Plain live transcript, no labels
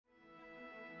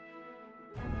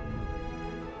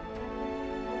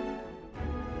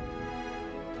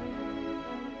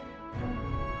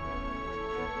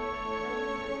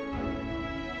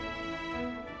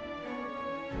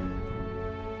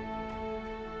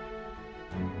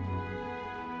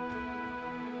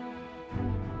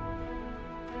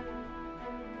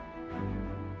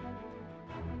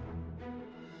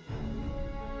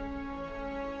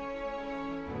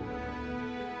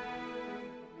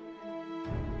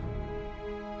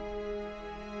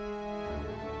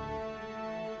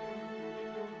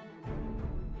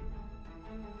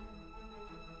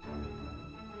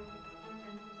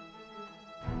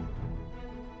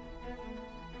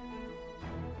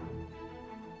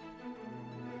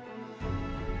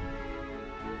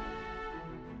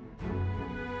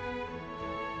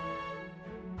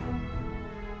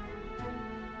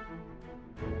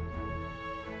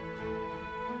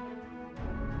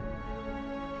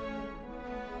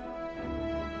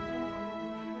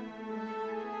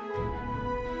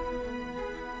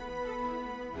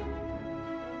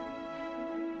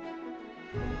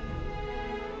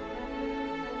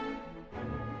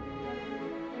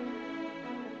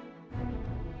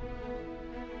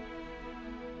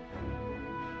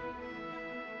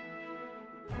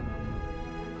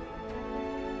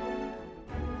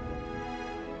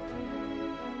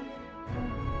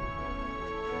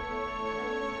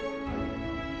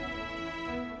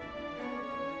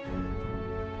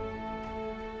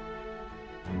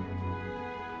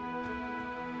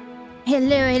Hello,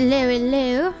 hello,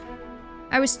 hello.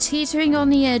 I was teetering on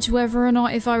the edge whether or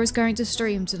not if I was going to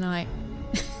stream tonight.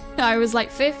 I was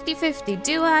like 50-50,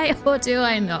 do I or do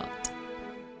I not?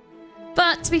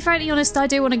 But to be frankly honest, I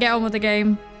do want to get on with the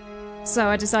game. So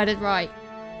I decided, right,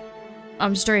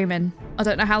 I'm streaming. I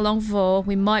don't know how long for.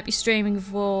 We might be streaming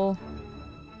for...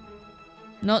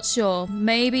 not sure.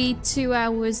 Maybe 2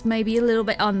 hours, maybe a little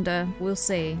bit under. We'll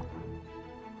see.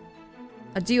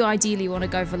 I do ideally want to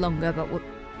go for longer, but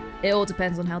it all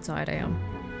depends on how tired I am.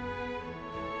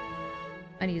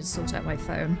 I need to sort out my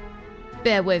phone.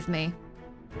 Bear with me.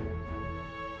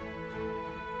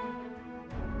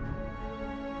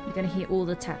 You're gonna hear all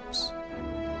the taps.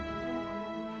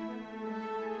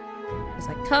 Because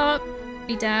I can't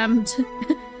be damned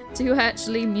to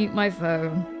actually mute my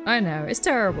phone. I know, it's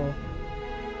terrible.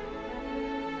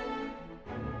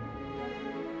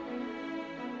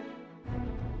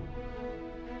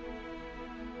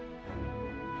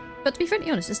 But to be frankly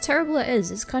honest, as terrible as it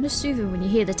is, it's kind of soothing when you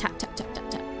hear the tap, tap, tap,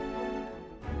 tap, tap.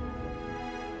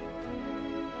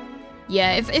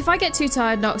 Yeah, if I get too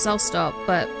tired, Nox, I'll stop,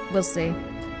 but we'll see.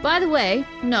 By the way,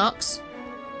 Nox,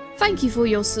 thank you for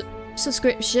your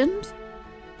subscription.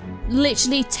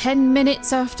 Literally 10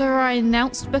 minutes after I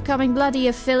announced becoming bloody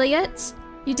affiliate.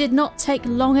 You did not take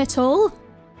long at all.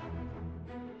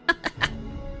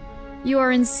 You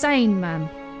are insane, man.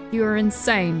 You are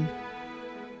insane.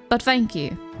 But thank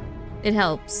you. It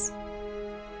helps.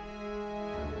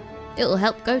 It'll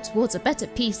help go towards a better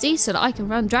PC so that I can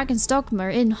run Dragon's Dogma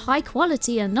in high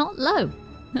quality and not low.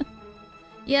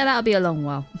 Yeah, that'll be a long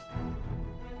while.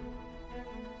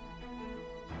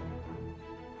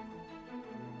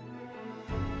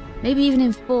 Maybe even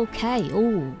in 4K.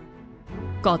 Ooh.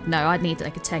 God, no, I'd need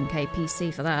like a 10K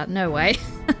PC for that. No way.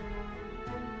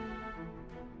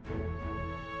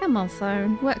 Come on,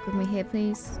 phone. Work with me here,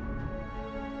 please.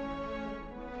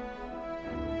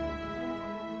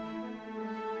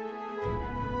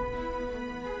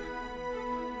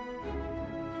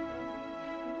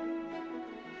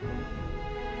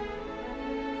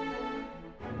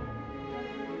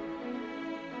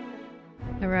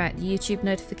 Alright, the YouTube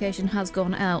notification has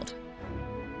gone out.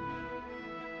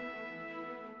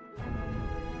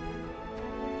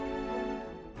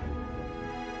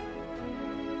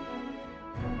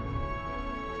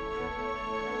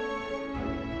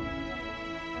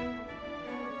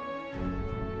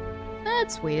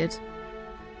 That's weird.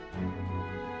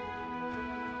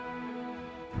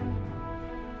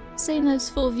 Saying there's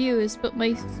 4 viewers, but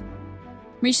my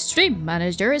stream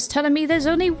manager is telling me there's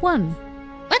only 1.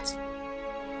 What?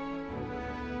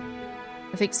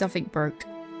 I think something broke.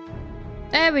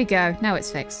 There we go. Now it's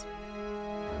fixed.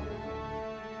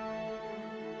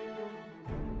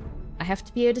 I have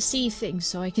to be able to see things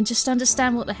so I can just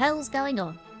understand what the hell's going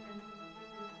on.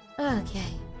 Okay.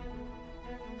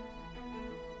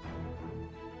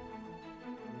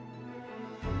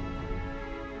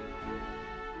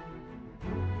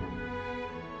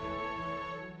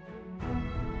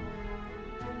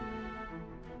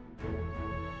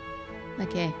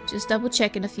 Okay, just double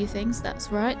checking a few things.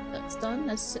 That's right. That's done.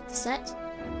 That's set.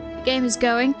 The game is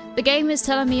going. The game is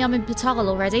telling me I'm in Batthal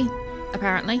already.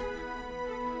 Apparently.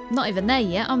 Not even there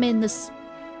yet. I'm in this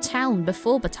town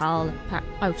before Batthal,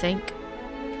 I think.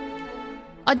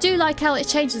 I do like how it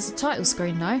changes the title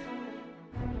screen though.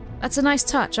 That's a nice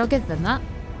touch. I'll give them that.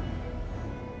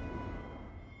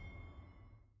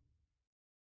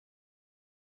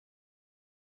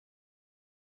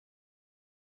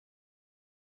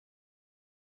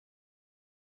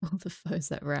 All the foes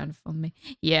that ran from me.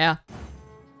 Yeah.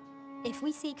 If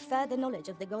we seek further knowledge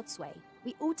of the God's way,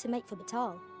 we ought to make for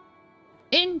Batthal.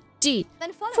 Indeed.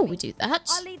 Then follow Before me. we do that,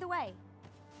 I'll lead the way.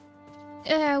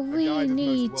 we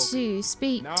need to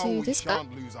speak to this guy.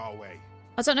 Lose our way.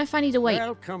 I don't know if I need to wait.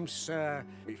 Welcome, sir.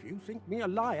 If you think me a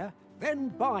liar, then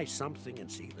buy something and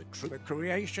see the truth. The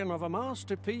creation of a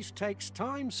masterpiece takes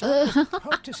time, sir.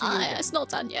 Hope to see you again. It's not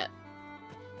done yet.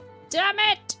 Damn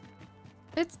it!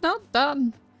 It's not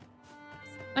done.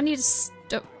 I need to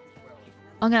stop.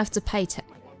 I'm gonna have to pay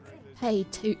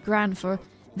 2 grand for.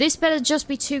 This better just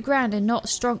be 2 grand and not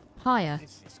strong higher.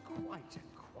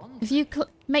 If you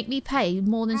make me pay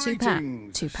more than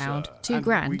 £2, £2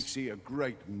 grand. We see a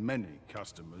great many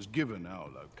customers given our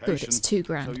location. Good, it's 2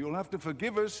 grand. So you'll have to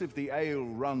forgive us if the ale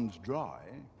runs dry.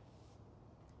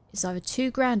 It's either 2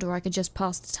 grand or I could just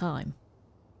pass the time.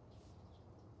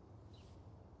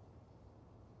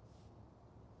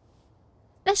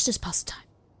 Let's just pass the time.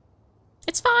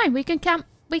 It's fine. We can camp.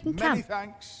 We can camp. Many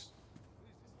thanks.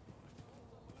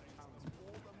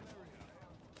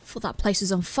 Thought that place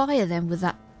was on fire then with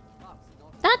that.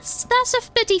 That's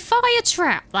a bloody fire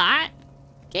trap, that.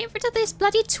 Get rid of this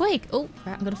bloody twig. Oh,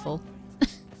 right, I'm gonna fall.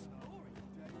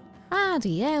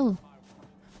 Bloody hell.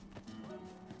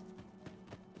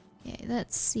 Okay,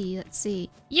 let's see.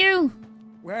 You!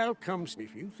 Welcome.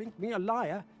 If you think me a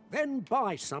liar, then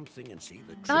buy something and see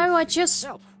the truth. No, I for just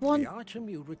yourself. want... The item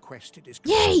you requested is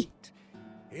Yay! complete.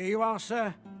 Here you are,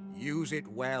 sir. Use it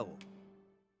well.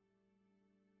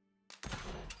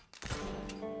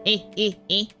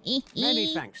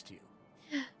 Many thanks to you.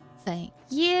 Thank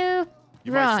you.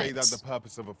 You right. might say that the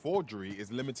purpose of a forgery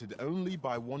is limited only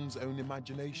by one's own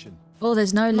imagination. Well,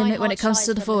 there's no limit when it comes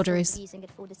to the forgeries. Using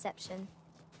it for deception.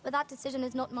 But that decision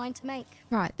is not mine to make.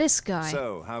 Right, this guy.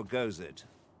 So, how goes it?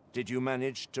 Did you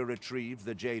manage to retrieve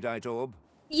the jadeite orb?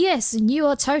 Yes, and you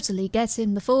are totally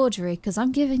getting the forgery, because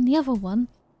I'm giving the other one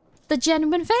the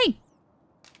genuine thing.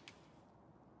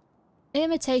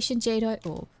 Imitation jadeite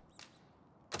orb.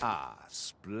 Ah,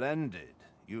 splendid.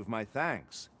 You've my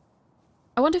thanks.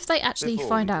 I wonder if they actually Before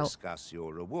find we out. discuss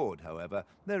your reward, however,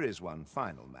 there is one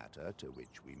final matter to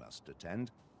which we must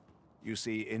attend. You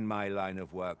see, in my line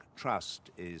of work, trust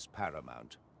is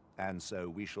paramount, and so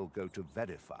we shall go to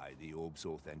verify the orb's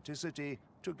authenticity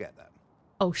together.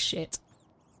 Oh, shit.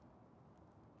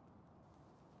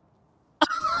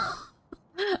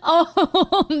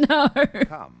 Oh, no.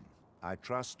 Come, I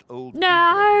trust old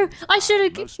No, Ibrahim's I should eye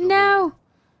have... most of No. all.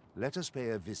 Let us pay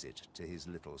a visit to his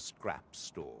little scrap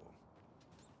store.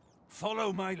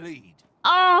 Follow my lead.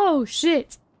 Oh,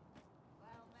 shit.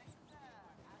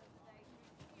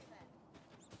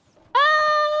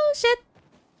 Oh, shit.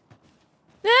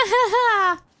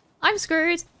 I'm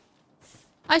screwed.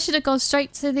 I should have gone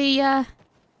straight to the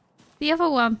other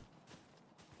one.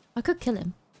 I could kill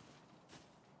him.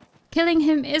 Killing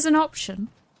him is an option.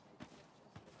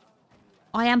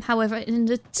 I am, however, in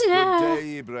the... Good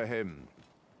day, Ibrahim.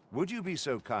 Would you be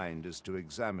so kind as to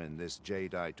examine this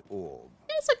jadeite orb?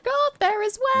 There's a god there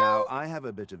as well. Now, I have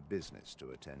a bit of business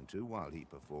to attend to while he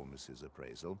performs his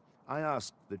appraisal. I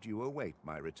ask that you await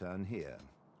my return here.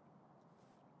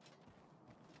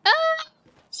 Ah!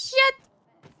 Shit!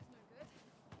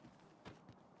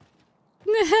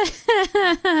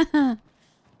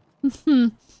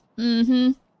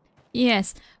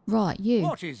 Yes. Right, you.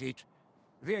 What is it?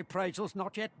 The appraisal's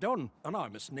not yet done, and I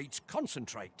must needs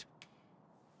concentrate.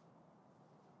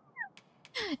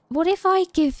 What if I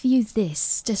give you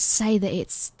this? Just say that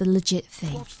it's the legit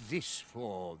thing. What's this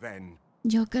for, then?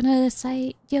 You're gonna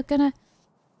say... You're gonna...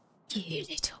 You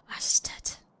little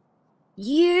bastard.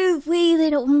 You wee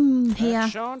little... here.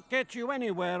 That shan't get you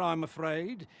anywhere, I'm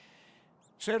afraid.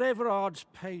 Sir Everard's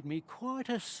paid me quite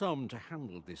a sum to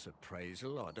handle this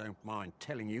appraisal, I don't mind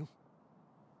telling you.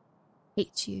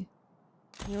 Hate you.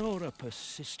 You're a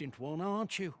persistent one,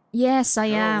 aren't you? Yes, I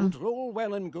am. Gold, all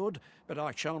well and good, but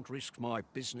I shan't risk my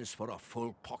business for a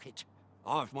full pocket.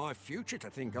 I've my future to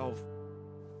think of.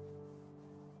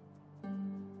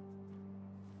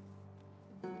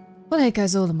 Well, there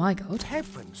goes all of my gold.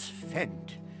 Heavens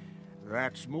fend.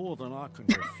 That's more than I can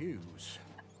refuse.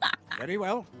 Very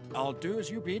well, I'll do as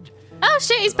you bid. Oh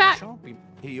shit, he's but I back. shan't be...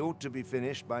 He ought to be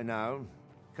finished by now.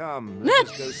 Come, let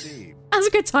us go see. That's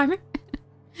a good timing.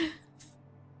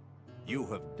 You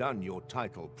have done your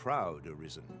title proud,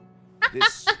 Arisen.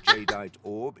 This jadeite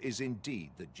orb is indeed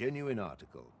the genuine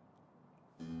article.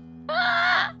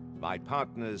 My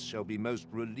partners shall be most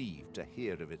relieved to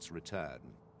hear of its return.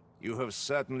 You have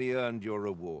certainly earned your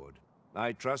reward.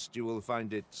 I trust you will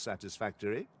find it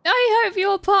satisfactory. I hope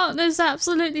your partners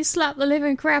absolutely slap the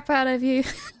living crap out of you.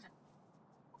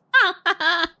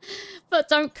 But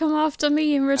don't come after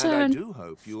me in return. And I do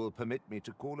hope you will permit me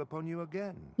to call upon you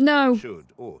again. No. Should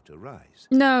aught arise.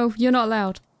 No, you're not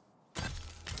allowed.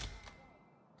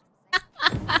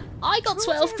 I got True to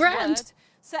 12 his grand. word,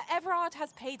 Sir Everard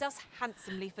has paid us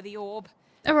handsomely for the orb.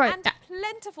 All right. And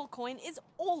plentiful coin is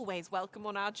always welcome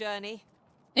on our journey.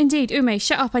 Indeed, Ume,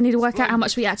 shut up. I need to work out how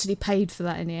much we actually paid for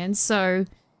that in the end. So,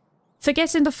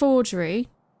 forgetting the forgery.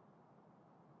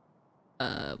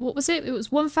 What was it? It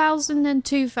was 1,000 and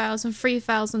 2,000,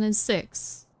 3,000 and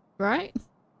 6, right?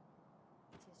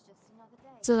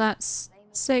 So that's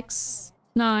 6,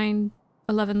 9,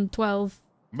 11, 12,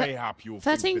 Mayhap you'll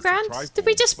 13 think this a grand? trifle, Did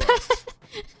we just pay?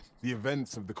 but the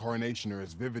events of the coronation are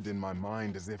as vivid in my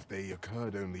mind as if they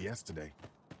occurred only yesterday.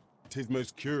 'Tis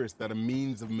most curious that a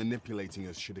means of manipulating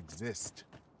us should exist.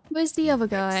 Where's the other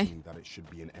guy? Vexing that it should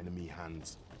be in enemy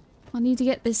hands. I need to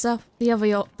get this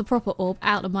the proper orb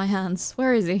out of my hands.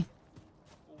 Where is he?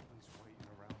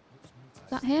 Is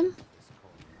that him?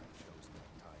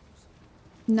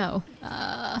 No.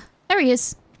 There he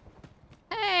is.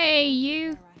 Hey,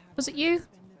 you. Was it you?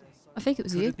 I think it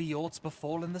was Could you. it be aught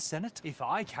befallen the Senate? If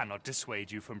I cannot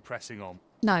dissuade you from pressing on.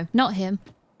 No, not him.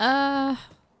 Alright,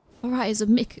 it's a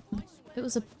mic. It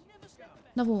was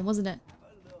another one, wasn't it?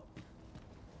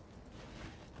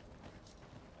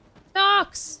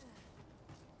 Dogs!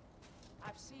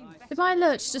 Did my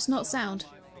lurch just not sound?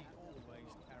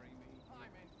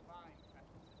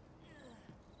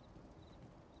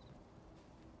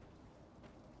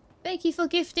 Thank you for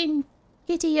gifting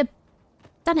Kitty a...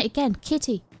 Done it again,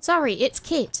 Kitty. Sorry, it's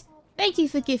Kit. Thank you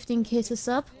for gifting Kit a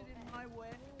sub.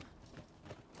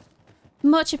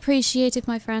 Much appreciated,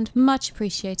 my friend. Much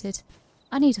appreciated.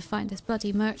 I need to find this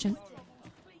bloody merchant.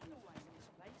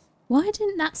 Why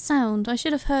didn't that sound? I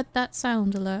should have heard that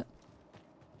sound alert.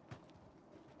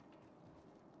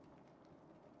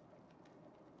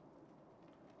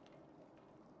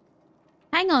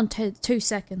 Hang on 2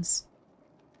 seconds.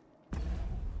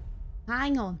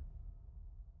 Hang on.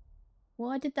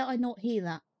 Why did I not hear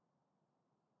that?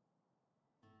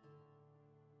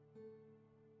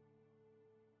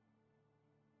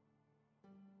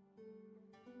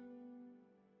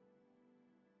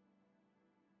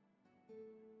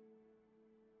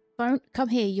 Don't come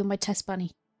here, you're my test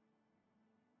bunny.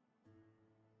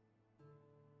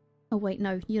 Oh wait,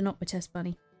 no, you're not my test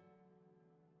bunny.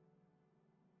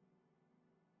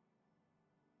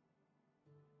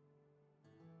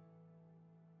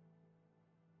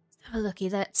 Have a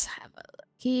looky, let's have a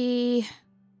looky.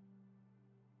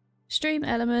 Stream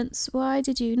elements, why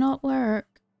did you not work?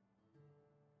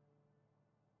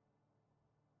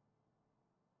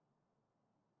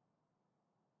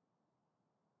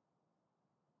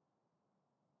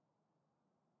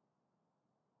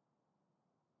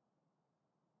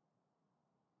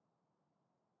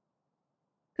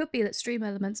 Could be that Stream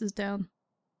Elements is down.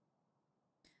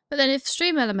 But then if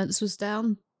Stream Elements was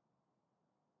down,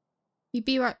 you'd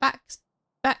be right back.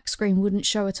 Back screen wouldn't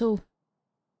show at all.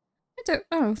 I don't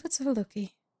know. Let's have a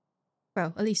looky.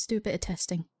 Well, at least do a bit of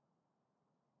testing.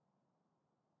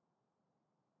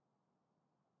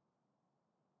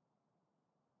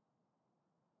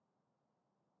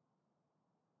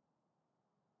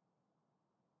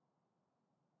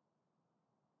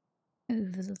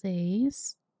 Over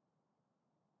these.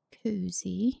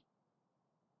 Cozy.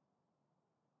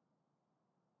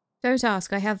 Don't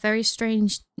ask, I have very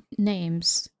strange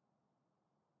names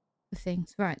for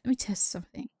things. Right, let me test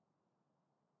something.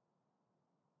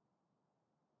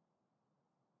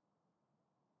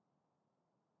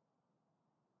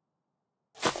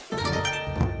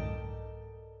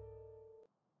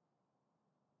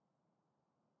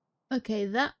 Okay,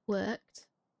 that worked.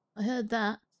 I heard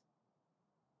that.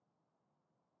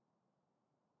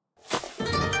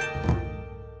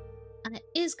 And it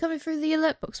is coming through the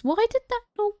alert box. Why did that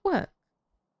not work?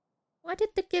 Why did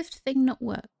the gift thing not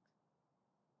work?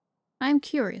 I'm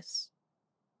curious.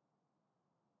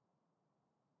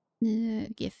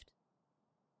 Gift.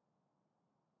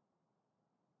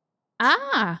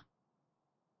 Ah!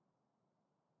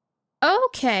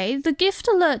 Okay, the gift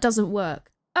alert doesn't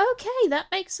work. Okay, that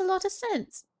makes a lot of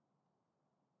sense.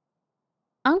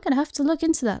 I'm gonna have to look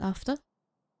into that after.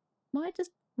 Why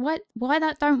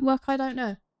that don't work, I don't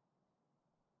know.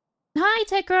 Hi,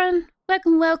 Tegron.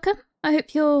 Welcome, welcome. I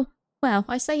hope you're, well,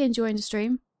 I say enjoying the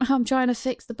stream. I'm trying to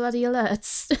fix the bloody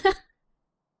alerts. I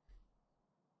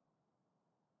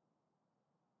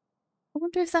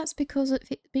wonder if that's because of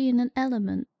it being an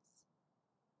element.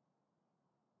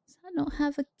 Does that not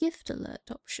have a gift alert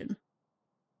option?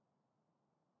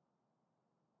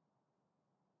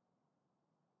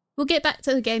 We'll get back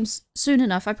to the games soon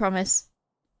enough, I promise.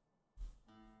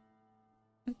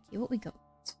 Okay, what we got?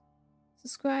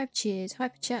 Subscribe, cheers,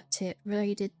 hyper chat tip,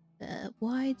 rated.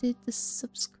 Why did the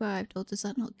subscribed, or does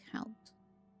that not count?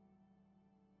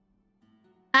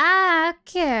 Ah,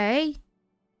 okay.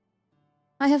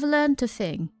 I have learned a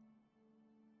thing.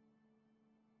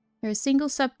 There are single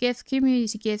sub gifts,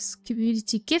 community gifts,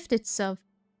 community gifted sub.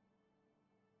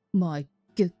 My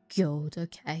good god,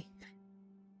 okay.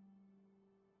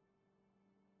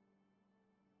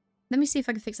 Let me see if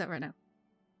I can fix that right now.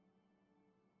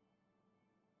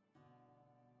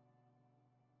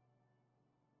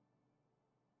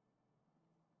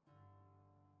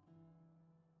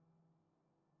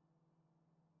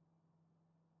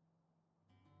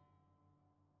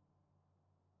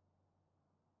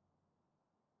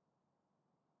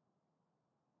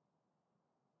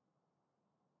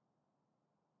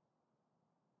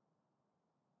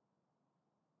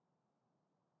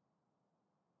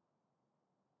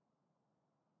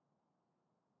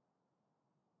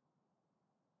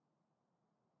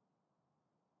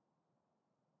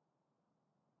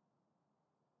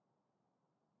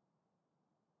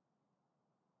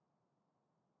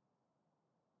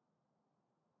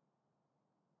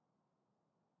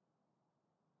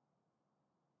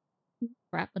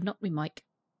 Crap, I knocked my mic.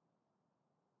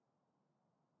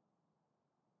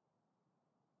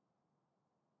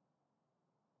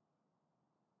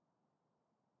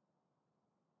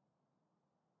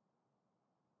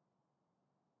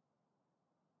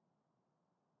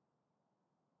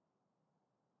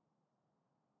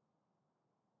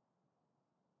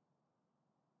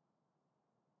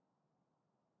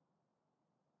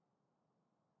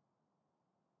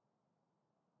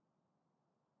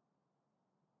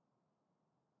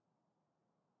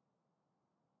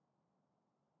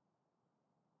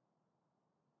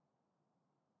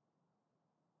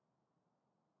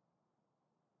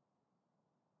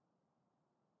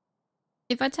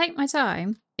 If I take my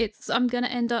time, I'm gonna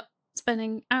end up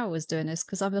spending hours doing this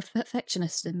because I'm a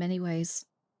perfectionist in many ways.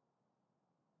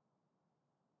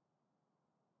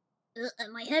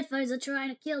 My headphones are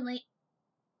trying to kill me.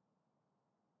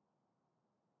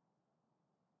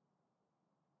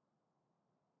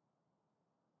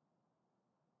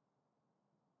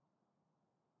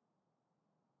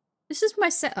 This is my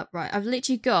setup, right? I've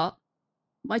literally got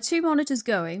my 2 monitors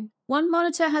going. One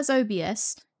monitor has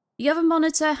OBS, the other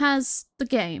monitor has the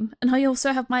game, and I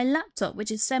also have my laptop,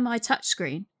 which is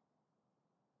semi-touchscreen.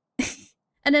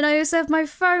 And then I also have my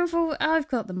phone for... I've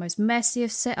got the most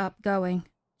messiest setup going.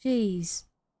 Jeez.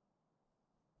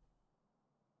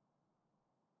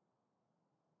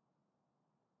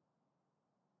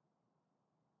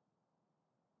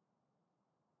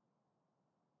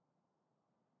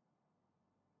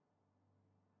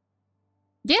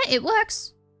 Yeah, it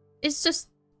works. It's just...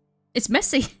 It's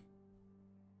messy.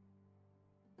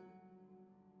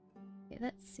 Okay,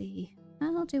 let's see.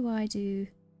 How do I do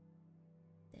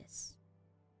this?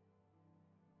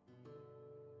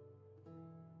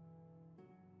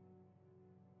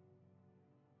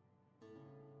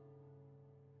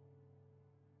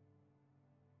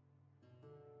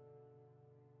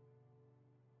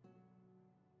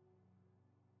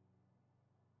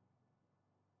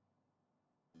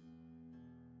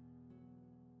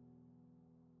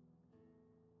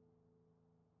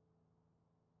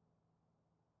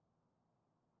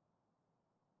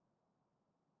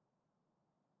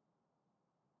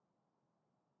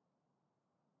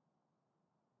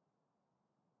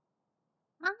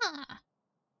 Ah!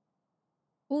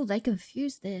 Oh, they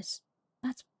confused this.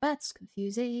 That's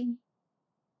confusing.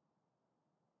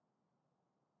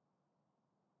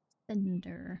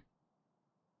 Thunder.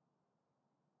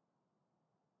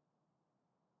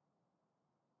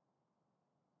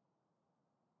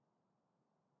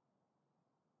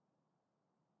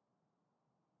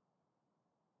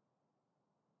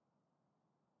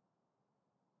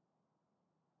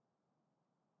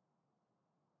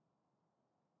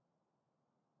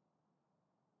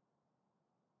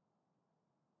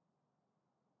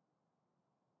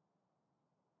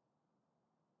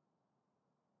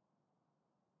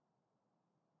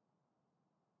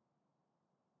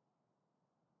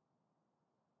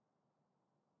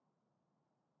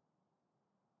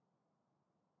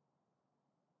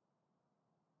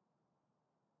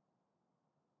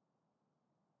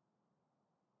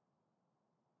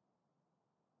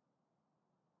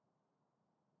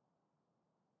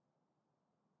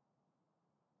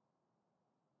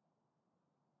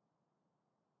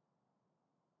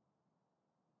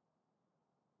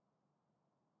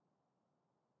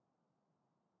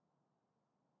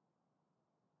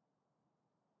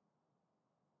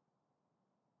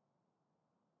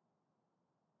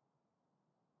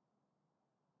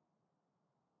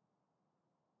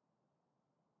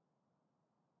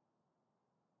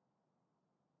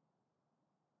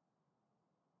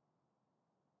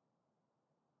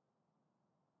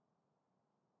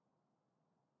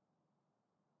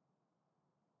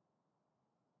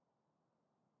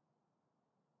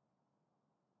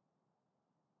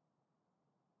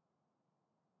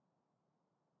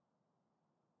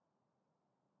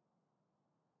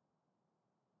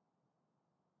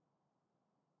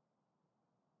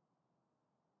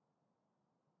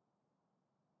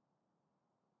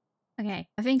 Okay,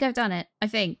 I think I've done it. I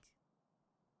think.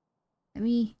 Let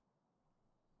me...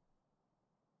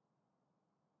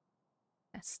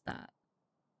 test that.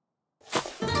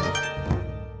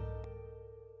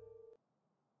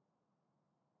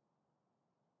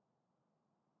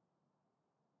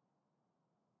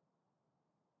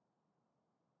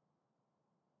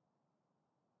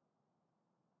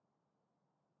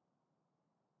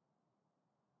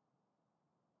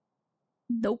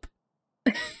 Nope.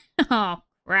 Oh,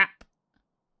 crap.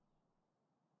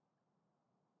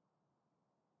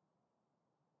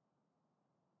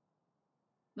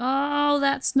 Oh,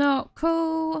 that's not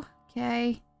cool.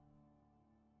 Okay.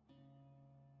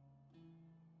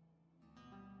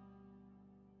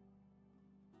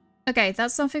 Okay,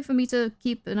 that's something for me to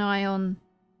keep an eye on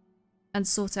and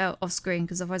sort out off screen,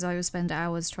 because otherwise I will spend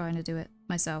hours trying to do it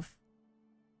myself.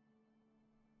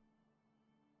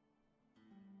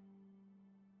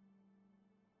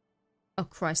 Oh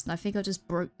Christ, and I think I just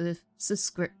broke the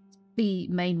script, the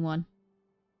main one.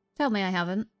 Tell me I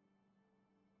haven't.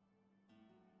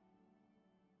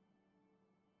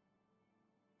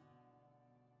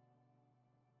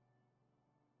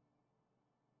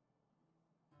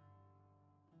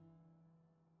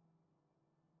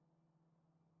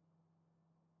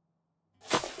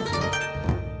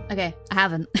 Okay, I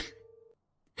haven't.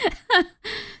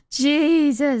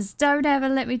 Jesus, don't ever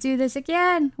let me do this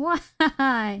again. Why?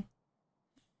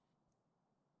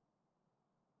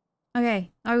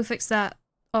 Okay, I will fix that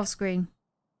off screen.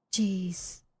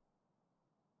 Jeez.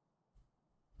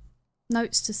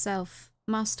 Notes to self.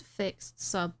 Must fix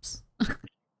subs.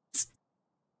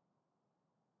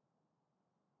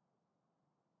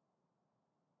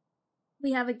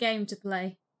 We have a game to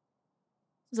play.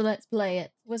 So let's play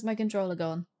it. Where's my controller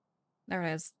gone? There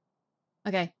it is.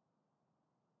 Okay.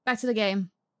 Back to the game.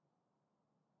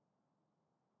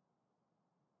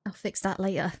 I'll fix that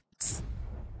later.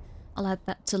 I'll add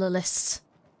that to the list.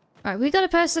 Right, we got a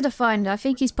person to find. I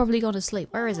think he's probably gone to sleep.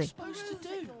 Where is he?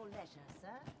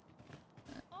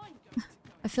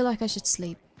 I feel like I should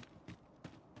sleep.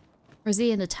 Or is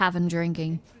he in the tavern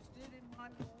drinking?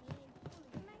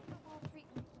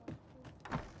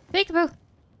 Peekaboo!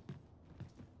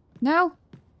 No?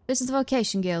 This is the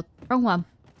Vocation Guild. Wrong one.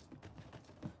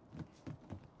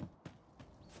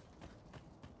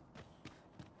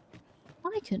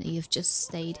 Why couldn't he have just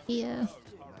stayed here?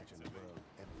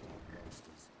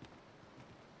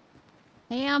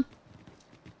 Ham.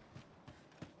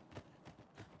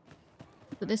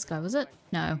 But this guy, was it?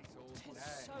 No.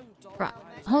 Right,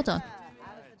 hold on.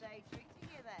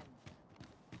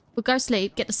 We'll go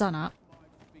sleep, get the sun up.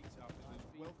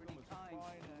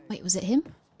 Wait, was it him?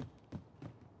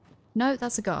 No,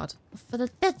 that's a guard. For the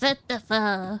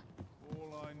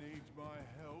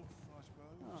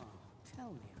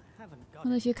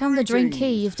well, if you come to drink here,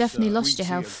 you've definitely lost your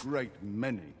health. We see a great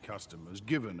many customers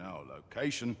given our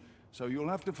location, so you'll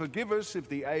have to forgive us if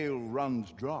the ale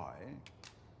runs dry.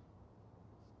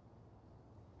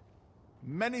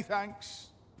 Many thanks.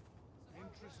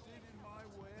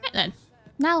 Right then.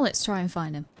 Now let's try and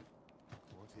find him.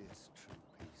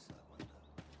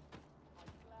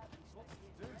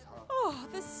 Oh,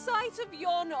 the sight of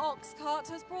yon ox cart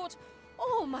has brought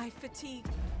all my fatigue.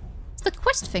 Is the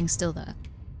quest thing still there?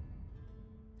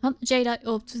 Hunt the jadeite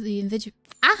orb to the individual.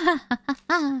 Ah ha ha ha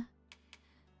ha!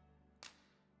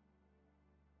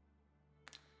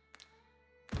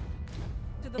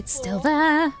 It's still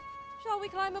there. Shall we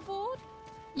climb aboard?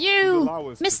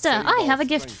 You, mister, I have a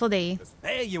gift for thee.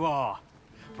 There you are.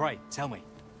 Pray, tell me,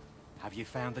 have you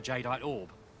found the jadeite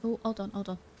orb? Oh, hold on, hold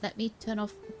on. Let me turn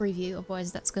off the preview,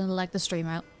 otherwise that's going to lag the stream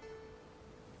out.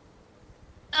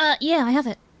 Yeah, I have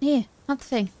it. Here, have the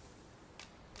thing.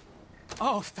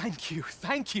 Oh, thank you,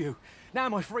 thank you. Now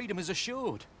my freedom is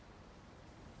assured.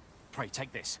 Pray,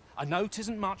 take this. I know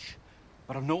 'tisn't much,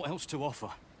 but I've naught else to offer.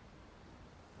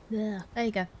 Yeah, there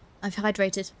you go. I've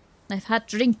hydrated. I've had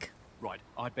drink. Right,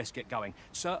 I'd best get going.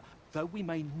 Sir, though we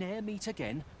may ne'er meet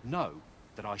again, know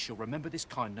that I shall remember this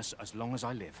kindness as long as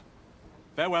I live.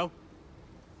 Farewell.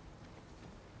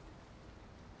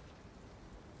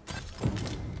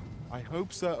 I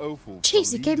hope Sir Opal.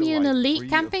 Jeez, he gave me an elite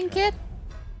camping kit?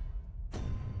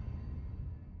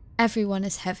 Everyone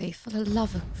is heavy, for the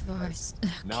love of Christ.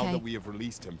 Okay. Now that we have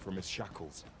released him from his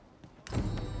shackles.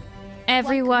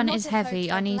 Everyone is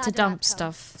heavy. I need to dump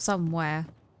stuff somewhere.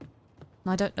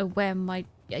 I don't know where my...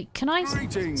 Can I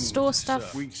store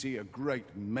stuff? Sir. We see a great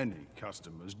many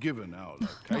customers given our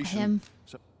location. Not him.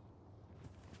 So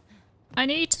I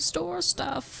need to store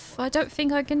stuff. I don't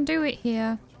think I can do it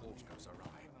here.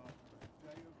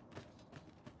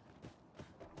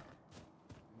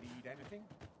 Need anything?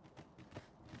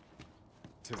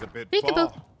 'Tis a bit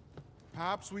Peekaboo. far.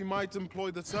 Perhaps we might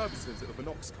employ the services of an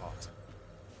ox cart.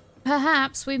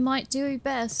 Perhaps we might do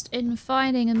best in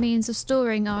finding a means of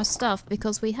storing our stuff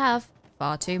because we have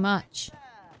far too much.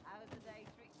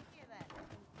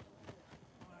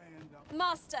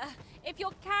 Master, if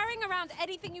you're carrying around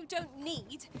anything you don't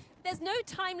need, there's no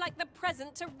time like the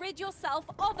present to rid yourself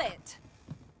of it.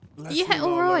 Yeah,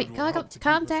 alright.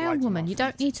 Calm down, woman. You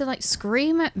don't need to, like,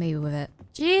 scream at me with it.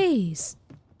 Jeez.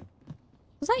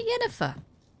 Was that Yennefer?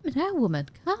 Now, woman,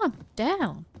 calm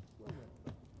down.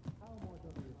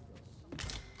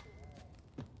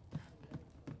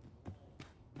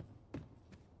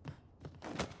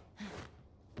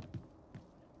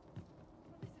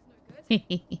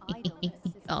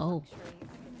 Oh.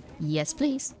 Yes,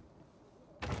 please.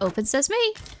 Open sesame.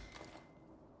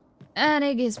 And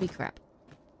it gives me crap.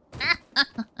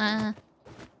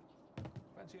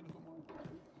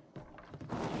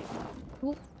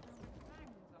 Ooh.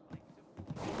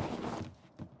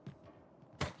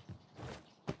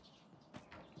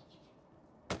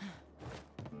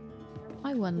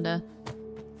 I wonder.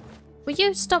 Will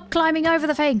you stop climbing over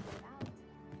the thing?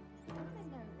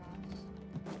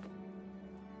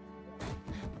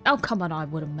 Oh, come on, I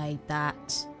would have made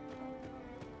that.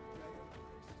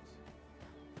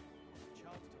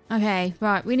 Okay,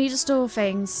 right, we need to store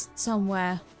things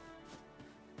somewhere.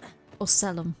 Or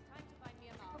sell them.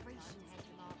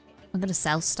 I'm gonna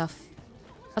sell stuff.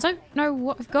 I don't know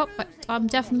what I've got, but I'm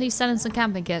definitely selling some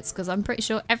camping kits, because I'm pretty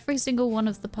sure every single one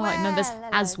of the party members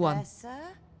has one. There, sir.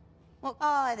 Well,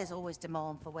 aye, there's always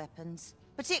demand for weapons.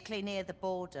 Particularly near the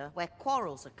border, where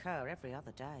quarrels occur every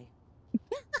other day.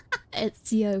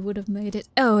 Ezio would have made it.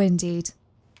 Oh, indeed.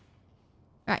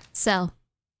 Right, sell.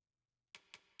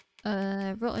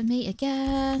 Rotten meat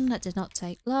again. That did not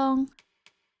take long.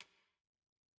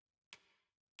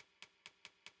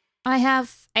 I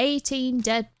have 18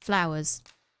 dead flowers.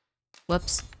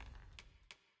 Whoops.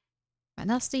 Right,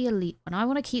 that's the elite one. I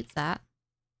want to keep that.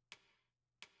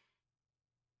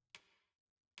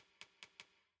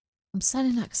 I'm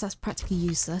selling that because that's practically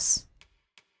useless.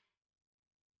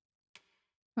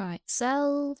 Right,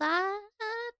 sell that.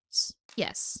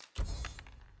 Yes.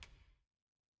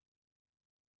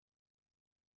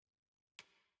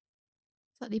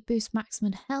 Slightly boost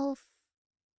maximum health.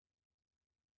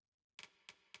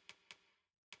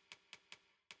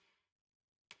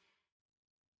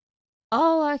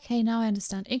 Oh, okay, now I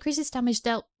understand. Increases damage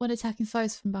dealt when attacking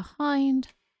foes from behind.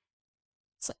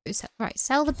 So, right,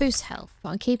 sell the boost health, but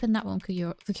I'm keeping that one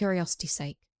for curiosity's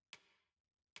sake.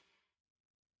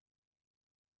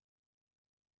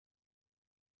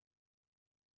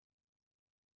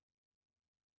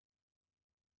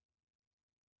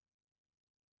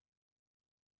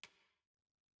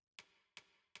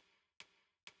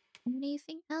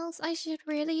 Anything else? I should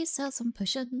really sell some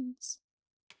potions.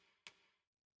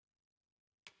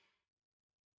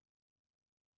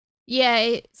 Yeah,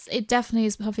 it definitely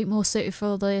is probably more suited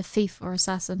for the thief or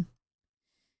assassin.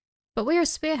 But we're a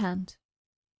spear hand.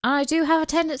 And I do have a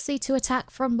tendency to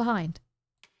attack from behind.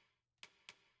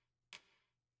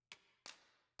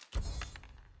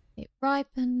 It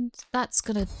ripened. That's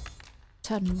gonna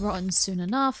turn rotten soon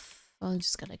enough. I'm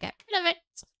just gonna get rid of it.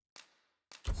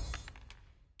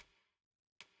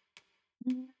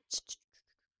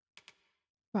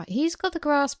 Right, he's got the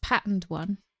grass patterned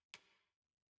one.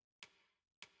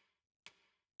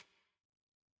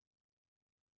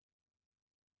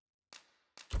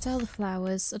 Sell the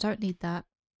flowers. I don't need that.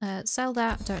 Sell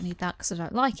that. I don't need that because I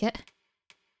don't like it.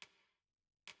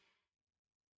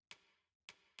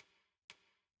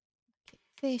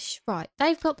 Fish. Right,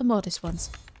 they've got the modest ones.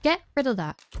 Get rid of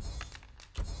that.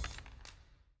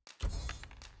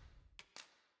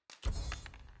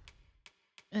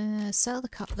 Sell the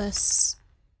cutlass.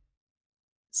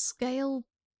 Scale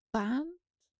band?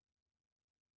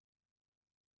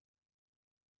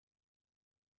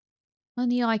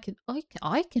 Only I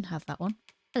can have that one.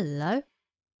 Hello.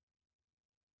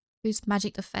 Boost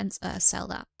magic defense. Sell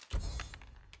that.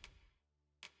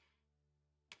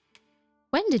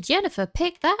 When did Jennifer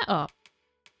pick that up?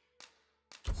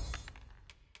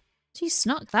 She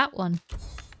snuck that one.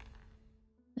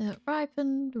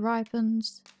 Ripened.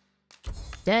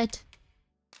 Dead.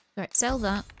 Right, sell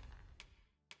that.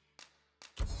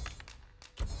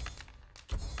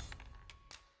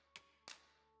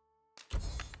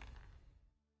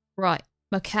 Right,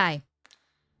 okay.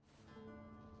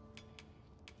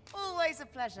 Always a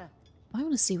pleasure. I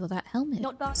want to see what that helmet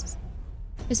Not bad. is.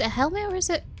 It a helmet or is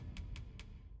it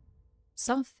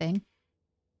something?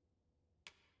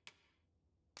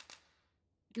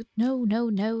 No.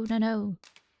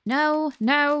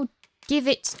 No. Give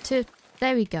it to...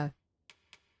 There we go.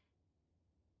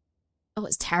 Oh,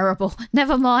 it's terrible.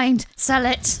 Never mind. Sell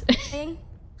it.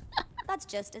 That's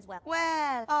just as well.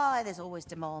 Well, aye, there's always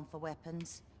demand for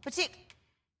weapons.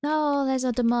 No, there's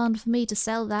a demand for me to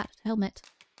sell that helmet.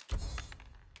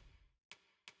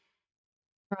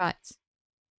 Right.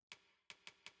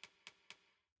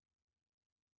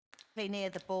 Near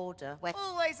the border, where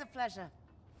always a pleasure.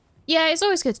 Yeah, it's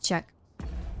always good to check.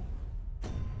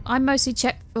 I mostly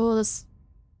check for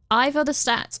either the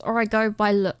stats or I go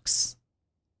by looks.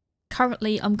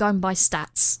 Currently, I'm going by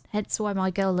stats, hence why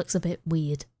my girl looks a bit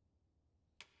weird.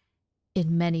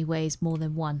 In many ways, more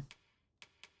than one.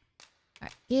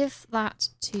 Right, give that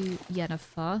to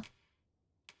Yennefer.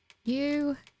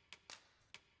 You...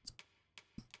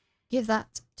 Give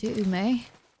that to Ume.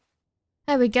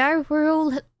 There we go. We're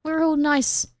all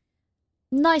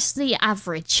nicely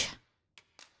average.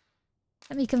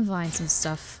 Let me combine some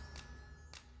stuff.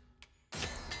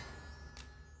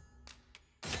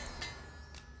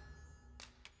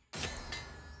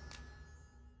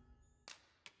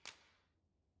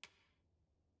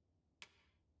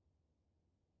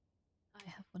 I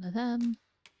have one of them.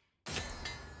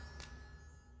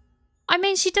 I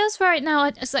mean, she does right now.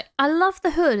 It's like, I love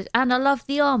the hood and I love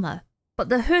the armor, but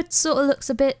the hood sort of looks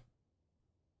a bit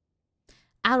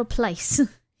out of place.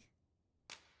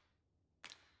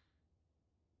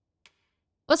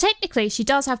 Well, technically, she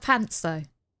does have pants though.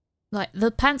 Like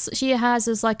the pants that she has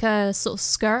is like a sort of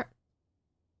skirt.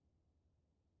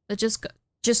 They're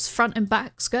just front and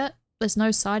back skirt. There's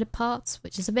no sided parts,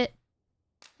 which is a bit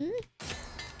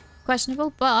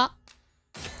questionable, but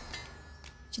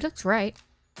she looks great.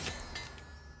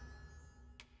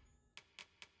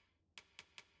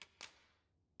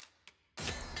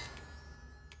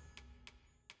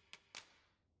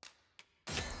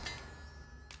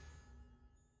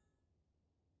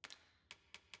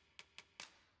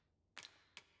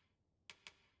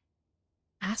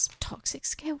 Asp toxic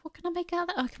scale. What can I make out of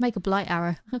that? Oh, I can make a blight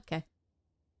arrow. Okay.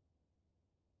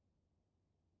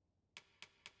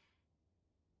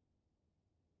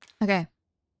 Okay.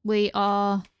 We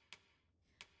are...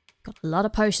 got a lot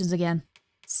of potions again.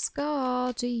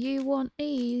 Scar, do you want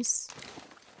these?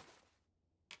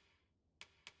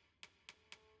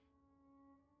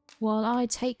 Well, I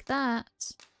take that.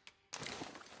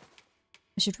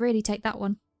 I should really take that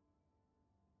one.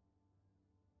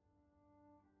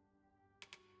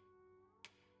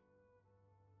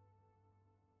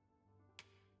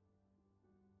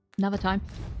 Another time.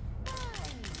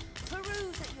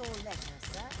 Peruse at your leisure,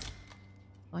 sir.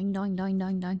 Doing, doing, doing,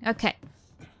 doing, doing. Okay.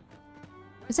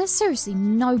 Is there seriously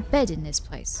no bed in this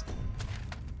place?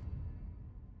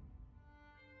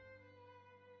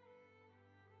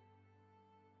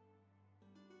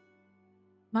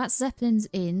 Matt Zeppelin's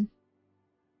inn.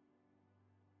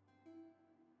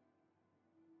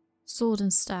 Sword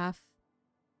and staff.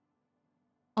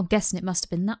 I'm guessing it must have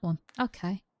been that one.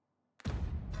 Okay.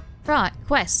 Right,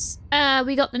 quests.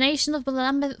 We got the Nation of the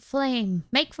Lambent Flame.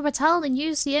 Make for Batthal and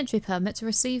use the entry permit to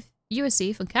receive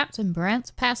from Captain Brant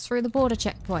to pass through the border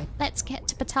checkpoint. Let's get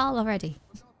to Batthal already.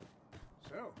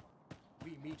 So,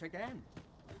 we meet again.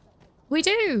 We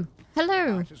do.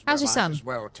 Hello. How's your son? Might as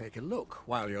well take a look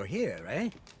while you're here, eh?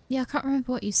 Yeah, I can't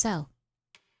remember what you sell.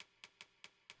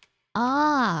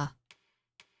 Ah.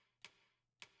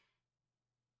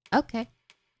 Okay.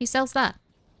 He sells that.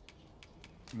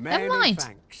 Never mind.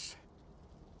 Thanks.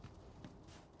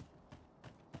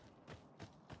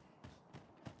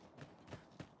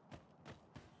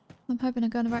 I'm hoping I'm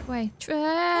going the right way.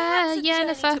 Perhaps a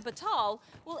journey Yennefer. to Batthal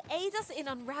will aid us in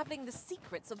unraveling the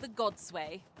secrets of the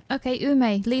Godsway. Okay,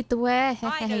 Ume, lead the way.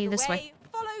 I know the This way. way.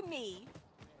 Follow me.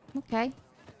 Okay.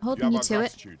 Holding you to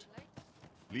it.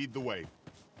 Lead the way.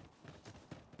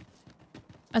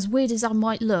 As weird as I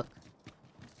might look,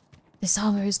 this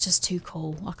armor is just too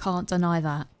cool. I can't deny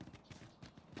that.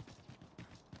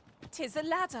 'Tis a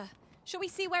ladder. Shall we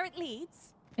see where it leads?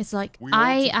 It's like, We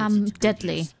I want to put am it to good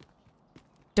deadly. use.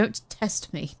 Don't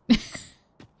test me.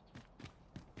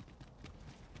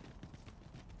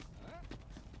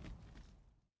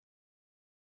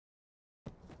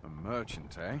 A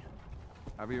merchant, eh?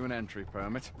 Have you an entry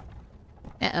permit?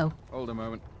 Uh-oh. Hold a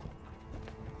moment.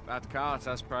 That cart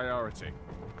has priority.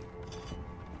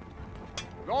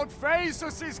 Lord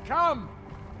Phaesus is come!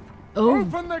 Oh.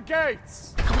 Open the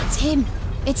gates! Oh, it's him!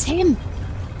 It's him!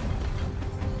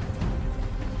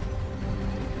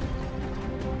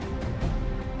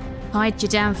 Hide your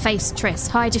damn face, Triss.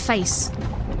 Hide your face.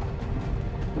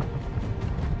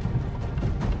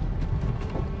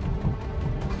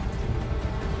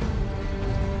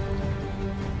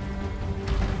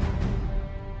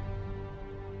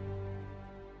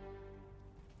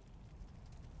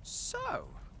 So,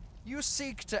 you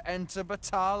seek to enter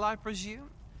Batthal, I presume?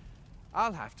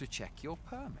 I'll have to check your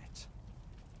permit.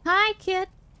 Hi, kid.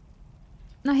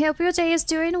 I hope your day is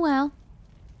doing well.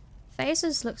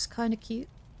 Faces looks kind of cute.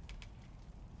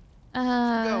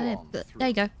 There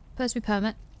you go. Personal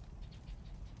permit.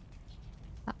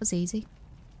 That was easy.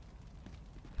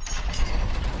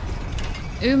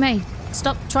 Ume,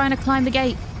 stop trying to climb the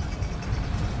gate.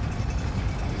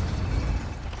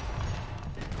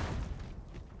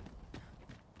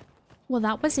 Well,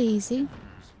 that was easy.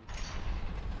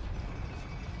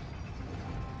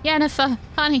 Yennefer,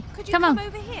 honey, Could you come on.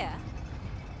 over here?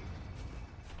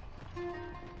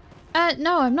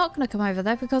 No, I'm not going to come over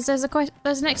there because there's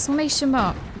an exclamation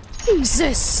mark.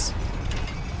 Jesus!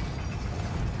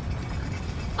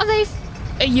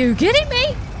 Are you kidding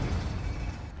me?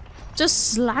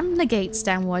 Just slam the gates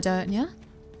down, why don't you?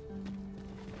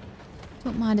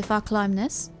 Don't mind if I climb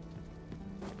this.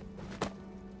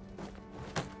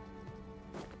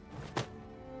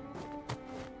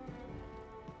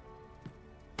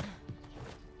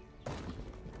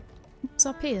 What's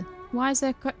up here? Why is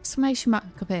there an exclamation mark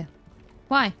up here?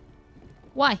 Why?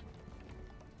 Why?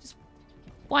 Just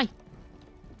why?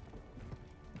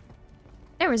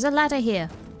 There is a ladder here.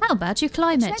 How about you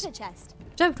climb it? Treasure chest.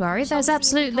 Don't worry, Shall there's we see if we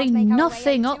absolutely can't make our way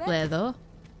nothing into up it? there though.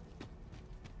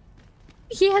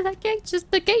 Yeah,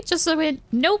 the gate just went,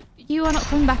 nope, you are not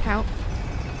coming back out.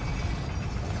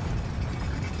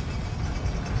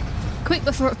 Quick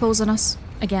before it falls on us.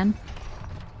 Again.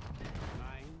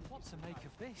 What to make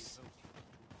of this?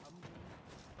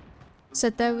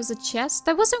 Said there was a chest.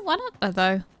 There wasn't one up there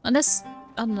though. Unless, I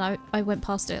don't know, I went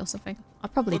past it or something. I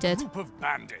probably did. A group of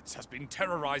bandits has been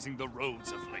terrorizing the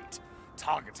roads of late,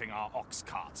 targeting our ox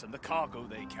carts and the cargo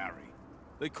they carry.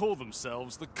 They call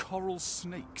themselves the Coral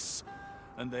Snakes,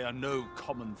 and they are no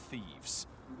common thieves.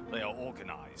 They are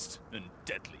organized and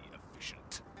deadly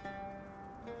efficient.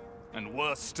 And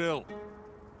worse still,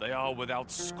 they are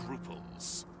without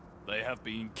scruples. They have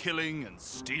been killing and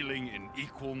stealing in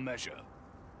equal measure.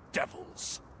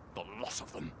 Devils, the lot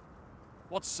of them.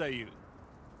 What say you?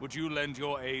 Would you lend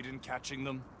your aid in catching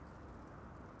them?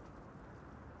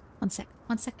 1 second,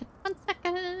 1 second, 1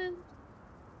 second.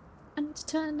 I need to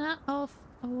turn that off.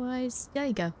 Otherwise, there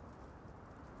you go.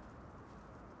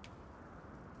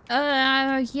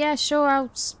 Yeah, sure,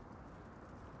 I'll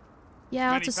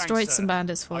Many destroy thanks, some sir.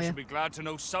 bandits for I you. shall be glad to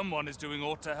know someone is doing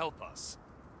aught to help us.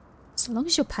 As long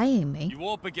as you're paying me. You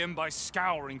all begin by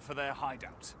scouring for their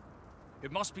hideout.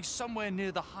 It must be somewhere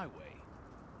near the highway,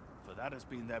 for that has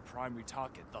been their primary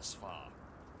target thus far.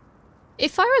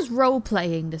 If I was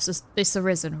role-playing this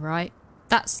Arisen, right?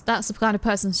 That's the kind of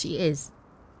person she is.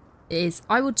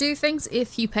 I will do things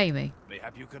if you pay me.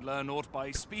 Mayhap you could learn aught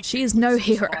by speaking. She is with no some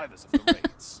hero. survivors of the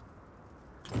raids.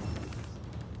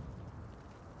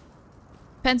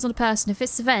 Depends on the person. If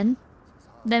it's Sven,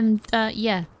 then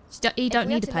yeah, you don't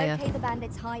need to pay her. If we are to locate the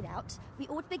bandits' hideout, we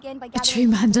ought to begin by A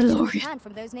gathering true information we Mandalorian. can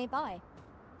from those nearby.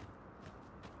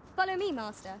 Follow me,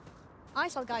 Master. I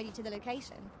shall guide you to the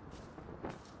location.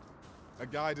 A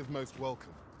guide is most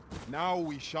welcome. Now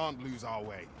we shan't lose our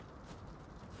way.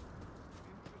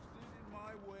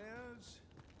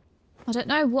 I don't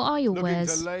know. What are your Looking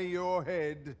wares? to lay your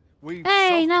head. We've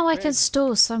Hey, soft now I can bed.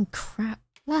 store some crap.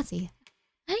 Bloody.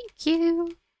 Thank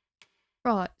you.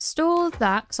 Right, store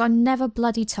that, because I never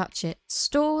bloody touch it.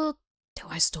 Store... Do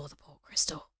I store the port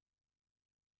crystal?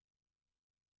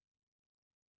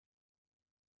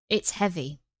 It's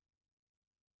heavy.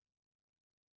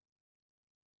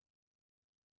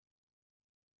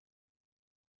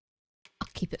 I'll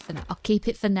keep it for now. I'll keep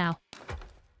it for now.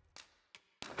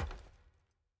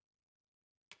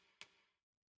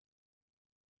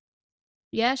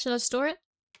 Yeah, should I store it?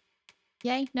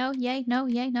 Yay, no, yay, no,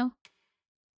 yay, no.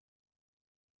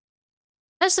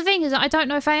 That's the thing, is I don't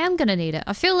know if I am going to need it.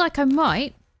 I feel like I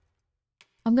might.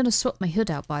 I'm going to swap my hood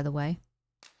out, by the way.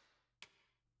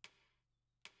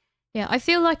 Yeah, I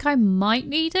feel like I might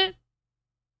need it.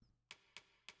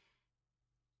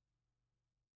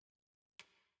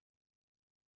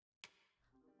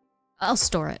 I'll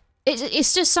store it.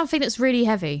 It's just something that's really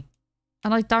heavy.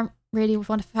 And I don't really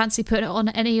want to fancy putting it on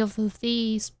any of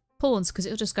these pawns because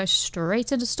it'll just go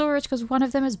straight into storage because one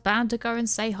of them is bound to go and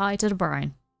say hi to the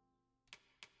Brian.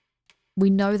 We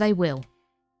know they will.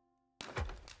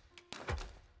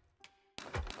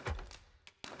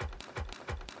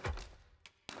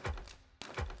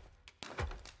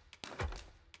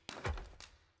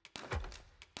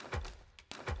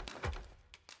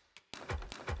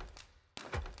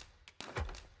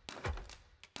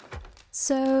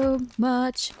 So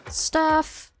much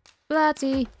stuff.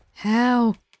 Bloody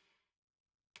hell.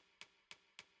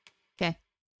 Okay.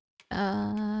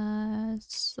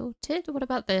 Sorted. What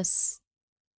about this?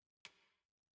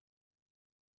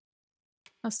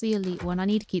 That's the elite one. I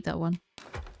need to keep that one.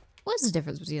 What's the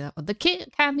difference between that one? The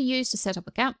kit can be used to set up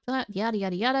a camp. Yada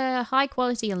yada yada. High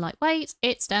quality and lightweight.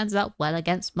 It stands up well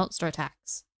against monster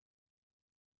attacks.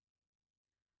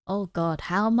 Oh god,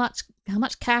 how much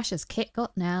cash has Kit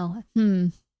got now? Go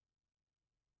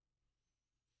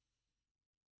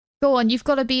on, you've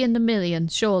got to be in the million,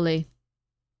 surely.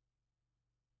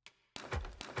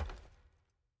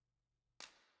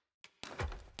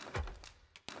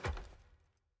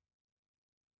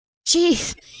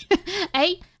 Jeez.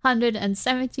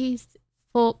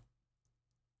 874.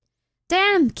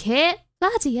 Damn, Kit.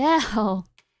 Bloody hell.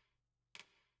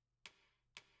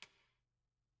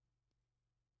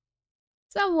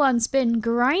 Someone's been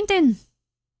grinding.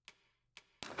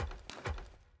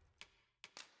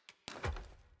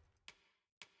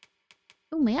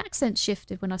 Oh, my accent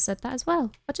shifted when I said that as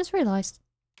well. I just realised.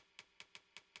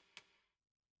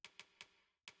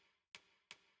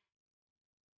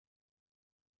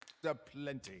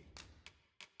 Plenty.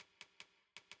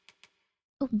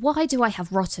 Why do I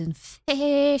have rotten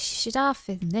fish stuff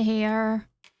in there?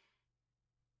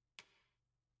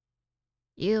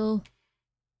 Ew.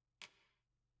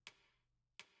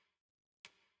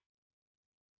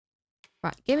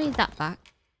 Right, give me that back.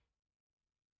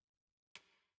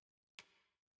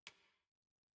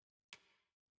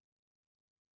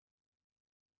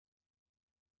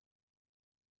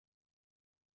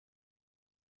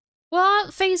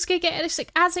 What? Things could get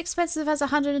as expensive as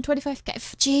 125k.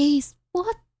 Jeez.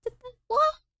 What?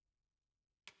 What?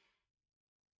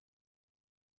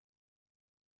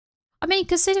 I mean,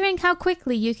 considering how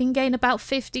quickly you can gain about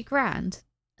 50 grand,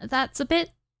 that's a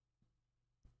bit...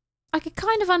 I can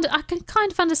kind of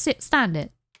understand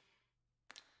it.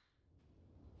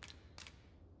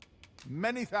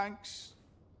 Many thanks.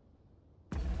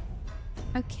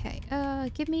 Okay,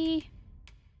 give me...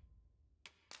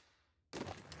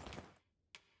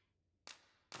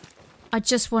 I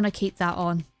just want to keep that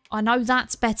on. I know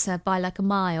that's better by like a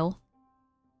mile.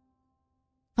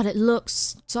 But it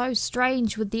looks so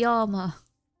strange with the armor.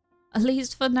 At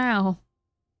least for now.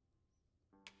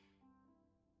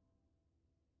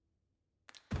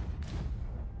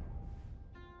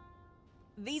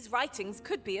 These writings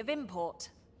could be of import.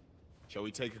 Shall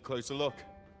we take a closer look?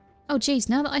 Oh geez,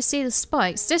 now that I see the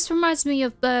spikes, this reminds me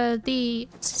of the...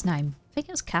 What's his name? I think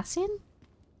it was Cassian?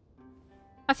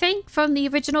 I think from the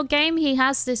original game, he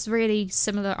has this really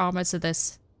similar armor to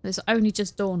this. This only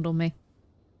just dawned on me.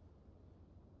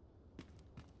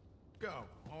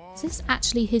 Is this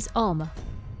actually his armor?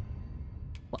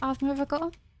 What armor have I got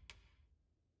on?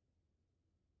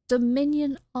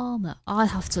 Dominion armor. I'll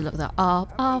have to look that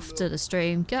up after the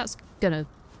stream. That's gonna...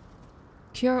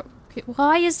 Cure...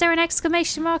 Why is there an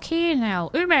exclamation mark here now?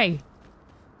 Ume!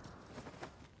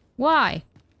 Why?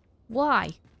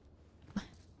 Why?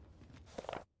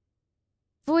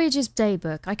 Voyager's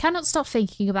Daybook. I cannot stop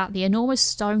thinking about the enormous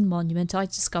stone monument I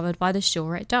discovered by the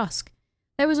shore at dusk.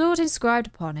 There was aught inscribed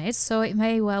upon it, so it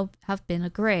may well have been a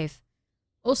grave,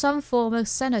 or some form of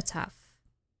cenotaph.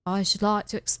 I should like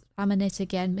to examine it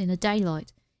again in the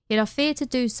daylight, yet I fear to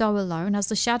do so alone, as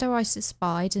the shadow I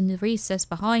espied in the recess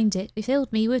behind it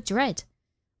filled me with dread.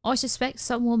 I suspect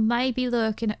someone may be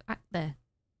lurking back there,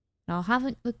 and I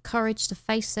haven't the courage to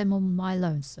face them on my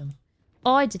lonesome.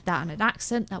 I did that in an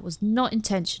accent that was not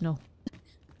intentional.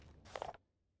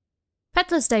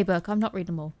 Peddler's Daybook. I'm not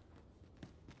reading them all.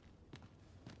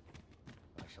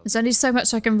 There's only so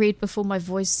much I can read before my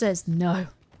voice says no.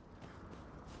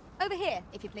 Over here,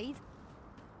 if you please.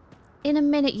 In a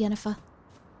minute, Yennefer.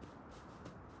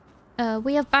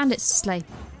 We have bandits to slay.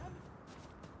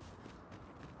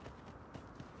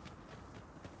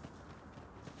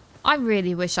 I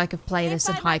really wish I could play this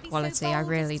in high quality. I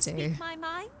really do.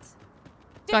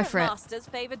 Go for it. Masters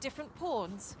favor different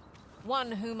pawns.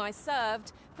 One whom I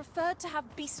served preferred to have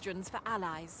beastrons for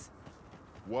allies.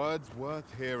 Words worth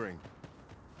hearing.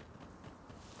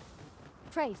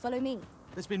 Pray, follow me.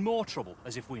 There's been more trouble,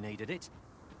 as if we needed it.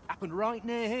 Happened right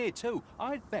near here, too.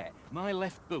 I'd bet my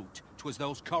left boot, 'twas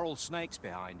those coral snakes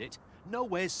behind it.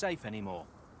 Nowhere's safe anymore.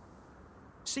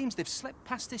 Seems they've slept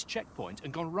past this checkpoint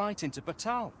and gone right into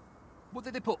Batthal. Would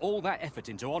they put all that effort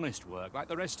into honest work like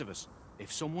the rest of us?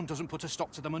 If someone doesn't put a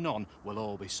stop to them anon, we'll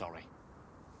all be sorry.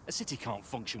 A city can't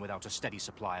function without a steady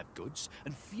supply of goods,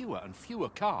 and fewer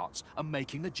carts are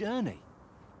making the journey.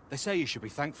 They say you should be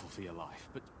thankful for your life,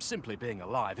 but simply being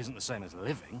alive isn't the same as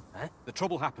living, eh? The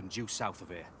trouble happened due south of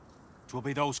here. 'Twill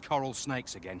be those coral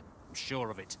snakes again, I'm sure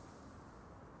of it.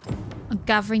 I'm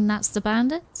gathering that's the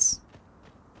bandits.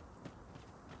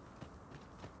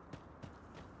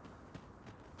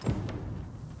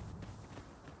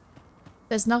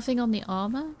 There's nothing on the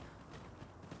armor?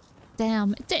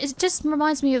 Damn. It just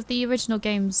reminds me of the original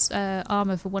game's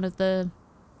armor for one of the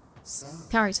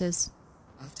characters.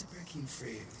 After breaking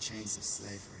free of the chains of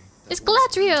slavery, It's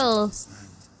Galadriel!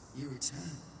 You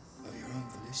return of your own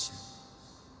volition.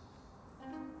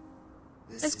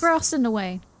 There's grass in the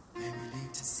way. I am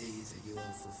relieved to see that you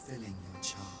are fulfilling your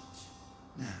charge.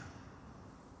 Now,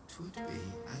 'twould be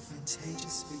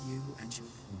advantageous for you and your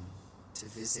pawn to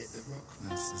visit the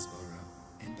Rockmercer's Burrow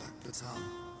in Batthal.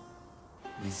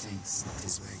 Methinks that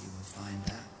is where you will find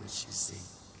that which you seek.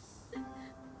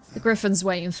 The griffin's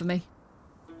waiting for me.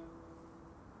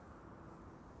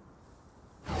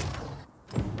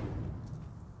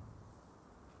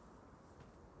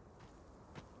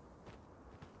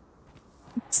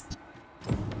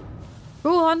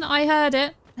 Go on, I heard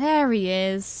it. There he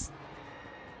is.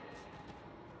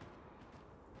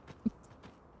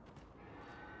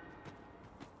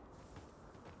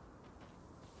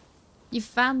 You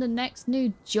found the next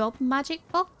new job magic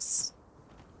box?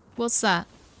 What's that?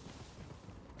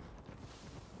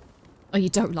 Oh, you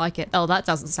don't like it? Oh, that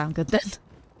doesn't sound good then.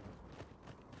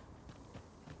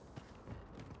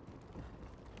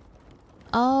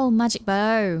 Oh, magic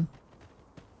bow.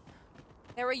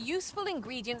 There are useful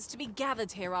ingredients to be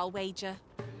gathered here, I'll wager.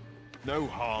 No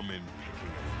harm in picking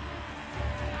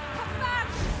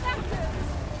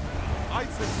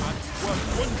Artifacts work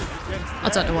wonders against I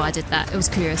don't know why I did that. It was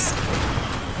curious.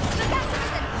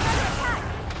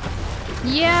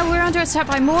 Yeah, we're under attack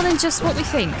by more than just what we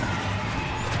think.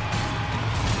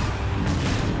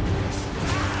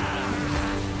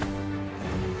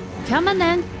 Come on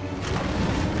then.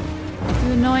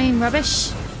 You annoying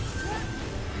rubbish.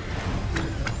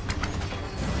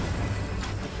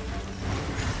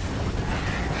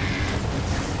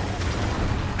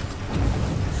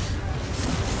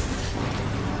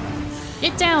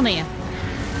 Get down here.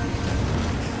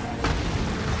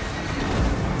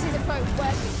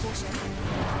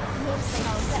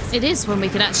 It is when we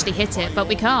can actually hit it, but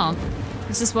we can't.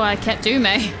 This is why I kept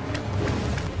Dume.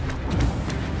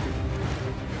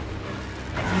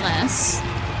 Unless...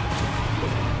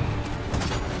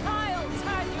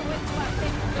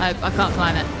 I can't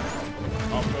climb it.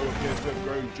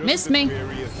 Missed me.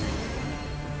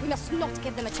 We must not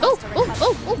give them a chance Oh, to oh, recover.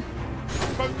 oh, oh.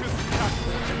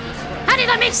 How did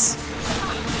I miss?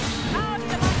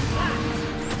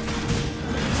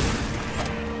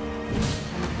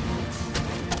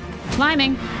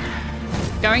 Climbing.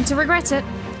 Going to regret it.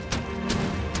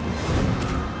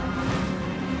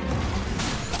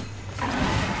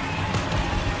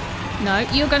 No,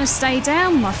 you're going to stay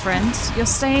down, my friend. You're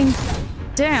staying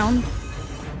down.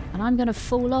 And I'm going to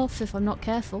fall off if I'm not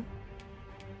careful.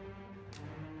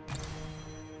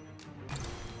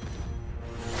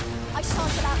 I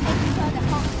shan't allow any further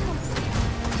harm to come to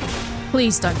you.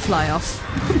 Please don't fly off.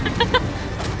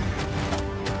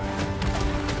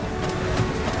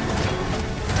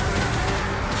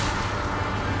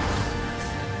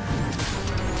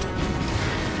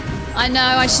 I know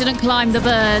I shouldn't climb the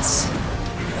bird.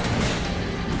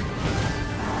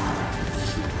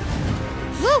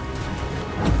 Woo!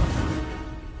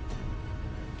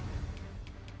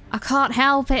 I can't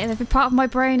help it. Every part of my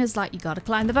brain is like, you gotta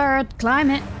climb the bird.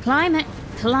 Climb it, climb it,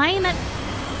 climb it.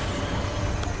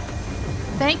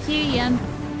 Thank you, Ian.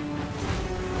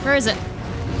 Where is it?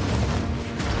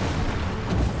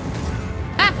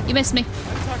 Ah, you missed me.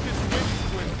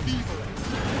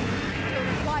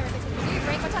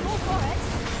 But I'm all for it.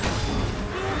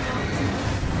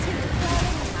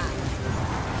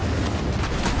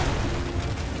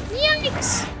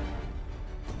 Yikes!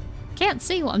 Can't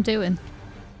see what I'm doing.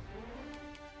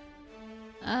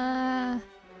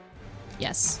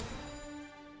 Yes.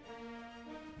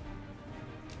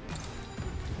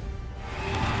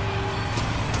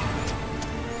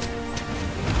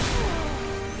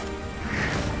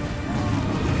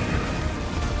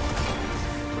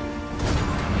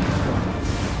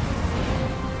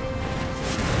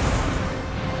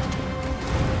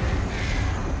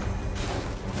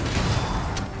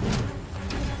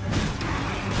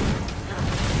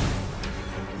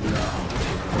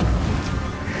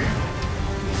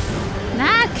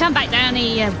 Come back down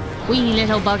here, you wee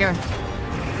little bugger.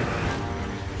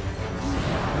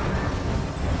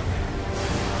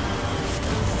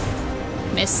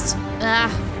 Missed. Ah.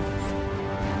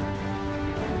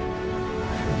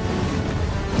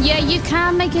 Yeah, you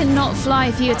can make it not fly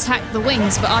if you attack the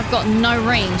wings, but I've got no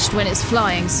range when it's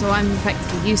flying, so I'm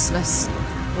effectively useless.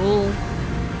 Oh.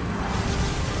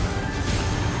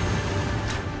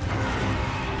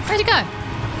 Where'd it go?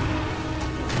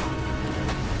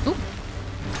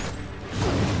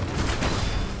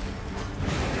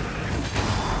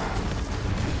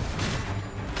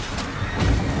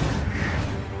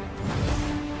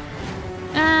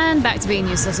 And back to being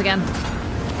useless again.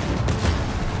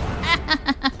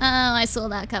 I saw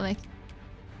that coming.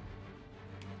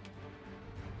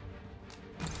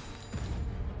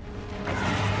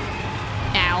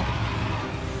 Ow.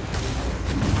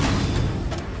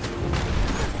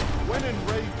 When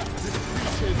enraged, this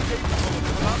creature is capable of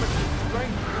calamity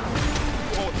strength.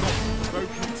 You ought not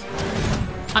provoke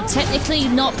it. I'm technically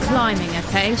not climbing,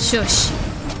 okay? Shush.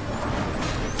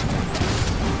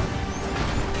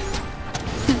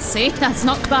 See? That's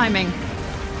not climbing.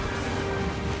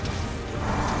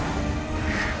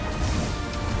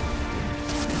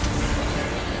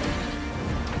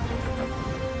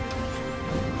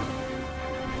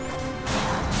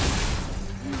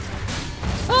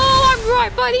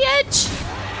 right by the edge.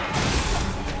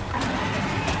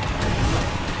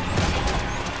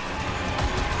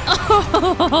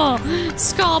 Oh,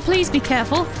 Scar, please be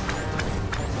careful.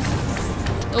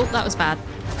 Oh, that was bad.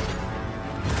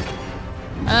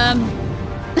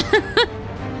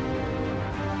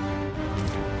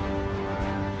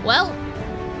 Well,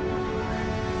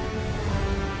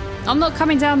 I'm not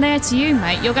coming down there to you,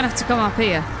 mate. You're gonna have to come up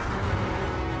here.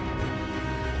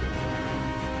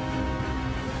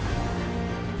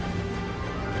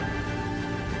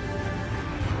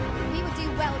 We would do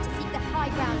well to seek the high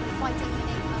ground when fighting the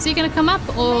name. Is he gonna come up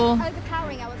or?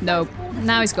 No, foes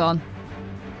now he's gone.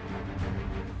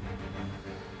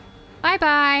 Bye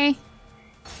bye.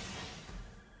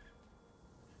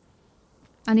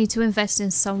 I need to invest in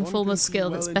some form of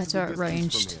skill that's better at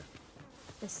ranged.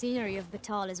 The scenery of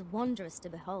Batthal is wondrous to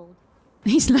behold.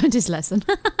 He's learned his lesson.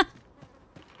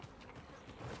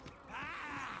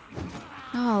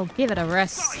 Oh, give it a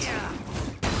rest.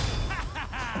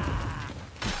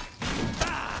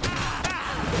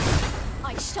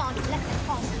 I shan't let them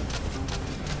pass me.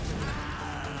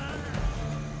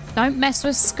 Don't mess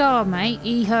with Scar, mate.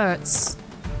 He hurts.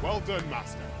 Well done,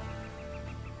 Master.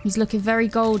 He's looking very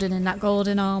golden in that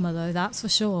golden armor, though, that's for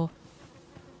sure.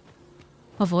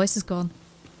 My voice is gone.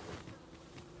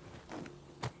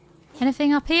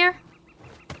 Anything up here?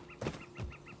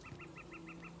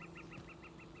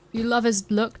 You love his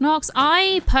look, Nox?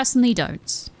 I personally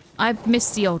don't. I've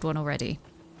missed the old one already.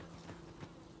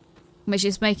 Which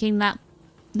is making that...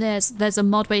 There's a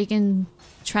mod where you can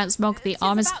transmog the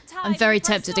armors. I'm very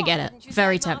tempted to get it.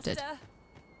 Very tempted.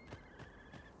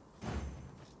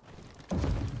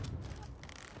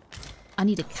 I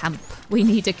need a camp. We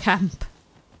need a camp.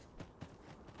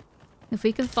 If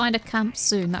we can find a camp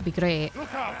soon, that'd be great. Flame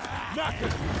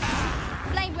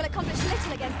will accomplish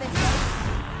little against this.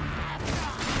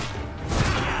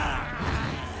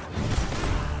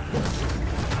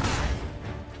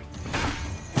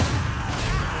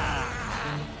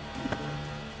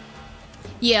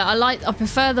 Yeah, I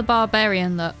prefer the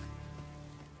barbarian look.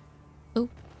 Oh.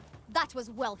 That was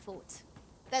well fought.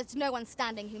 There's no one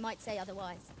standing who might say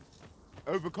otherwise.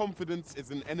 Overconfidence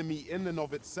is an enemy in and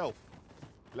of itself.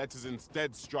 Let us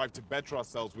instead strive to better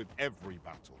ourselves with every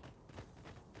battle.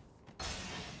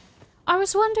 I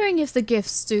was wondering if the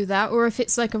gifts do that, or if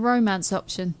it's like a romance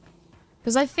option.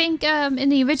 Because I think in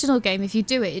the original game, if you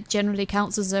do it, it generally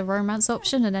counts as a romance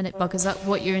option, and then it buggers up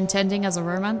what you're intending as a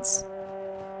romance.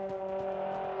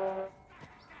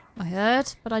 I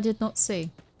heard, but I did not see.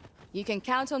 You can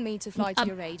count on me to fly to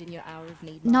your aid in your hour of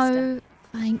need, Master. No,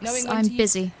 thanks. I'm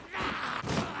busy.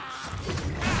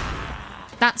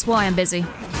 That's why I'm busy.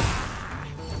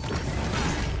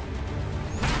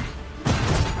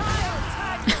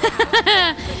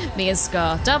 Me and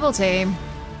Scar. Double team.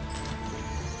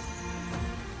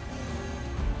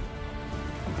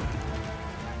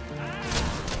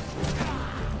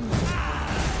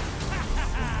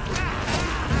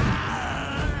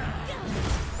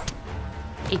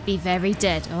 It'd be very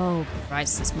dead. Oh,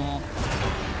 Christ, there's more.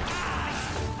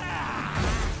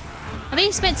 Are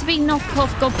these meant to be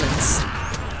knockoff goblins?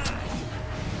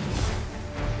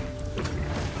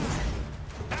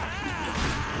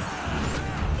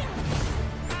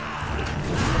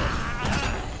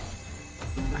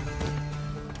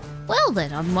 Well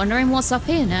then, I'm wondering what's up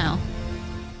here now.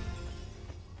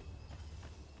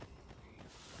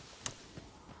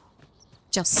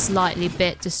 Just slightly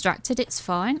bit distracted, it's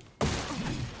fine.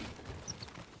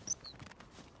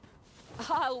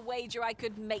 I'll wager I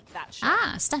could make that shot.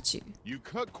 Ah, a statue. You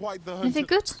cut quite the Anything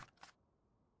good?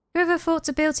 Whoever thought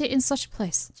to build it in such a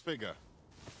place? Figure.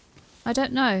 I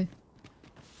don't know.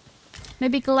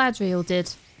 Maybe Galadriel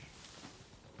did.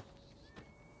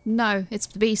 No, it's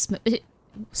the beast.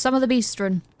 Some of the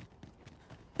Beastren.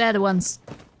 They're the ones.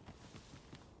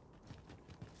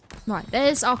 Right,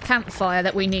 there's our campfire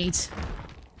that we need.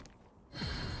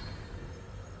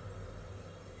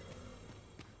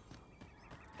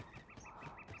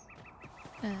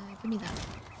 Give me that.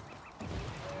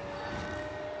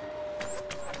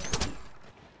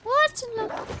 What? No.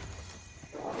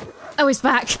 Oh, he's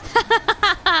back.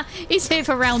 He's here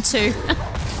for round 2.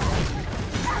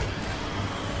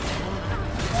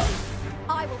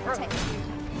 I will protect you.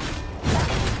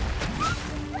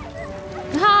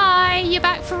 Hi, you're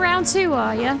back for round 2,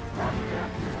 are you?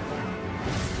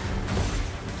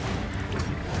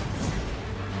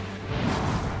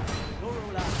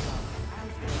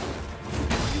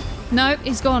 No,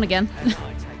 he's gone again.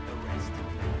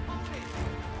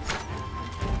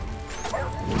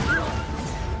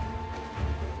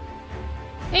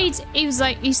 He was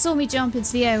like, he saw me jump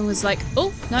into the air and was like,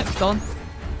 oh, no, gone.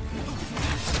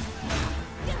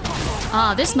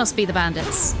 Ah, this must be the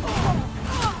bandits.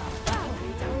 Ah,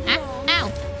 ow.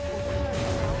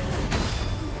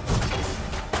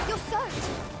 You're soaked.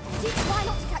 Do try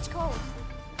not to catch cold.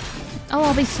 Oh,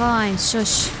 I'll be fine.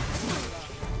 Shush.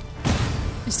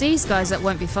 It's these guys that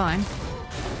won't be fine.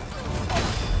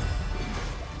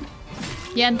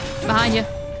 Yen, behind you.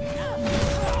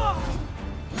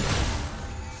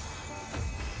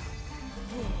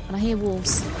 And I hear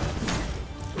wolves.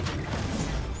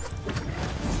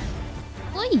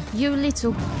 Oi, you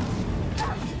little...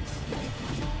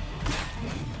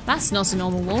 That's not a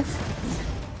normal wolf.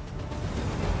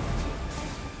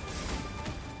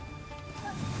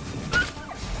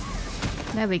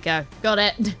 There we go. Got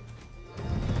it.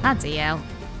 Bloody hell.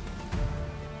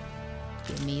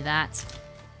 Give me that.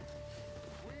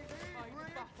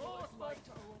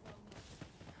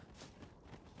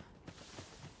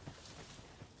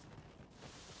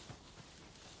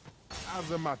 As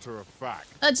a matter of fact,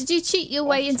 Did you cheat your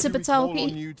way into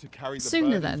Batthal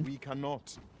sooner then? We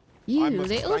cannot. You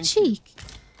little cheek.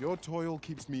 Your toil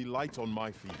keeps me light on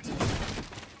my feet.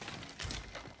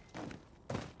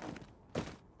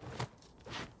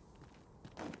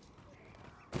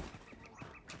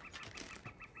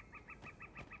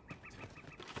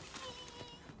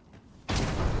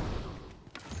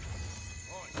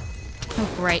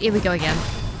 Oh great, here we go again.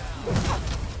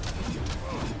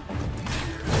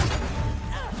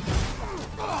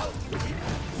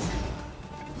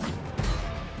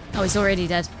 Oh, he's already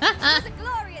dead. It's a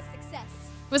glorious success.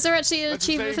 Was there actually an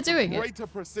achievement for doing it? Greater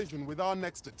precision with our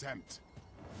next attempt.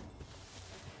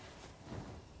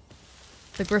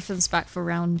 The Griffin's back for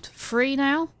round 3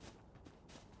 now.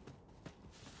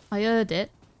 I heard it.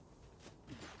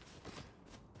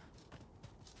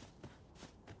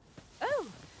 Oh,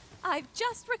 I've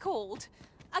just recalled.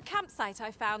 A campsite I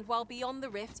found while beyond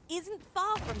the rift isn't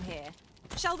far from here.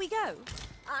 Shall we go?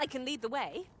 I can lead the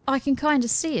way. I can kind of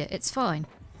see it. It's fine.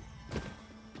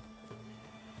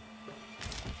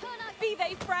 Be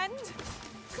they friend?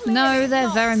 No, they're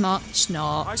very much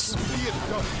not. I can see it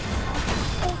go.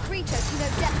 All creatures who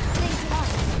know death cling to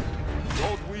life.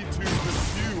 Ought we to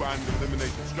pursue and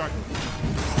eliminate the struggle?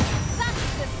 That's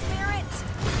the spirit.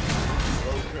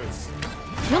 Focus.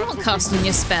 You're not casting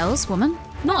your spells, woman.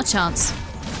 Not a chance.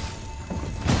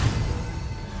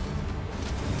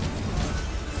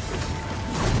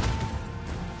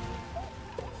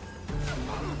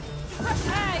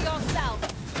 Prepare yourself.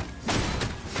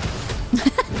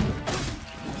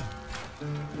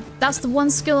 That's the one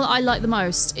skill I like the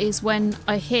most, is when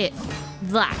I hit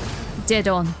that dead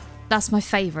on. That's my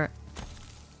favourite.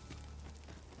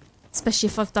 Especially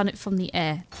if I've done it from the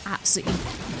air. Absolutely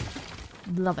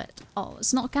love it. Oh,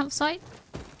 it's not a campsite?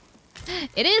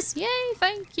 It is! Yay,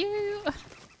 thank you!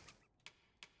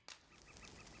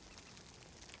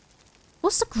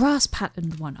 What's the grass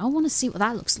patterned one? I want to see what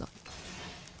that looks like.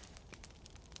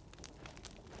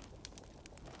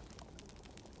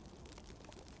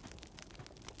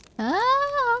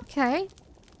 Ah, okay.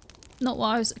 Not what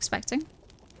I was expecting.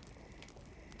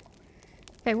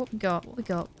 Okay, what we got? What we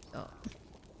got? What we got?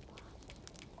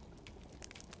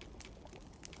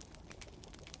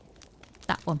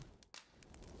 That one.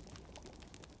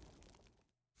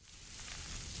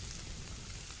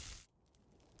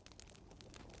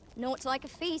 Naught like a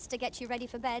feast to get you ready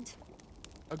for bed.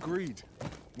 Agreed.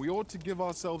 We ought to give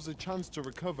ourselves a chance to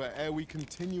recover ere we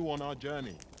continue on our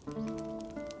journey.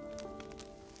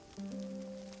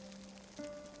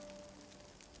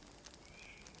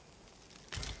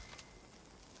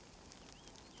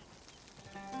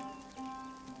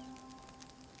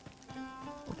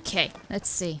 Okay, let's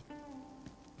see.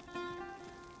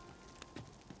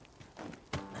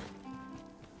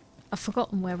 I've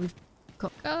forgotten where we've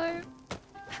got to go.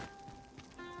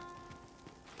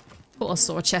 Got a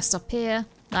sword chest up here.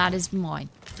 That is mine.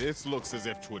 This looks as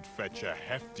if 'twould fetch a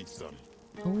hefty sum.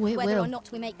 Oh, it Whether will. or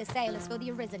not we make the sale is for the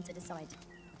Arisen to decide.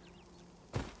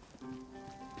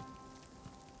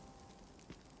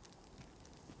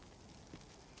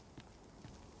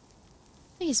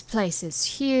 This place is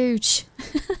huge.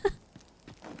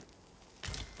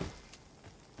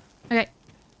 Okay.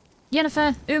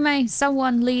 Yennefer, Ume,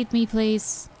 someone lead me,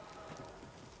 please.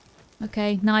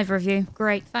 Okay, neither of you.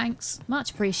 Great, thanks.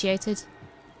 Much appreciated.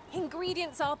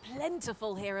 Ingredients are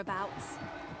plentiful hereabouts.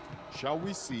 Shall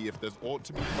we see if there's aught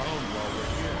to be found while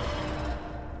we're here?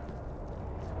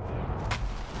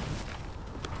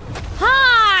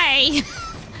 Hi!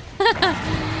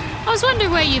 I was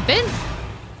wondering where you've been.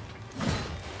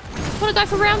 Want to go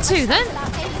for round 2 then?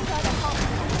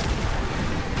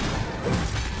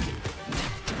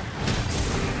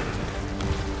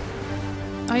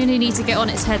 I only need to get on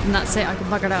its head and that's it. I can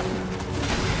bugger it up.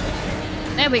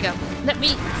 There we go. Let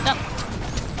me up.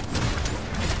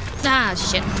 Ah,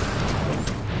 shit.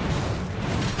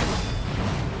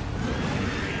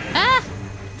 Ah!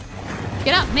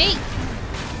 Get up, mate.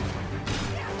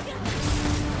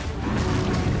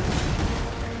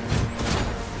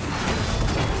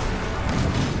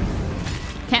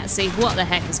 Can't see what the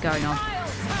heck is going on.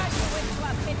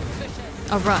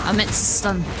 Oh right, I meant to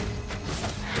stun.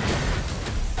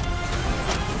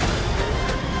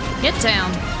 Get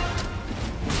down.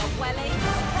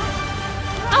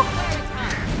 Oh!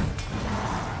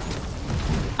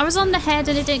 I was on the head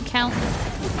and it didn't count.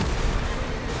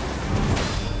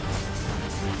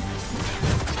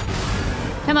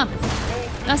 Come on.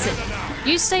 That's it.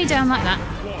 You stay down like that.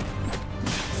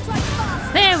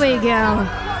 There we go.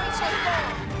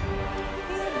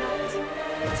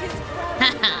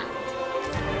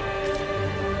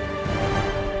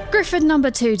 Griffin number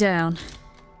 2 down.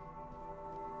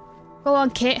 Go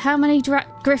on, Kit. How many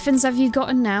griffins have you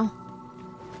gotten now?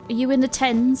 Are you in the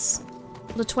 10s?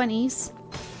 Or the 20s?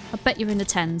 I bet you're in the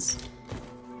 10s.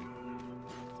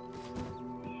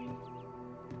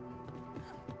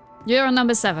 You're on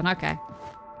number 7, okay.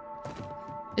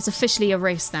 It's officially a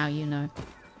race now, you know.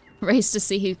 Race to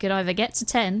see who can either get to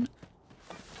 10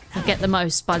 or get the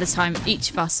most by the time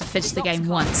each of us have finished the game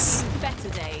once. Better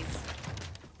days.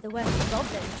 The worst of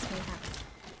goblins,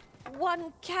 perhaps.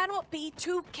 One cannot be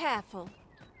too careful.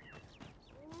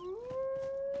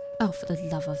 Oh, for the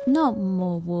love of not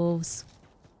more wolves.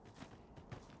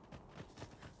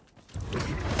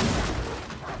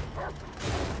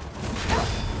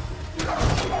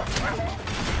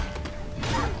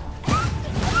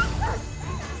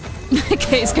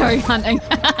 Kate's going hunting.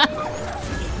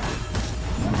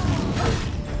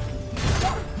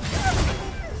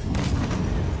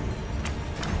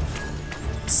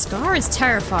 Scar is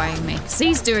terrifying me, because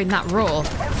he's doing that roar.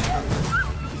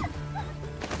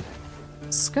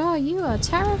 Scar, you are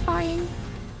terrifying.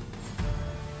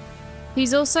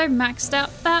 He's also maxed out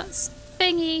that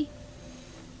thingy.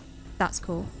 That's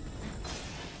cool.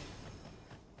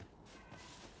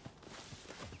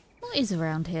 What is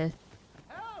around here?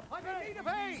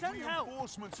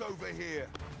 Reinforcements over here.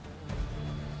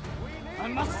 I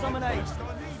must summon aid.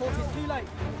 Thought it's too late.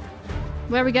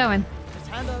 Where are we going? Just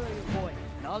hand over your boy,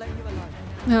 and I'll let you alone.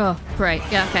 Oh, great.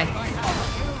 Yeah, okay.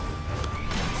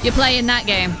 You're playing that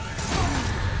game.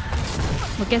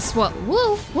 Well, guess what?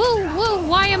 Woo, woo, woo.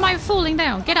 Why am I falling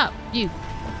down? Get up, you.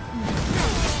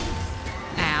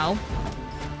 Ow.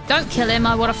 Don't kill him.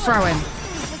 I want to throw him.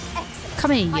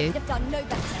 Come here, you.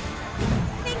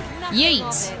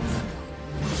 Yeet.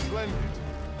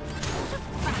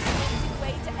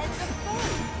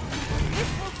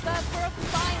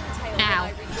 Ow.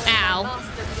 Ow.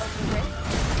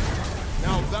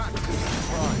 Now that is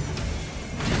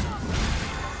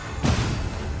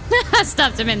I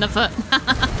stabbed him in the foot.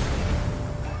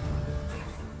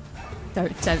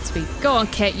 Don't tempt me. Go on,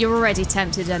 Kit. You're already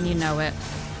tempted and you know it.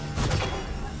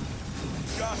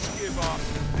 just give up.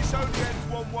 This only ends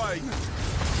one way.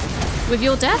 With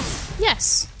your death?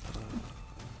 Yes.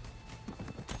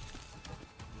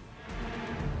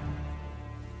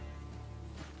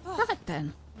 Right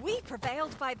then. We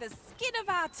prevailed by the skin of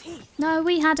our teeth. No,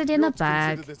 we had it in You a ought to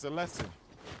bag. Consider this a lesson.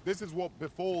 This is what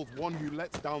befalls one who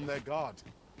lets down their guard.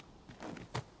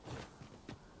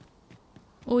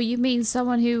 Or you mean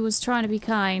someone who was trying to be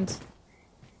kind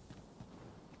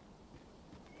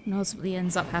and ultimately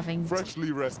ends up having...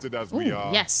 Freshly rested as we Ooh,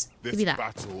 are, yes, this give me that.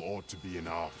 battle ought to be in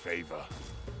our favor.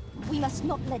 We must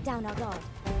not let down our guard.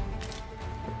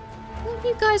 What are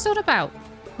you guys on about?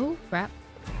 Oh, crap.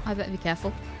 I better be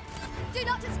careful. Do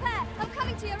not despair! I'm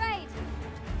coming to your aid!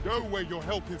 Go where your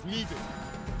help is needed.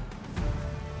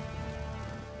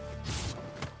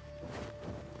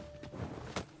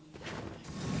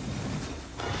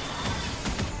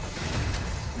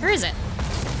 Where is it?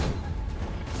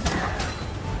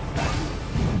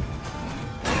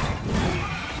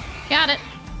 Got it.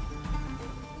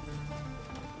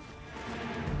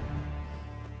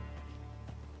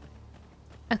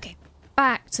 Okay,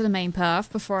 back to the main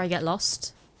path before I get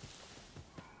lost.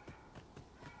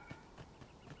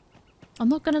 I'm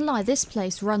not gonna lie, this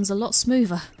place runs a lot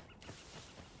smoother.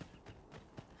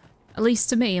 At least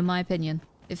to me, in my opinion.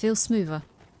 It feels smoother.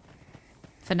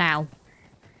 For now.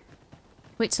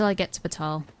 Wait till I get to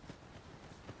Batthal.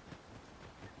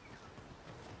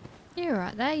 You're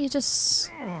right there, you're just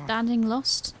standing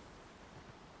lost.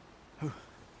 Who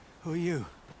are you?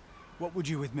 What would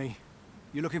you with me?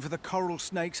 You looking for the coral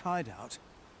snake's hideout?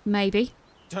 Maybe.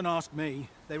 Don't ask me.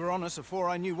 They were on us before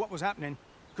I knew what was happening.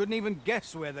 Couldn't even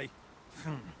guess where they...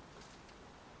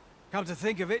 Come to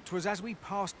think of it, 'twas as we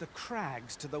passed the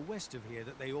crags to the west of here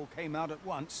that they all came out at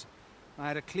once. I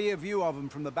had a clear view of them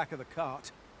from the back of the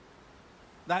cart.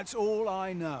 That's all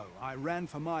I know. I ran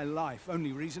for my life.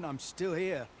 Only reason I'm still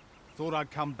here. Thought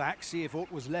I'd come back, see if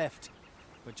aught was left.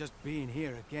 But just being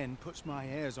here again puts my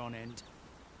hairs on end.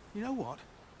 You know what?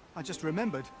 I just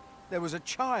remembered. There was a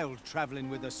child travelling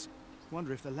with us.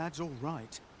 Wonder if the lad's all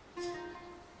right.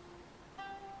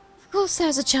 Of course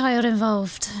there's a child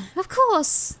involved. Of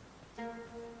course.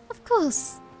 Of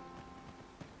course.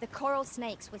 The coral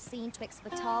snakes were seen twixt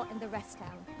Batthal and the rest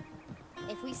town.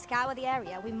 If we scour the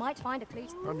area, we might find a clue.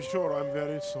 I'm sure I'm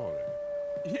very sorry.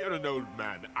 Hear an old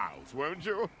man out, won't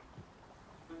you?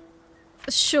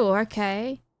 Sure,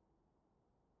 okay.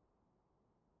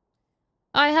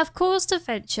 I have caused to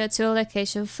venture to a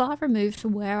location far removed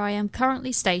from where I am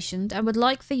currently stationed and would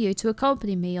like for you to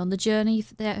accompany me on the journey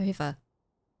thither.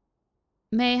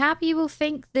 Mayhap you will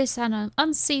think this an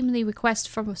unseemly request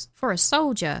for a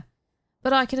soldier,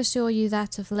 but I can assure you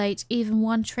that of late even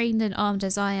one trained and armed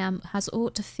as I am has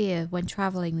aught to fear when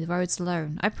travelling the roads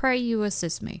alone. I pray you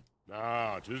assist me.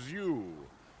 Ah, 'tis you.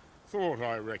 Thought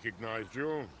I recognized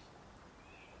you.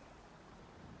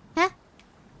 Huh?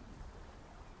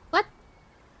 What?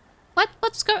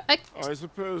 What's going? I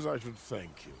suppose I should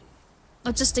thank you.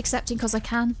 I'm just accepting because I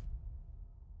can.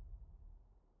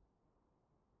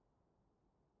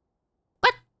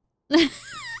 What? This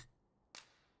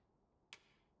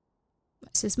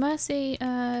is mercy.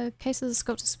 Case of the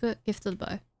sculptor's book. Gift of the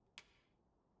bow.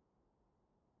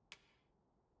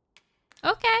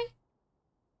 Okay.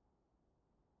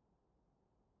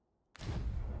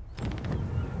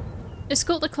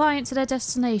 Escort the client to their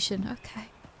destination. Okay.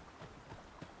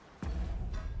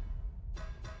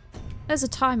 There's a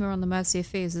timer on the Mercy of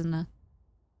Thieves, isn't there?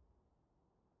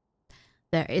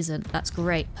 There isn't. That's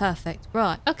great. Perfect.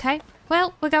 Right. Okay.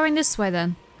 Well, we're going this way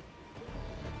then.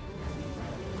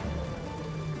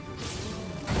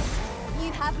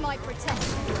 You have my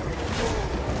protection.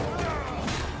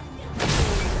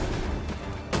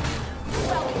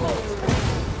 Well fought.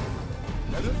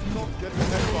 Let us not get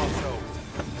ahead of ourselves.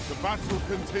 The battle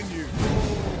continues. A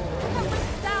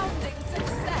resounding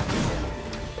success.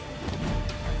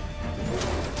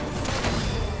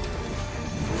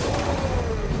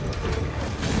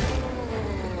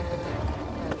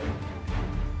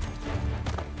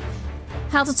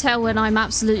 How to tell when I'm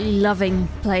absolutely loving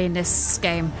playing this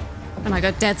game. When I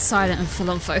go dead silent and full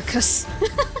on focus.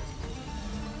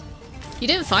 You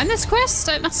didn't find this quest?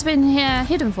 It must have been here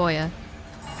hidden for you.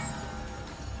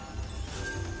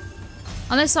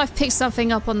 Unless I've picked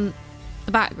something up on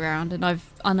the background and I've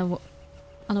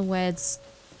unawares.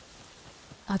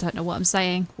 I don't know what I'm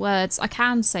saying. Words. I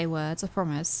can say words, I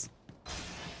promise.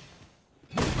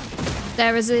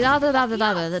 There is a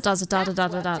da-da-da-da-da that does a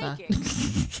da-da-da-da-da-da.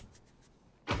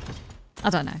 I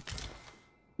don't know.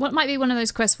 What might be one of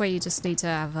those quests where you just need to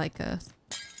have like a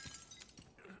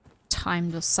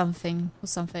timed or something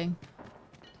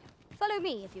Follow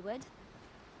me, if you would.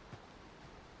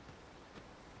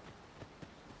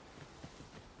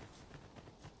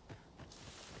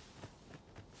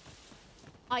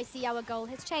 I see our goal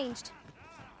has changed.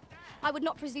 I would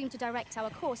not presume to direct our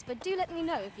course, but do let me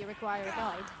know if you require a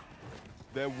guide.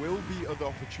 There will be other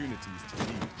opportunities to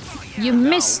lead. You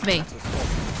missed me.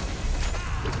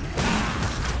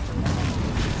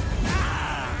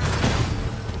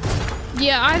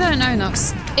 Yeah, I don't know,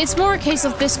 Nox. It's more a case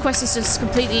of this quest is just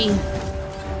completely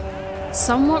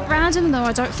somewhat random, though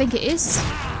I don't think it is.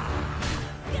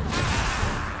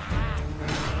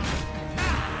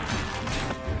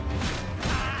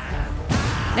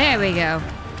 There we go.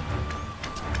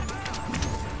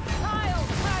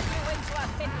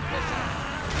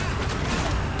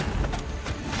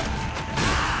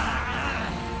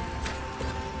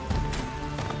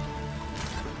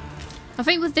 I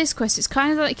think with this quest, it's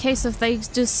kind of like a case of they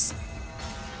just...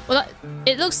 Well,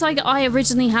 it looks like I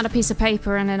originally had a piece of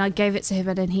paper and then I gave it to him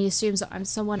and then he assumes that I'm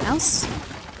someone else.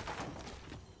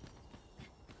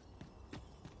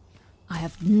 I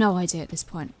have no idea at this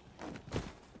point.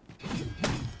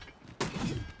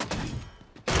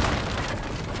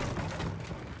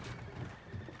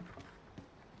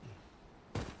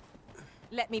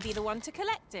 Let me be the one to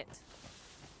collect it.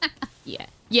 Yeah.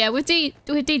 Yeah, with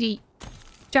DD...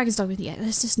 Dragon's Dogma, yeah,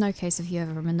 there's just no case of you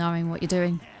ever knowing what you're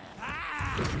doing.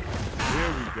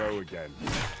 Here we go again.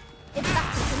 If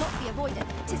battle cannot be avoided,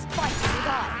 'tis fight or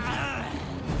die.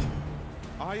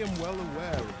 I am well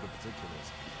aware of the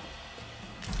particulars.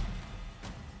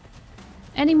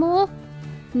 Any more?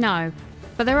 No.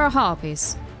 But there are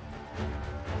harpies.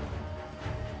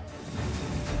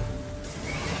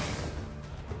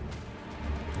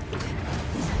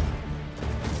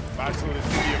 Battle is to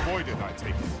be avoided, I take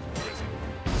it.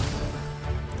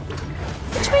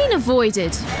 What do you mean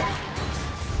avoided?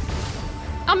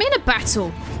 I'm in a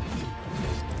battle.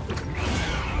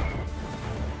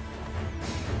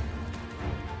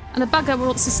 And the bugger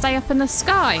wants to stay up in the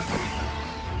sky.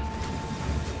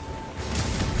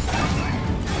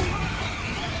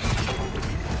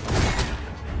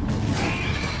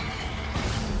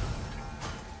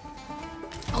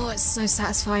 Oh, it's so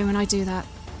satisfying when I do that.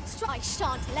 I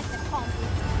shan't let them harm you.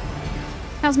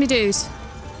 How's me dudes?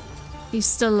 He's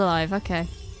still alive, okay.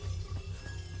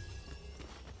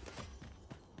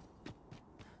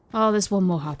 Oh, there's one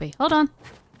more hobby. Hold on.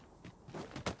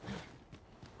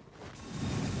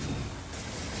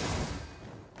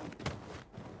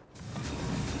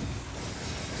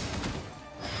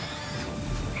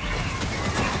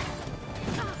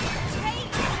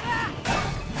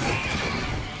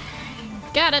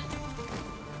 Got it.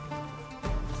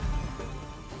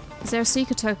 Is there a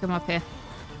secret token up here?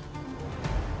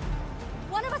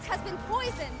 One of us has been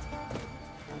poisoned.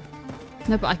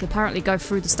 No, but I could apparently go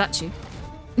through the statue.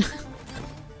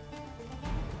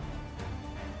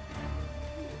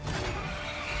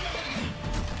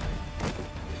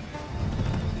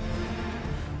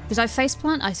 Did I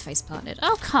faceplant? I faceplanted.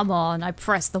 Oh, come on. I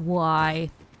pressed the Y.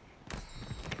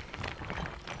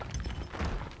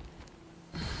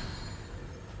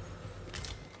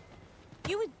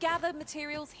 You would gather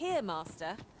materials here,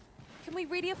 Master. Can we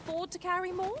really afford to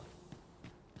carry more?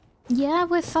 Yeah,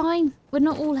 we're fine. We're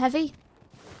not all heavy.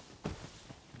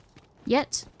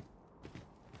 Yet.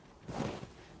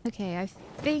 Okay, I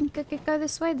think I could go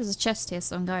this way. There's a chest here,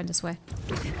 so I'm going this way.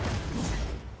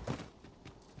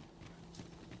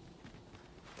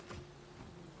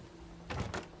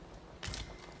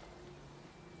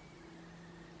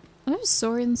 Are those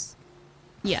saurians?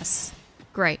 Yes.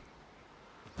 Great.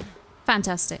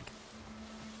 Fantastic.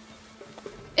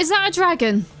 Is that a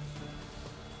dragon?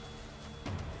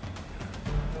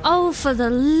 Oh, for the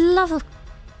love of...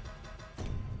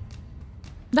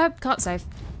 Nope, can't save.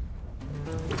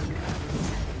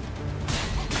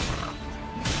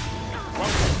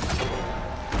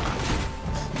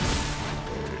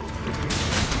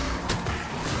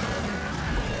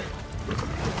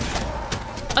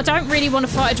 I don't really want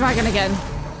to fight a dragon again.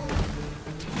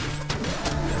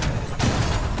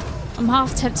 I'm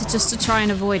half tempted just to try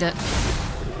and avoid it.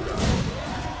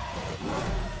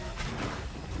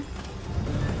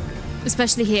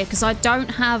 Especially here, because I don't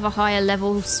have a higher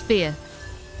level spear.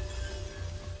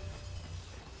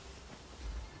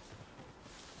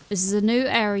 This is a new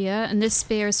area, and this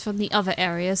spear is from the other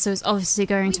area, so it's obviously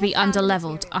going to be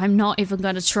under-leveled. I'm not even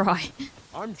going to try.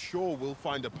 I'm sure we'll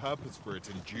find a purpose for it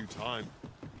in due time.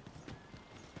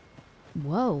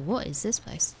 Whoa, what is this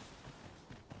place?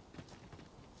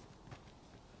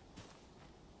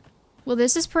 Well,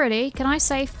 this is pretty. Can I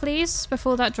save, please,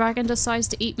 before that dragon decides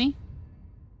to eat me?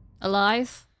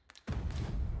 Alive?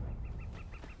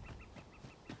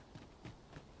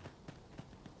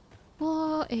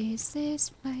 What is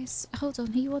this place? Hold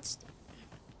on, he wants...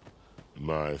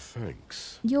 My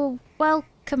thanks. You're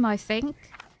welcome, I think.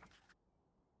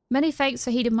 Many thanks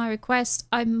for heeding my request.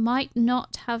 I might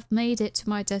not have made it to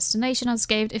my destination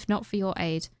unscathed if not for your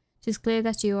aid. It is clear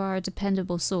that you are a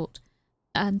dependable sort,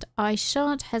 and I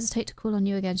shan't hesitate to call on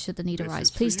you again should the need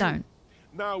arise. Please don't.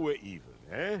 Now we're even,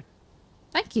 eh?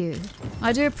 Thank you.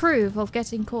 I do approve of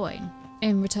getting coin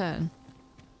in return.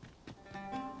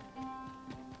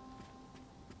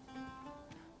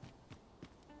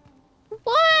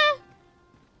 What?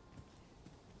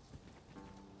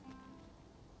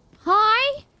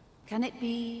 Hi? Can it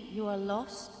be you are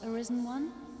lost, Arisen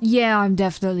One? Yeah, I'm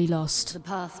definitely lost. The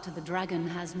path to the dragon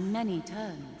has many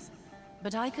turns,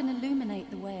 but I can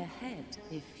illuminate the way ahead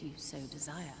if you so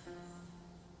desire.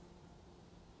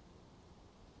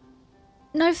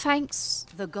 No thanks.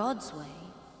 The God's way.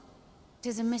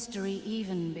 'Tis a mystery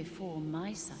even before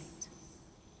my sight.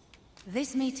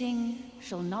 This meeting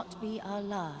shall not be our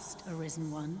last,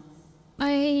 Arisen One.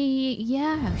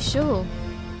 Yeah, sure.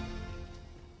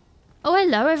 Oh,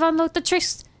 hello, I've unlocked the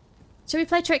Trickster. Shall we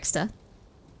play Trickster?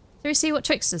 Shall we see what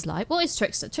Trickster's like? What is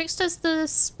Trickster? Trickster's the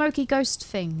smoky ghost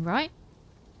thing, right?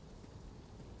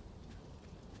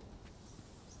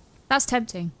 That's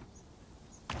tempting.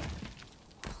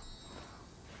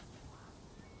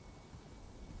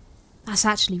 That's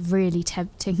actually really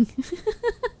tempting.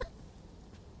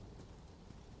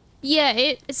 Yeah,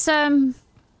 it's I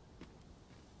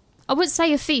wouldn't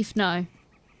say a thief, no.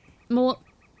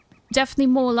 Definitely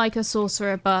more like a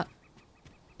sorcerer, but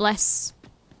less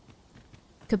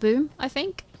kaboom, I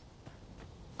think.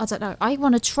 I don't know. I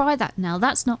want to try that now.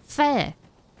 That's not fair.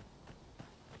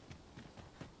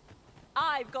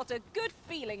 I've got a good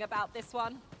feeling about this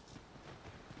one.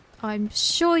 I'm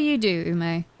sure you do,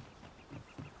 Ume.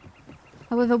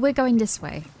 However, we're going this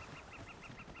way.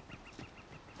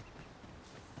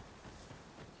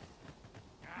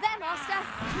 There, Master!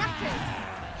 Knackered!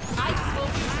 Ice will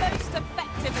be most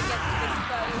effective against this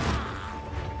foe.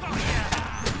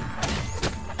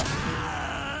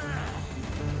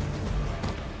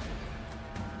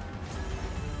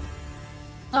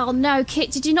 Oh no,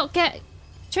 Kit, did you not get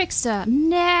Trickster?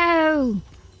 No!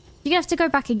 You're gonna have to go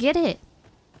back and get it.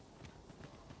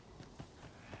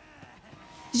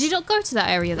 Did you not go to that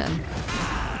area then?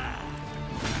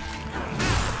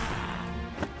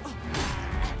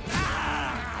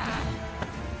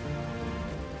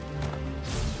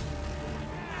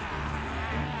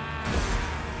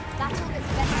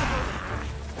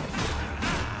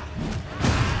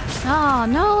 Oh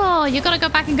no, you gotta go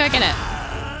back and go get it.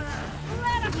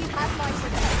 You have my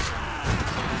protection.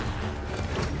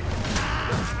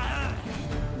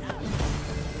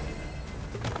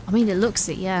 I mean, it looks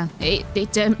it, yeah.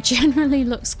 It generally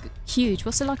looks huge.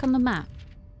 What's it like on the map?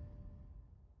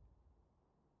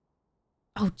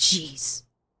 Oh, jeez.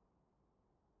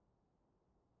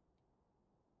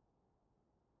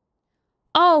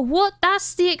 Oh, what?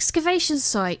 That's the excavation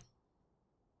site.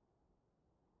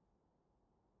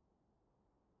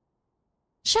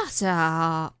 Shut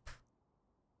up.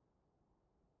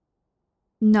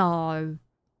 No.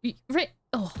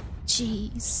 Oh,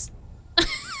 jeez.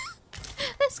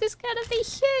 This is gonna be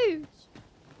huge.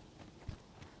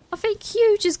 I think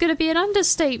huge is gonna be an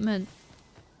understatement.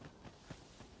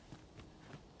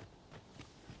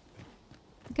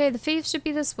 Okay, the thieves should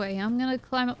be this way. I'm gonna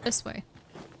climb up this way.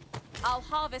 I'll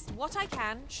harvest what I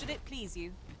can, should it please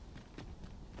you.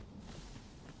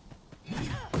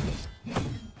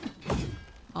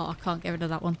 Oh, I can't get rid of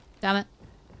that one. Damn it.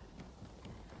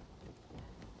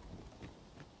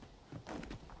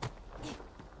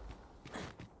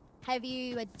 Have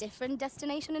you a different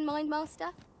destination in mind, Master?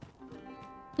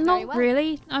 Not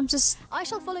really. I'm just... I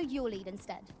shall follow your lead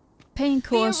instead. Paying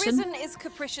caution. The Arisen is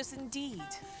capricious indeed.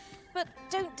 But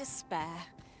don't despair.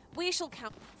 We shall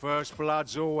count... First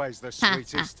blood's always the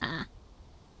sweetest.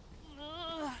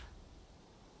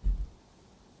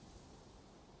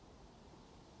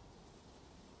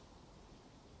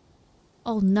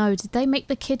 Oh no, did they make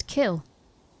the kid kill?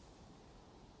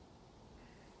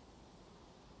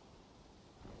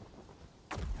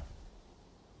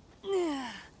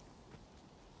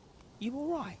 You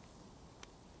alright?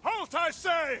 Halt, I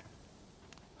say!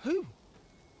 Who?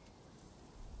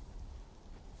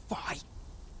 Fight!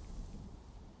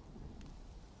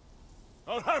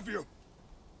 I'll have you!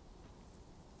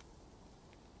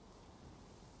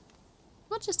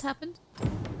 What just happened?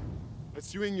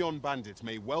 Pursuing yon bandit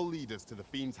may well lead us to the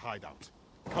fiend's hideout.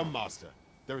 Come, Master.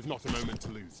 There is not a moment to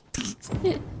lose.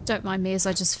 Don't mind me as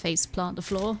I just face plant the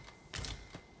floor.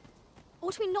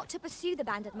 Ought we not to pursue the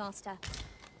bandit, Master?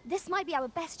 This might be our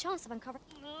best chance of uncovering...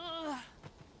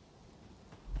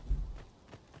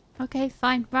 Okay,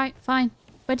 fine, right, fine.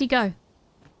 Where'd he go?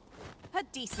 A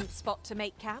decent spot to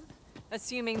make camp,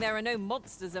 assuming there are no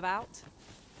monsters about.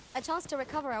 A chance to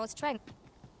recover our strength.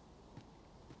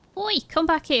 Oi, come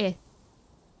back here.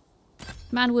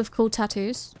 Man with cool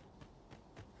tattoos.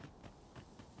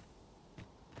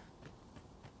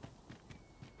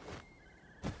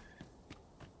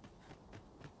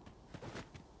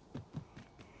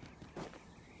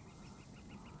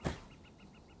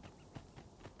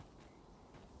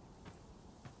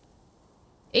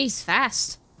 He's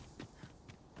fast.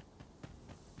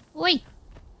 Oi,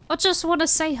 I just want to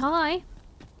say hi.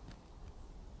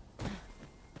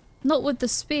 Not with the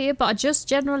spear, but I just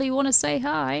generally want to say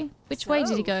hi. Which way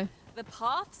did he go? The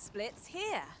path splits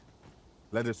here.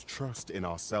 Let us trust in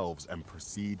ourselves and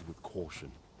proceed with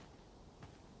caution.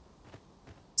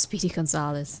 Speedy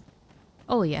Gonzales.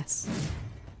 Oh, yes.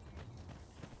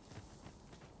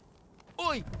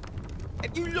 Oi!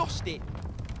 Have you lost it?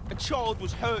 A child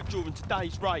was hurt during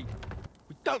today's raid.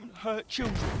 We don't hurt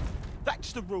children.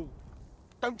 That's the rule.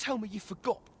 Don't tell me you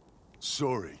forgot.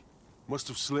 Sorry. Must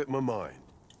have slipped my mind.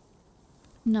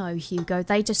 No, Hugo,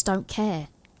 they just don't care.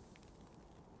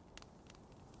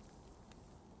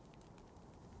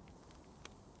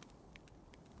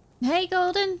 Hey,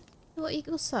 Golden.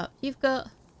 What's up? You've got...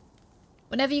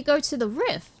 Whenever you go to the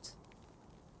rift.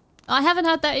 I haven't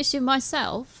had that issue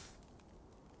myself.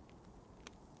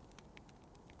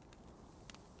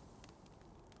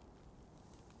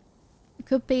 It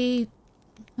could be...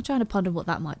 I'm trying to ponder what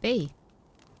that might be.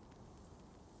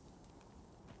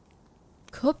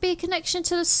 Could be a connection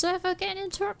to the server getting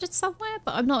interrupted somewhere,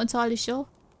 but I'm not entirely sure.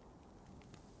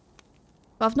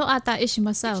 But I've not had that issue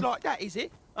myself. It's like that, is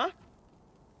it? Huh?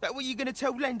 That what you're going to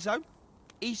tell Lenzo?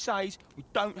 He says we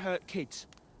don't hurt kids.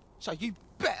 So you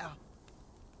better...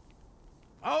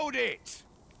 Hold it!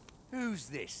 Who's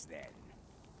this, then?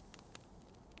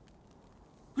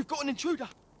 We've got an intruder.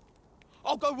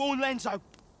 I'll go warn Lenzo.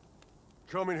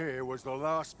 Coming here was the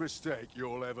last mistake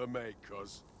you'll ever make,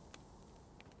 cuz.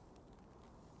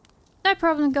 No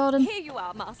problem, Gordon. Here you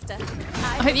are, Master.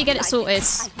 I hope you get it sorted. I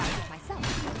found it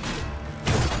myself.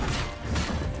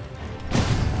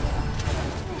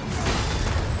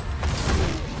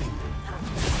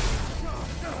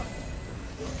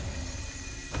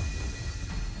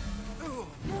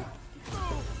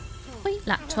 Wait,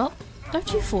 laptop.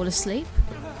 Don't you fall asleep.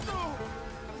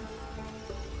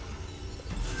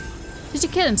 Did you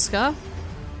kill him, Scar?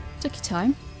 Took your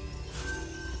time.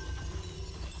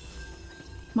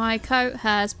 My coat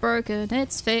has broken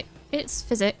its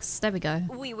physics. There we go.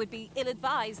 We would be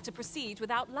ill-advised to proceed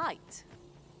without light.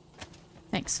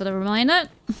 Thanks for the reminder.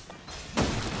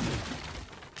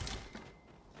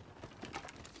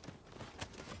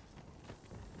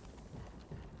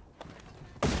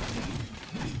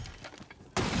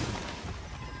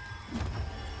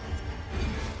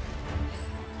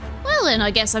 Well then,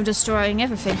 I guess I'm destroying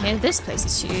everything here. This place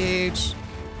is huge.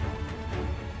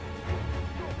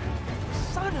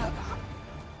 Son of a...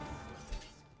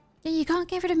 Yeah, you can't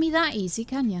get rid of me that easy,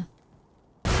 can you?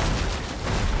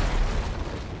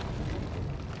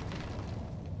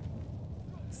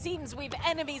 Seems we've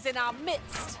enemies in our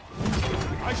midst.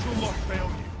 I shall not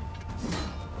fail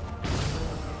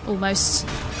you. Almost.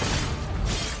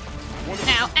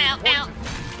 Ow, ow, ow.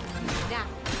 Now,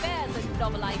 there's a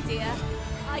novel idea.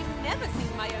 I've never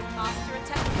seen my own master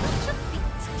attempt such a feat.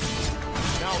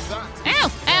 Now that... Ow,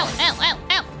 ow, ow, ow,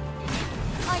 ow.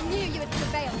 I knew you would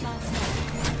prevail, Master.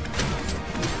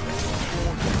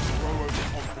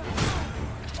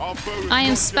 I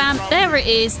am spam. There it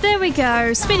is. There we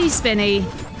go. Spinny, spinny.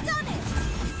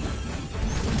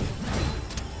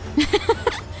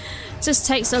 Just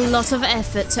takes a lot of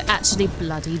effort to actually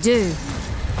bloody do.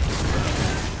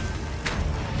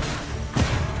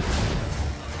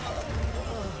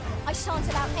 I shan't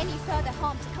allow any further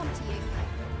harm to come to you.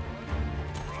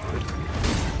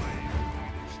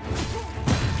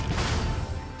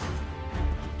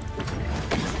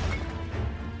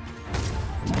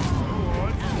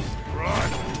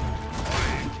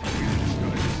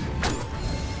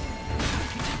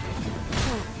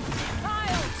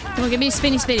 Come on, give me a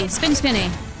spinny, spinny, spinny,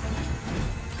 spinny.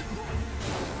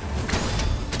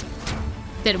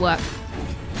 Didn't work.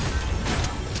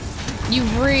 You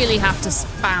really have to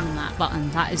spam that button.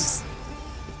 That is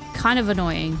kind of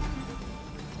annoying.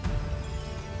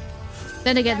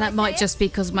 Then again, that might just be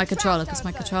because of my controller, because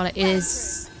my controller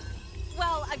is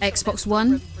Xbox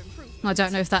One. I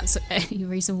don't know if that's any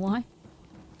reason why.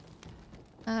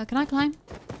 Can I climb?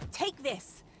 Take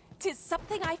this. 'Tis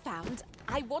something I found.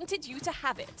 I wanted you to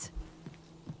have it.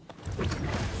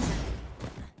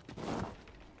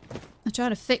 I'm trying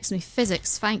to fix me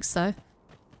physics. Thanks, though.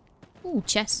 Ooh,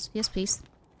 chest. Yes, please.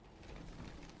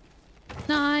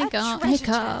 I got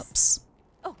hiccups.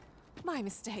 Oh, my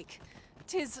mistake.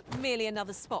 'Tis merely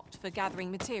another spot for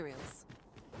gathering materials.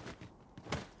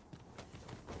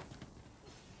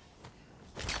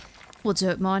 Well,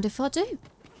 don't mind if I do.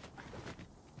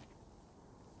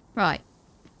 Right.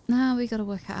 Now we gotta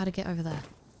work out how to get over there.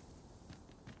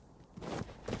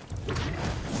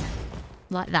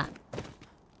 Like that.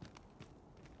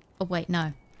 Oh, wait,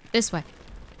 no. This way.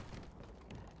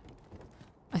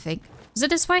 I think. Is it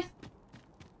this way?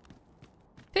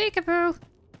 Peekaboo!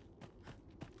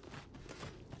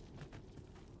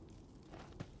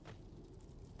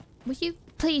 Will you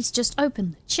please just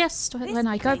open the chest when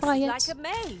I go by it? This place is like a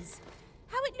maze.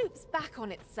 How it loops back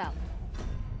on itself.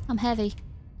 I'm heavy.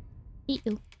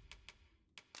 Ew.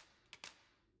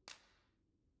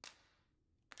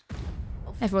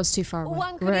 Everyone's too far away.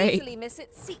 One could Great. easily miss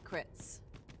its secrets.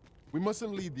 We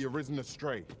mustn't lead the Arisen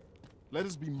astray. Let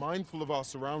us be mindful of our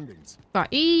surroundings. Right,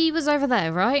 he was over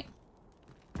there, right?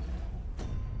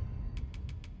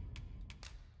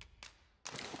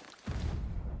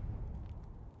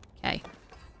 Okay.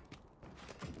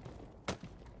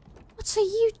 What are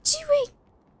you doing?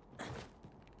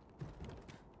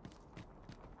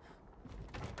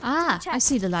 Ah, I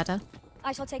see the ladder.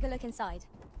 I shall take a look inside.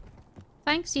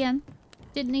 Thanks, Yen.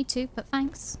 Didn't need to, but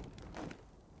thanks.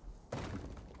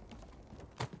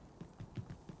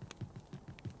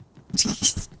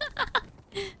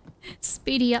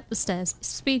 Speedy up the stairs.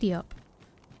 Speedy up.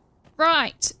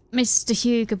 Right, Mr.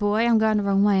 Hugo boy, I'm going the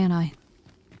wrong way, aren't I?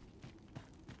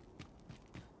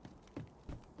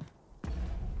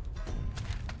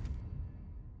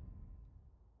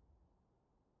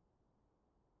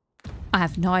 I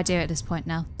have no idea at this point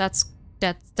now. That.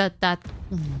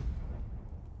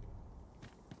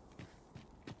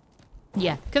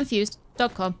 Yeah, confused.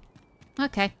 .com.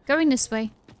 Okay, going this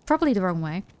way. Probably the wrong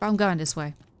way, but I'm going this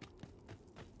way.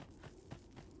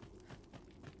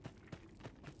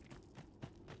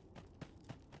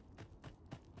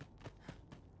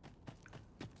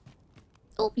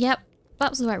 Oh, yep.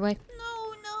 That was the right way. No.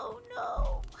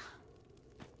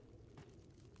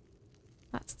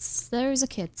 There's a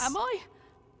kids. Am I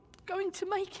going to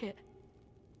make it?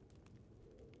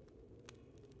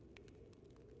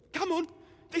 Come on,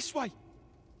 this way.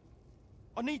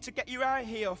 I need to get you out of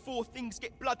here before things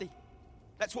get bloody.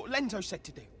 That's what Lenzo said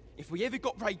to do, if we ever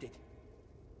got raided.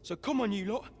 So come on,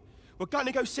 you lot. We're going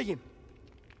to go see him.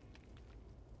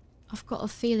 I've got a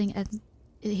feeling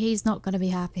he's not going to be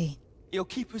happy. He'll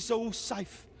keep us all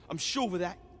safe. I'm sure of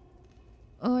that.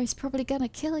 Or he's probably going to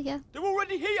kill you. They're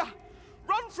already here.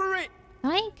 Run for it.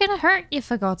 I ain't going to hurt you,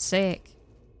 for God's sake.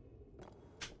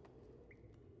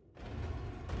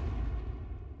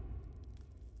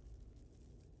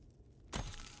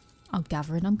 I'm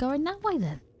gathering I'm going that way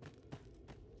then.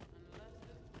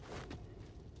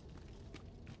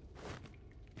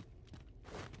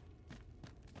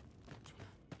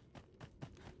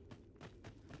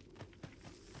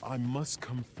 I must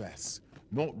confess,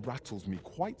 naught rattles me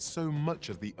quite so much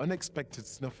as the unexpected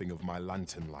snuffing of my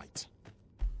lantern light.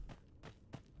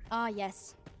 Ah,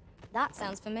 yes. That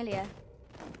sounds familiar.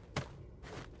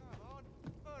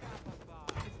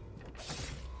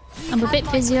 I'm a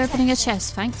bit busy opening a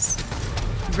chest, thanks.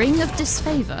 Ring of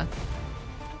Disfavor.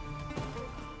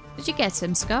 Did you get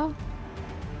him, Scar?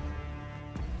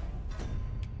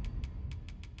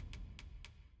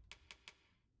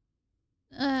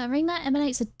 A ring that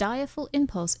emanates a direful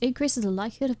impulse. Increases the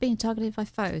likelihood of being targeted by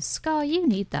foes. Scar, you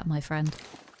need that, my friend.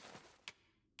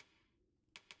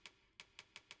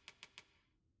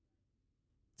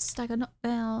 Stagger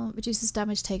knockdown. Reduces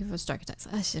damage taken from strike attacks.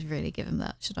 I should really give him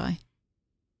that, should I?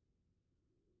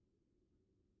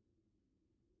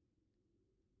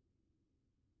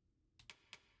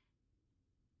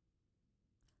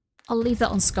 I'll leave that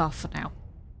on Scar for now.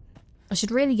 I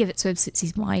should really give it to him since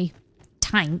he's my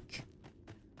tank.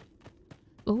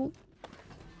 Oh.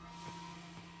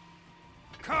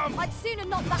 Come. I'd sooner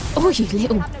not back. Oh, you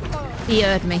little. He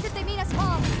heard me. If they mean us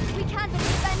harm, we can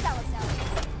defend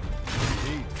ourselves.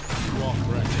 Indeed, you are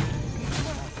correct.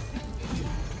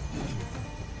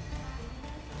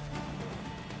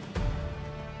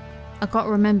 I got to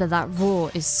remember that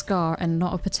roar is Scar and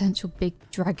not a potential big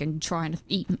dragon trying to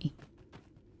eat me.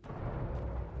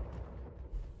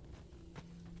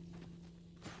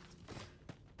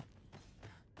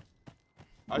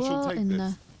 I shall take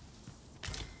this.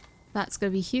 That's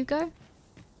going to be Hugo.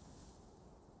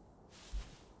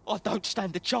 I don't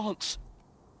stand a chance.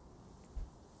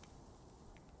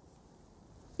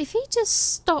 If he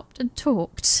just stopped and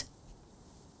talked,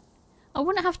 I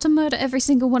wouldn't have to murder every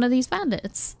single one of these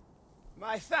bandits.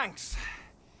 My thanks.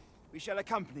 We shall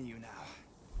accompany you now.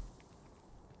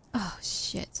 Oh,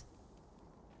 shit.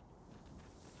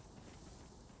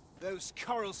 Those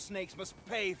coral snakes must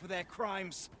pay for their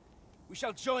crimes. We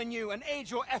shall join you and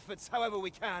aid your efforts however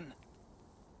we can.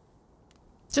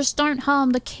 Just don't harm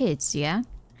the kids, yeah?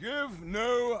 Give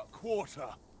no quarter.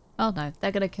 Oh no,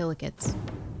 they're gonna kill the kids.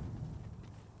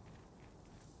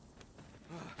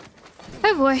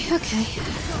 Oh boy, okay.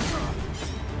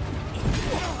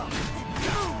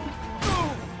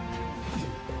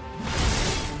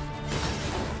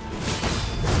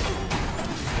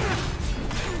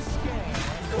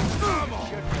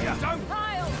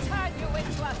 I'll turn you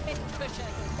into a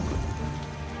pincushion.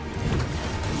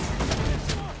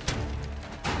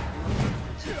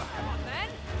 Come on, then.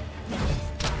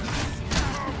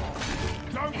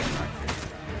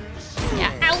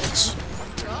 Yeah, ouch!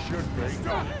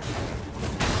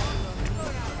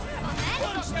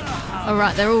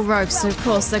 Alright, they're all rogues, so of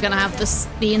course they're gonna have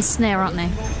the ensnare, aren't they?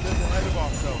 The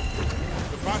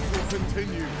battle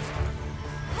continues.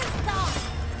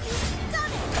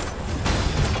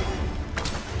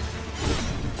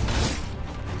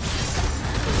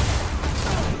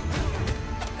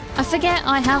 I forget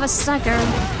I have a stagger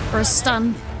or a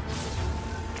stun.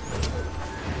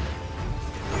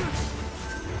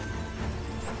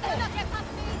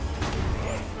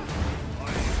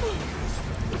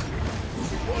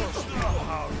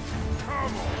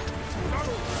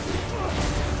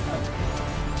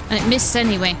 And it missed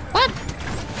anyway. What?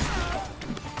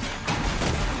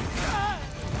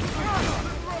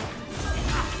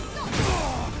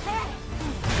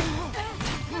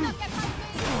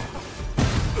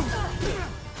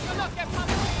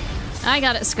 I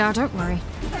got it, Scar, don't worry.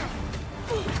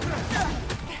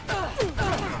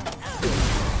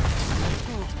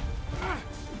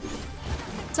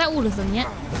 Is that all of them yet?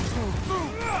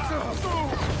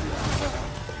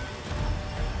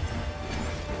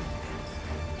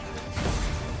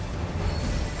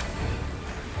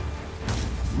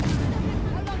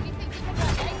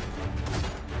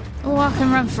 Oh, I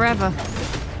can run forever.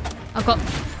 I've got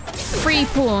 3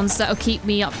 pawns that'll keep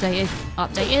me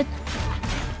updated.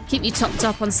 Keep me topped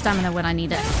up on stamina when I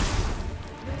need it.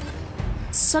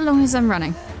 So long as I'm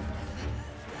running.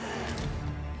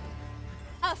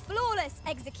 A flawless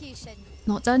execution.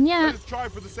 Not done yet. Let us try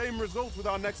for the same result with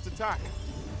our next attack.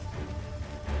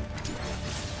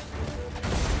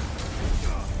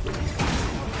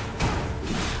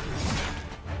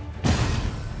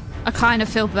 I kind of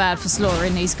feel bad for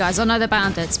slaughtering these guys. I know they're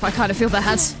bandits, but I kind of feel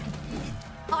bad.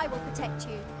 I will protect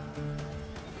you.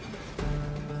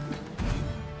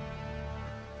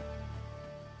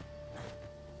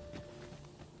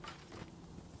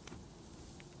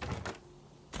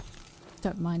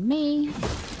 Don't mind me.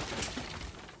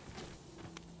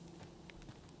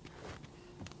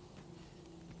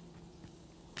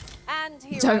 And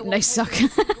here Don't they suck?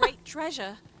 Great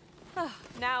treasure. Oh,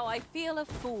 now I feel a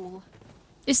fool.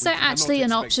 Is there actually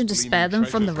an option to spare them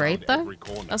from the raid, though?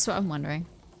 That's what I'm wondering.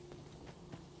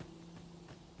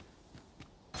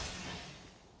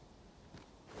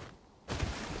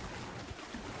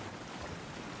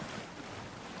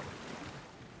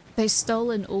 They stole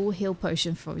an all heal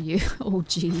potion from you. Oh,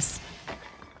 jeez.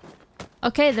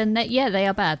 Okay, then, yeah, they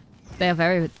are bad. They are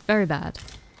very, very bad.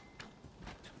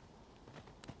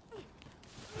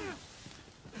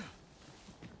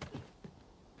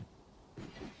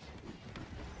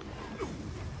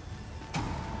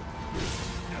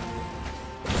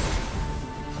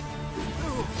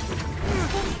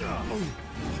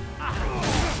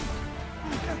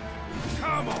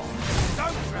 Come on,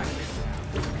 don't drag it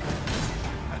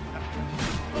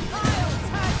I'll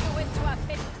turn you into a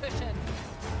pincushion.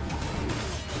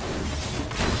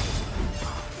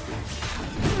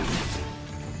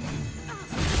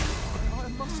 I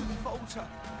mustn't falter.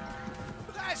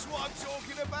 That's what I'm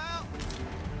talking about.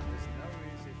 It's no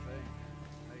easy thing,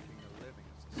 making a living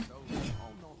as a soldier.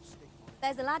 I'll not stick my...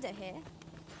 There's a ladder here.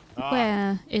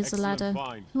 Where is the ladder?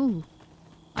 Find. Ooh.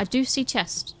 I do see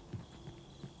chest.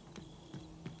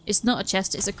 It's not a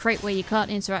chest, it's a crate where you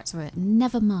can't interact with it.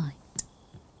 Never mind.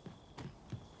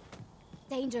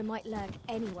 Danger might lurk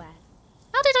anywhere.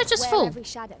 How did I just Wear fall? every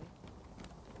shadow.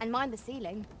 And mind the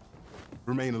ceiling.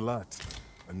 Remain alert,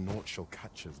 and naught shall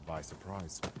catch us by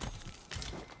surprise.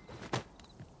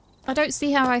 I don't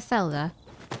see how I fell there.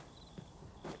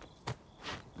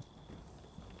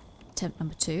 Attempt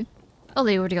number 2. Oh,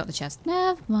 they already got the chest.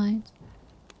 Never mind.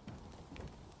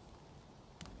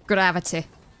 Gravity.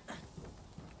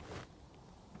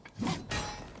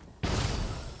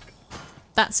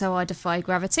 That's how I defy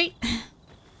gravity.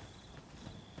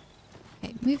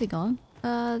 Okay, moving on.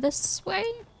 This way?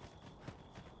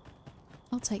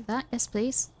 I'll take that. Yes,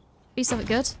 please. Be something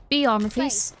good. Be armor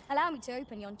piece. Wait, allow me to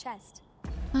open your chest.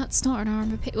 That's not an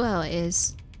armor piece. Well, it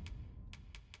is.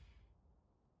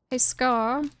 Hey,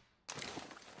 Scar.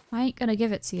 I ain't gonna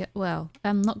give it to you. Well,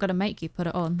 I'm not gonna make you put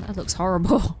it on. That looks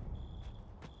horrible.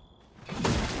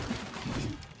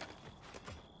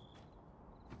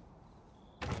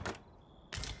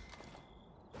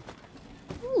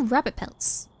 Ooh, rabbit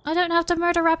pelts. I don't have to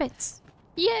murder rabbits.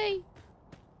 Yay!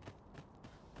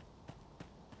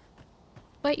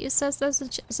 Wait, it says there's a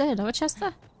chest. Is there another chest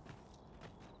there?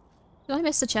 Did I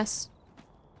miss a chest?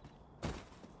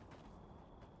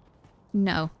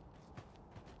 No.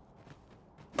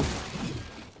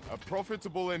 A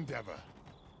profitable endeavor.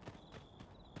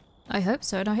 I hope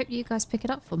so, and I hope you guys pick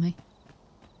it up for me.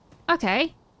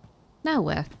 Okay. Now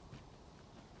where?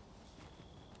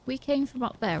 We came from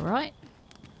up there, right?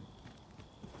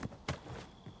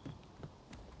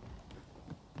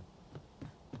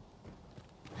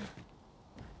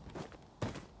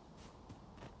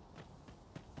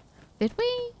 Did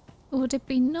we? Or did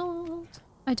we not?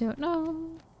 I don't know.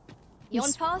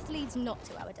 Yon path leads not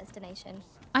to our destination.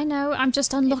 I know, I'm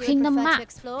just If you unlocking would the prefer map. to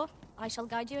explore, I shall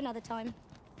guide you another time.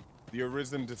 The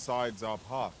Arisen decides our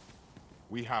path.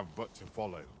 We have but to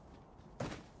follow. I'm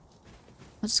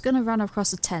just gonna run across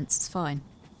the tents, it's fine.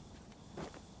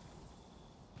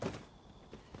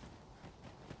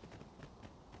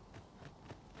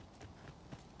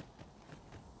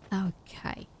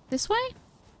 Okay. This way?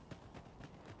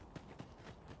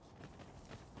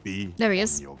 There he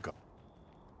is.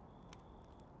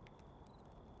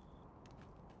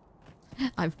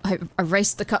 I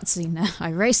raced the cutscene now. I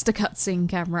raced the cutscene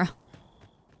camera.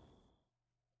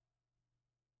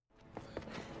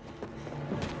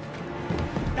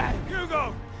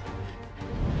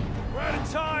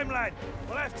 lad.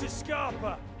 We'll have to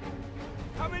scarper.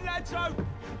 Come in, Lanzo.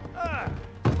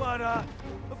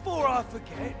 Before I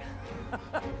forget,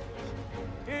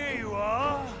 here you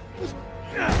are.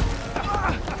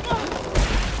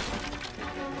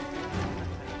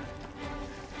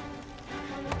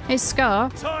 Hey,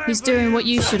 Scar, he's doing what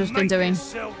you should have been doing.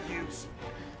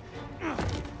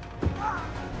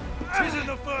 Tisn't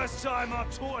the first time I've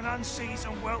taught an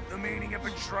unseasoned whelp the meaning of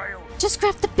betrayal. Just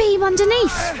grab the beam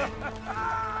underneath.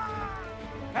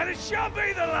 And it shall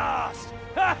be the last.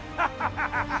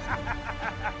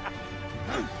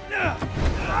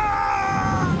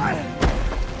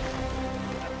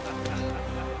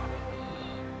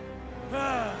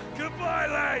 Goodbye,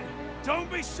 lad.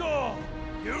 Don't be sore.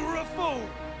 You were a fool,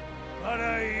 but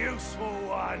a useful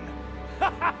one.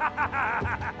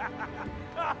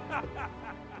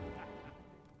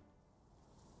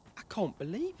 I can't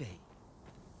believe it.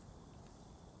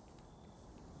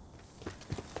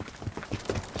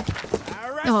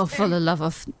 Oh, for the love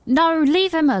of... No,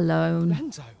 leave him alone.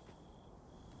 Lanzo.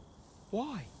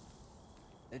 Why?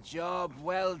 A job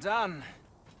well done.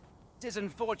 It is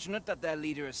unfortunate that their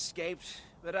leader escaped,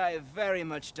 but I very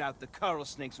much doubt the coral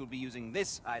snakes will be using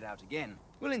this hideout again.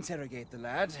 We'll interrogate the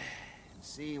lad and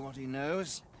see what he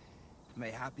knows.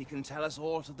 Mayhap he can tell us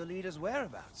aught of the leader's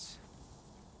whereabouts.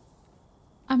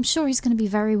 I'm sure he's going to be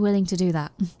very willing to do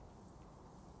that.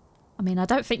 I mean, I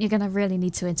don't think you're going to really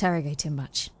need to interrogate him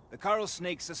much. The coral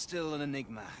snakes are still an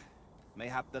enigma.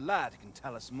 Mayhap the lad can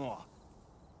tell us more.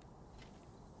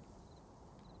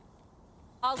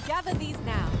 I'll gather these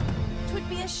now. 'Twould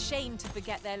be a shame to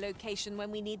forget their location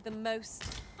when we need them most.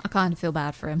 I kind of feel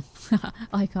bad for him.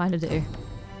 I kind of do.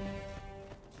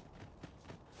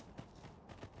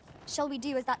 Shall we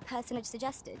do as that personage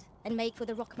suggested and make for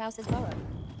the Rock Mouse's burrow?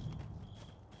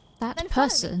 That Then follow me.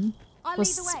 person I'll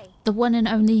was lead the way. the one and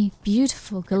only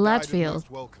beautiful Galadriel,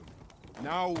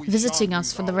 Now we visiting shan't us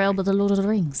lose from the our realm way. of the Lord of the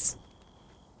Rings.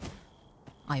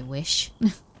 I wish.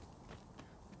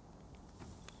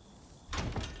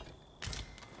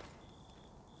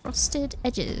 Frosted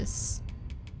edges.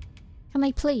 Can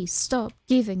they please stop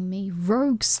giving me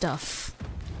rogue stuff?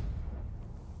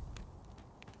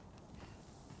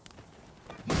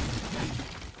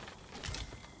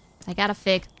 I got a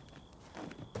fig.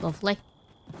 Lovely.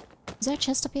 Is there a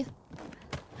chest up here?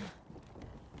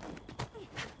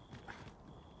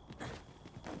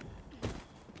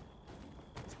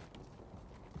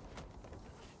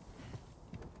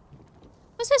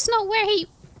 Was this not where he...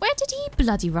 Where did he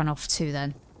bloody run off to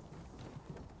then?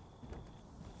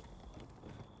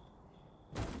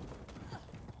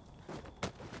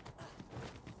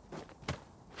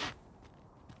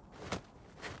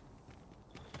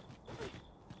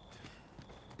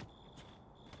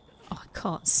 Oh, I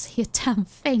can't see a damn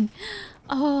thing.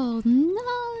 Oh,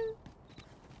 no.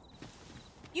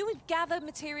 You would gather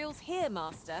materials here,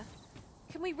 Master.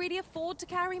 Can we really afford to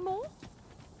carry more?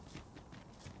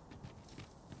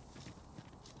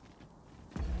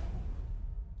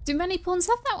 Do many pawns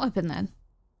have that weapon then?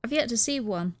 I've yet to see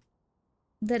one.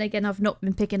 Then again, I've not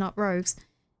been picking up rogues.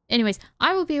 Anyways,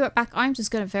 I will be right back. I'm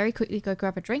just going to very quickly go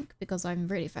grab a drink because I'm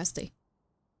really thirsty.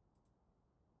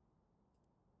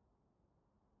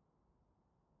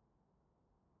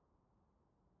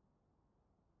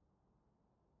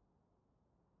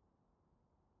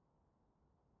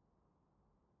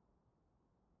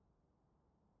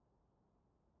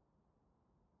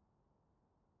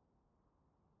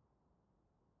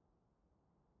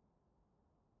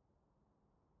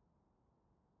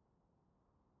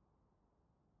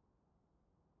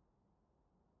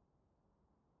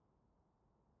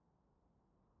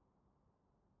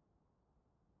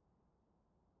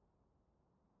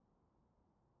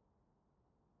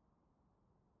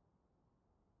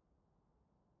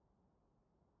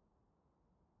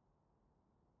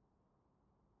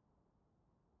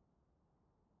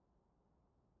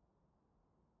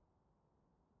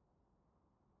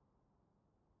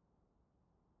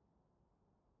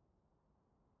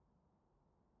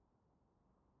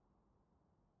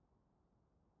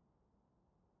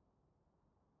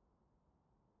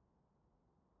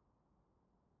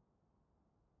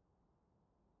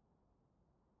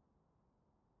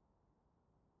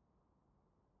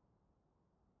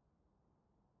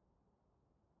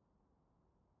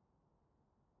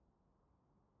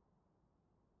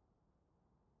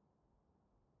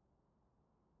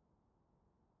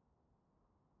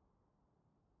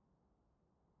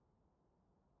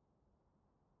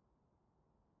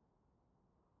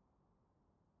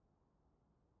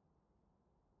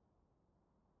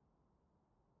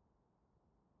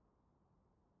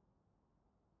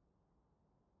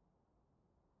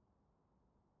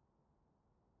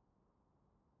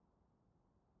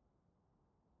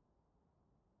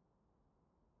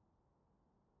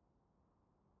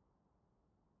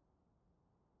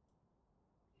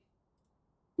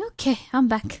 Okay, I'm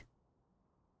back.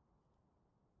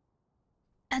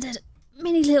 I did a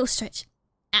mini little stretch.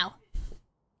 Ow.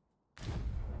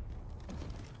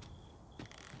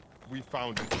 We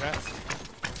found a chest.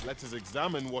 Let us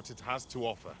examine what it has to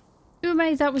offer.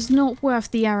 Ume, that was not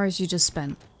worth the arrows you just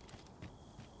spent.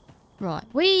 Right,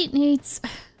 we need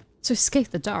to escape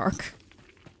the dark.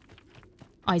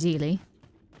 Ideally.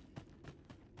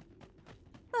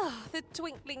 Ah, the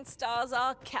twinkling stars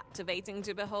are captivating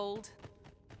to behold.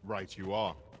 Right you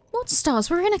are. What stars?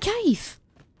 We're in a cave.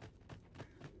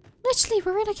 Literally,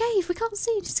 we're in a cave. We can't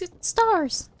see just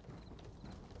stars.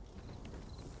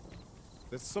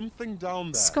 There's something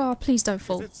down there. Scar, please don't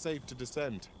fall. Is it safe to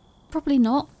descend? Probably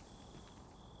not.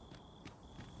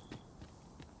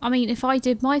 I mean, if I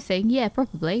did my thing, yeah,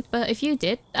 probably. But if you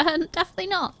did, definitely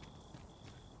not.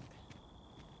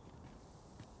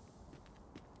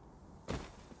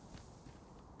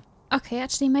 Okay,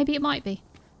 actually, maybe it might be.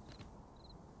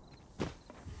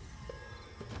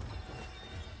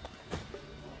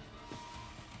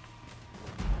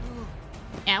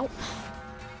 Ow.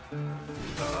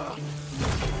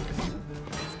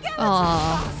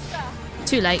 Oh,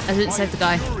 too late. I didn't save the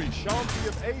guy. Fury shan't be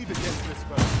of aid against this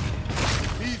foe.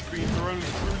 These beams are only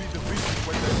truly defeated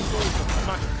when their swords are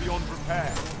smashed beyond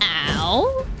repair.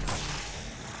 Ow.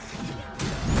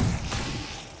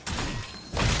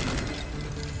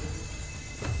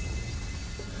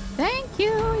 Thank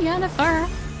you, Yennefer.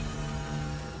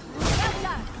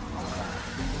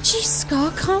 Jeez,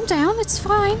 Scar, calm down. It's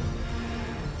fine.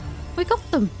 We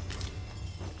got them.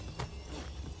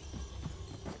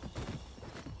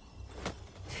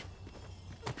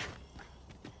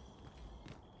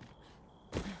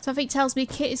 Something tells me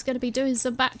Kit is going to be doing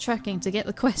some backtracking to get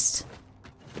the quest.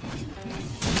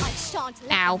 I shan't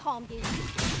let Ow. them harm you.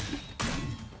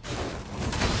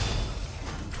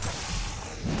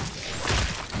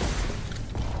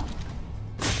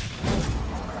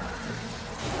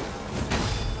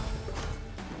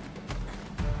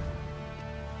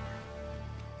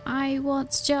 I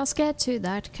want to just get to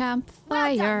that Well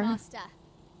campfire. done, Master.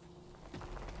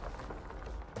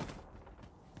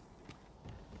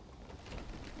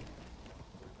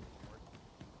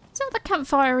 Is that the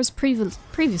campfire was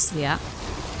previously at?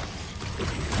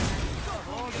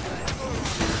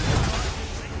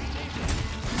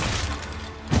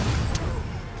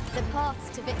 The paths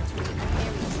to victory are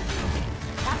myriad.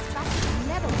 That strategy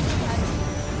never will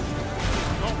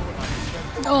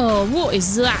Oh, what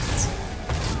is that?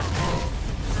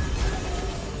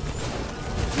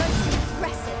 Most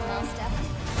impressive, Master.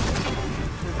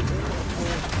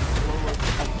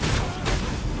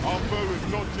 Our foe is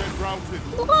not yet routed.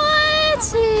 What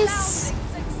is...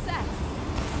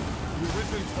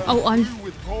 Oh, I'm...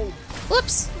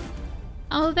 Whoops!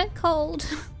 I'm a bit cold.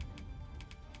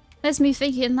 There's me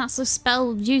thinking that's a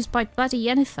spell used by bloody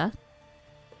Yennefer.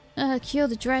 Cure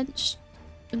the drench.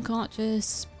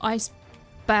 Unconscious. Ice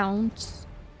bound.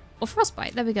 Or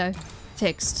frostbite. There we go.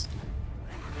 Fixed.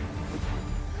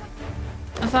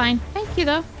 I'm fine. Thank you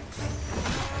though.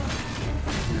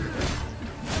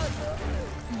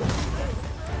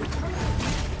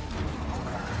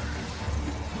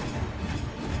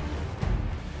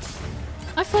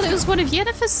 I thought it was one of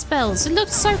Yennefer's spells. It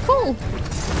looked so cool.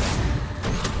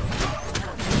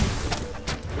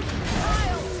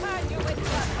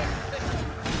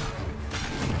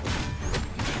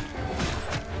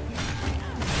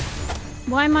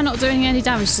 Why am I not doing any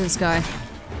damage to this guy?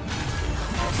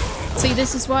 See,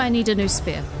 this is why I need a new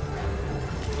spear.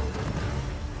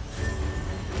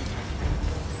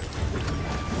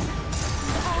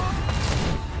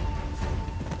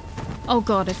 Oh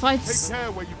god, if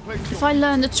I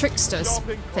learn the trickster's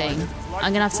thing,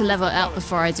 I'm gonna have to level it up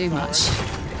before I do much.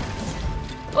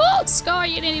 Oh, Scar,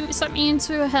 you didn't even set me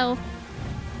into a hell.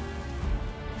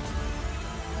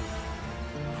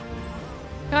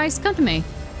 Guys, come to me.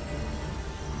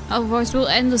 Otherwise, we'll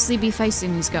endlessly be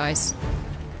facing these guys.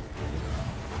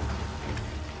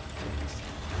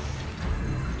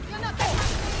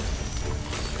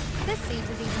 This seems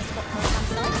as even spot for a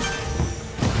campsite.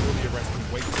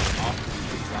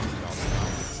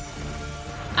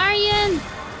 Aryan,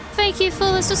 thank you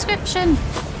for the subscription.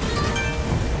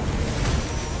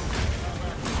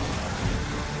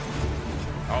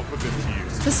 I'll put this to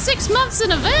use. For 6 months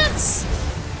in advance.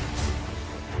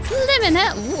 Living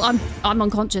it. Ooh, I'm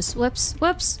unconscious. Whoops,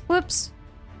 whoops, whoops.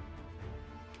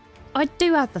 I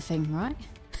do have the thing, right?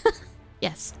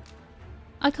 Yes.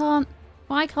 I can't.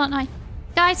 Why can't I?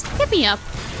 Guys, get me up.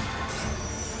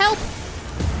 Help.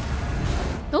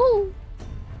 Oh.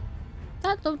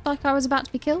 That looked like I was about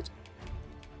to be killed.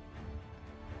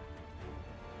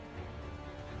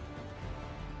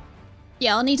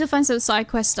 Yeah, I'll need to find some side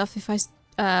quest stuff if I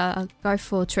go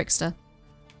for Trickster.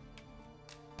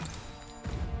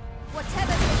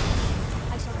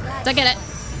 Don't get it.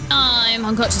 I'm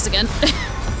unconscious again.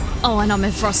 Oh, and I'm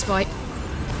in frostbite.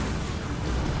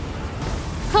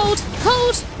 Cold!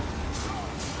 Cold!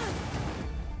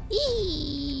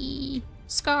 Eee!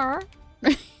 Scar.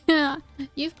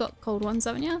 You've got cold ones,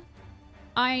 haven't you?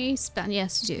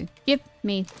 Yes, you do. Give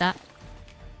me that.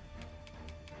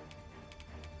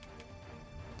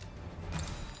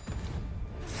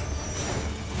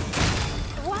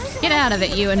 Get out of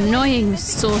it, you annoying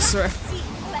sorcerer.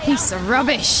 Piece of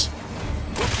rubbish.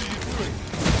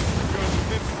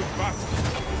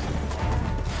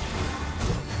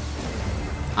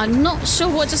 I'm not sure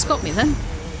what just got me then.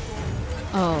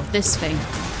 Oh, this thing.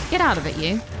 Get out of it,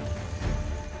 you.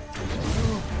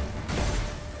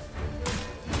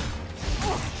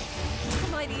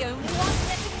 Am I the only one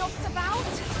getting knocked about?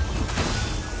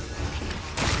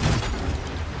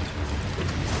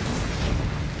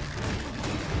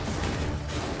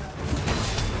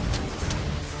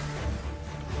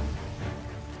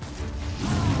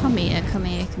 Come here, come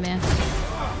here, come here.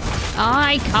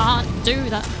 I can't do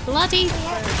that. Bloody.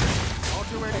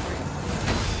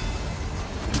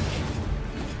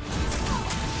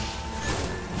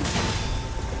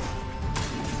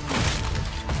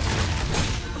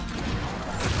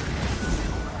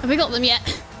 Have we got them yet?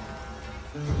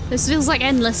 This feels like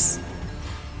endless.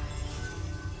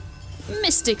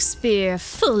 Mystic Spear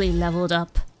fully leveled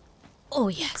up. Oh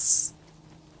yes.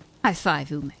 High five,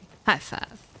 Ume. High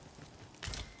five.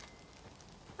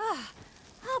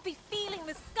 I'll be feeling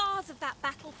the scars of that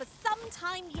battle for some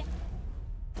time yet.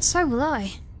 So will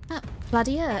I. That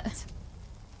bloody hurt.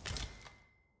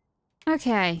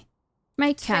 Okay.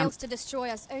 Make camp. Fails to destroy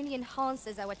us only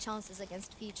enhances our chances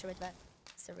against future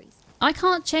adversaries. I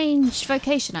can't change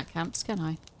vocation at camps, can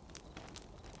I?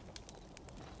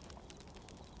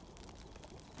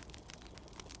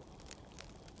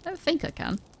 I don't think I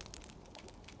can.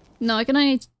 No, I can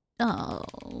only...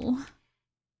 Oh.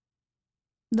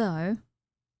 Though.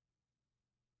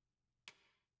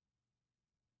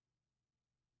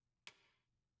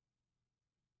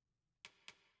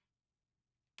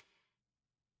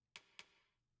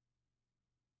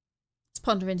 Let's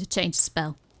ponder to change the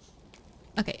spell.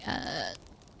 Okay,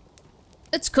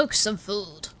 let's cook some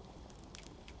food.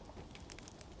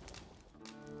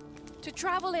 To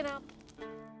travel in our...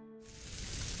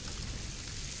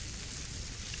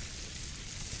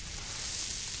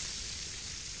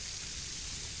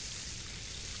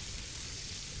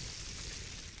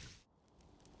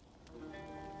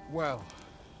 Well,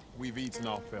 we've eaten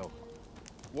our fill.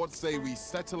 What say we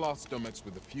settle our stomachs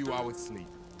with a few hours sleep?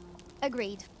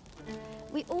 Agreed.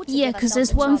 We ought to Yeah, because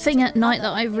there's one thing at night that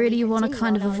I really want to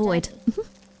kind of avoid.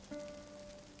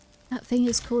 That thing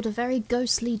is called a very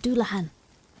ghostly Doulahan.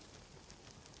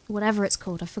 Whatever it's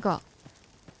called, I forgot.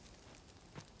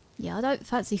 Yeah, I don't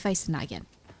fancy facing that again.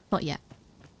 Not yet.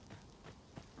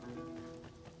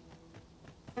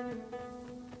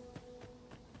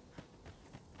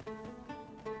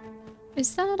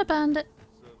 Is that a bandit?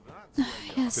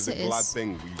 Yes, It's it a glad is.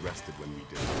 thing we rested when we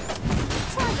did.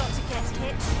 Try not to get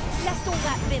hit, lest all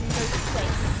that vim go to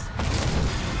waste.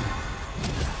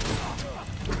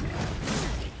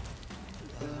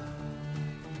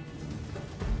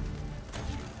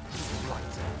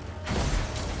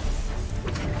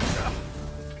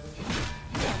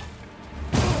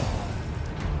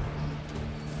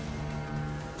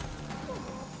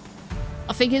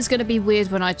 I think it's going to be weird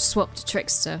when I swap to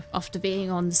Trickster after being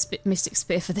on the Mystic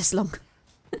Spear for this long.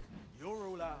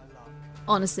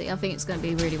 Honestly, I think it's going to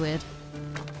be really weird.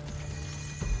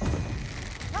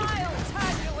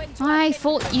 I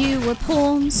thought you were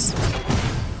pawns.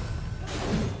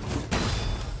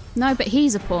 No, but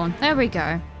he's a pawn. There we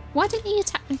go. Why didn't he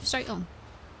attack me straight on?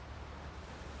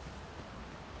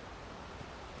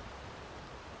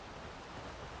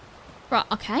 Right,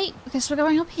 okay. I guess we're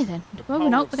going up here then. Well, we're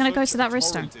not. We're going to go to that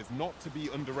redstone. Is not to be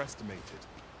underestimated.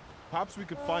 Perhaps we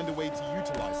could find a way to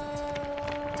utilize it.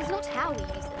 It is not how we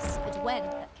use this, but when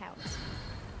that counts.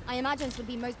 I imagine it would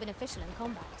be most beneficial in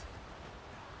combat.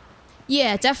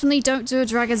 Yeah, definitely don't do a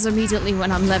dragons immediately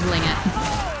when I'm leveling it.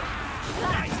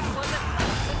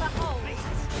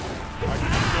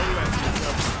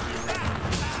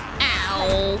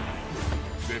 Ow!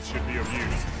 This should be of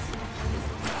use.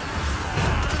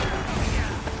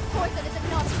 Poison is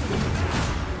not.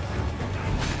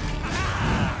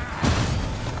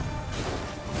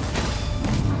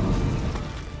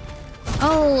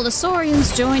 Oh, the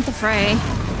Saurians joined the fray.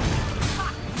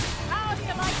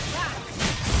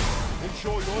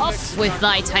 Off with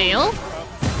thy tail.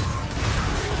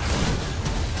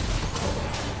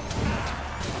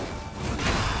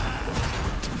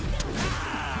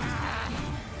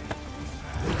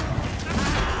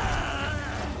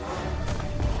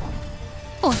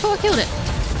 Oh, I thought I killed it.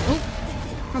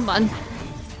 Oh, wrong button.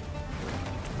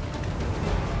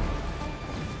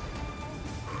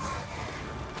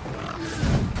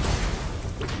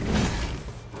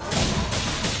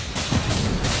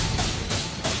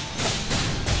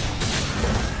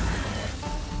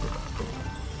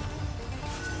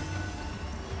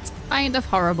 It's kind of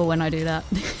horrible when I do that.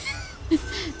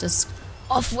 Just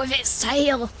off with its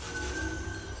tail.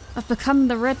 I've become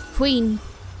the Red Queen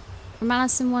from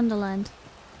Alice in Wonderland.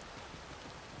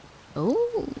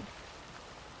 Oh.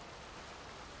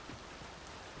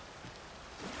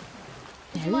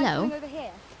 Hello. Over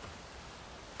here.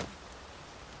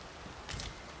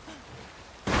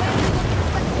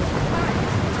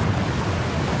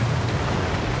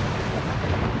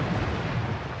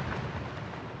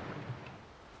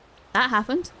 That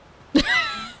happened.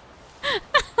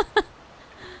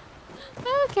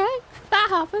 Okay, that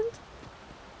happened.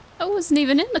 I wasn't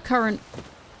even in the current.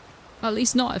 At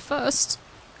least not at first.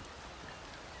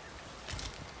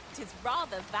 It is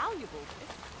rather valuable,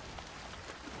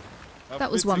 this.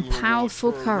 That was one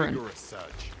powerful current.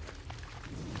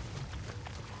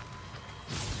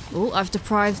 Oh, I've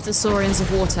deprived the Saurians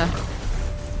of water.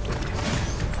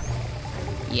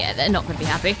 Yeah, they're not going to be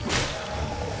happy.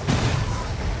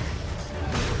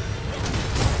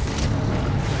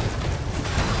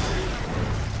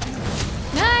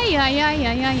 Ay.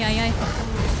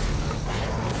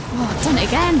 Oh, I've done it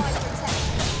again.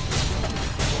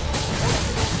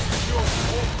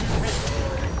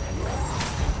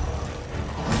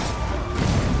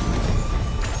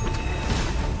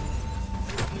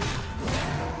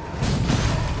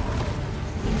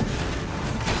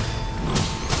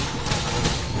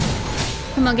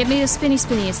 Come on, give me the spinny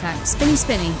attack.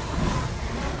 Spinny.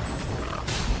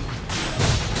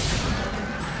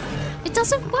 It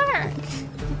doesn't work.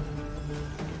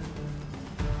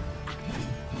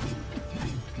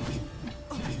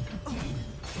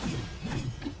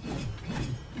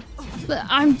 But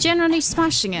I'm generally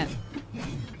smashing it.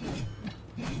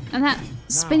 And that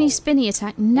spinny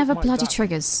attack never bloody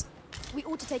triggers. We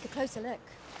ought to take a closer look.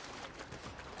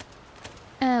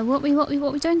 What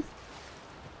we doing?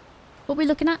 What we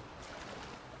looking at?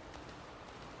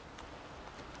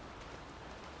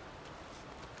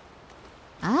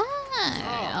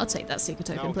 Ah, I'll take that secret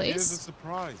token, please. Here's a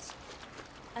surprise.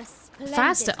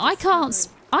 Faster! I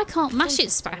can't mash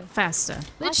it faster.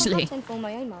 Literally. I can't inform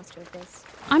my own master of this.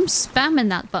 I'm spamming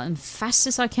that button fast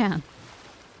as I can.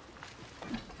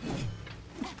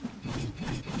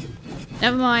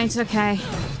 Never mind. Okay.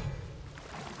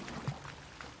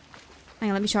 Hang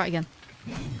on. Let me try it again.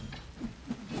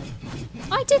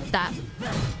 I did that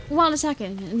while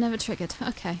attacking. It never triggered.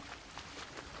 Okay.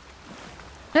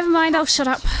 Never mind. I'll shut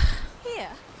up. Here,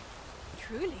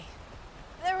 truly,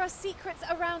 there are secrets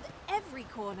around every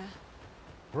corner.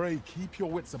 Pray, keep your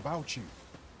wits about you.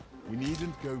 We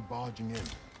needn't go barging in.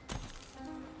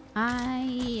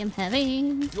 I am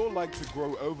having... You're like to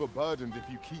grow overburdened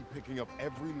if you keep picking up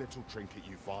every little trinket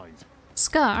you find.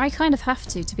 Scar, I kind of have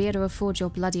to be able to afford your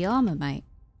bloody armor, mate.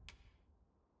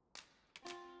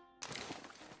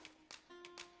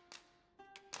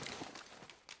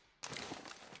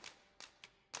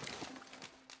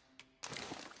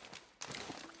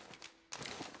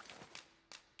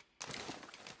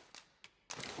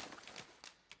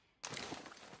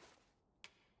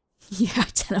 Yeah,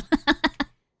 tell him.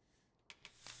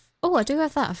 Oh, I do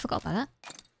have that. I forgot about that.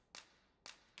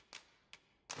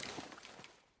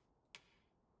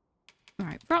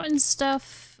 Alright, rotten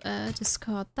stuff.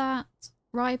 Discard that.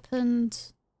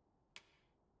 Ripened.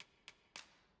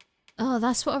 Oh,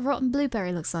 that's what a rotten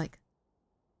blueberry looks like.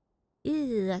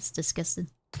 Ew, that's disgusting.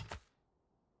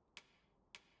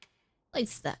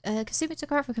 What's that? Consume it to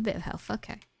grab a bit of health.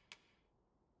 Okay.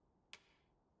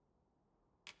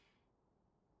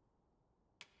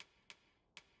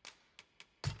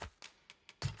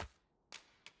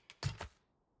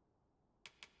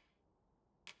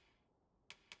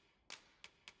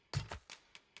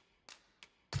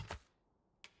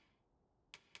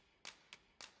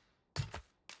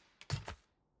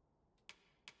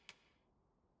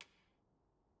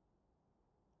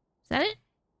 Is that it?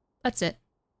 That's it.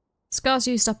 Scar's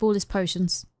used up all his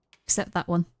potions. Except that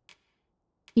one.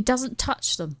 He doesn't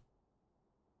touch them.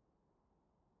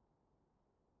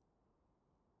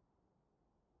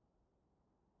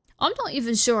 I'm not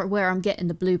even sure where I'm getting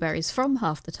the blueberries from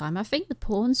half the time. I think the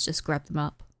pawns just grab them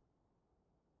up.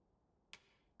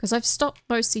 Because I've stopped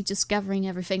mostly just gathering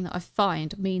everything that I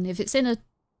find. I mean, if it's in a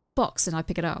box then I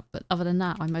pick it up. But other than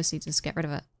that, I mostly just get rid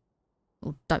of it.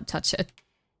 Or don't touch it.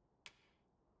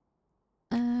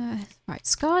 Right,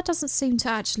 Scar doesn't seem to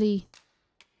actually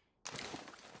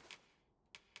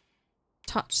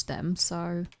touched them,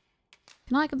 so...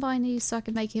 Can I combine these so I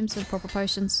can make him some proper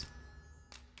potions?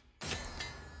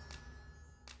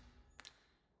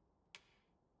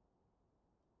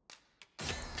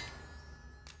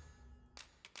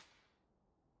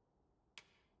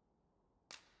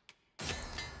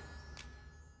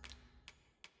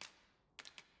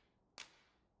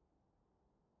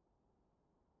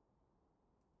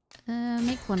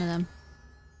 Make one of them.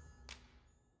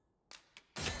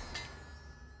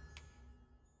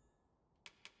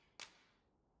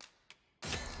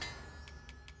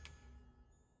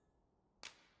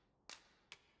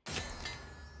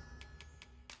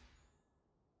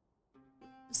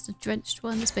 Just a drenched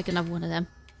one. Let's make another one of them.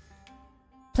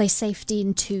 Play safety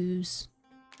in 2s.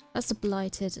 That's the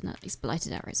blighted and at least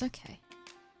blighted arrows. Okay.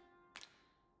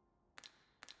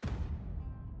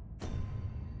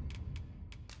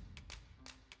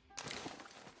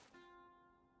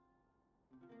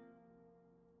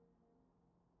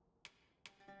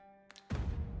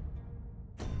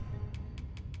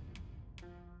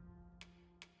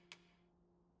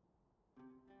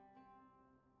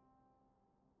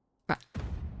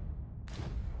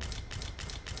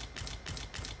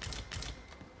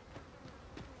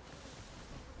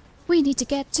 We need to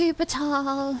get to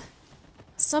Batthal.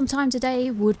 Sometime today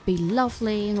would be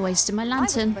lovely and wasting my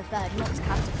lantern. I would prefer not to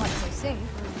have to fight so soon,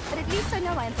 but at least I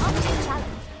know I am up to the challenge.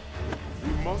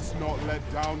 We must not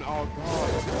let down our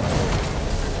guard.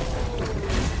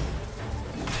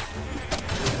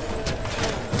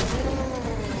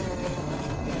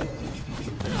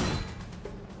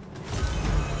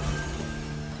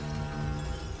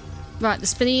 Right, the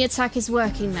spinny attack is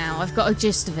working now. I've got a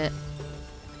gist of it.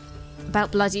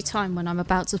 About bloody time when I'm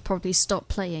about to probably stop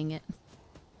playing it.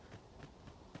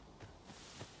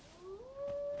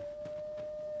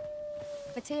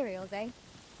 Materials, eh?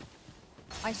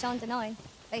 I shan't deny.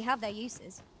 They have their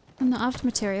uses. I'm not after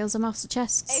materials, I'm after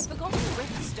chests. A forgotten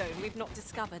riftstone we've not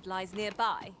discovered lies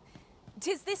nearby.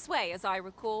 'Tis this way, as I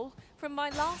recall, from my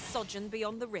last sojourn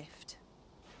beyond the rift.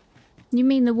 You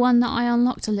mean the one that I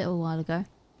unlocked a little while ago?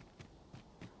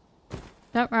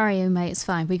 Don't worry, mate, it's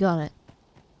fine, we got it.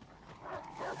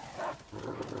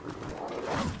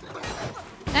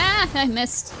 Ah, I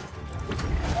missed.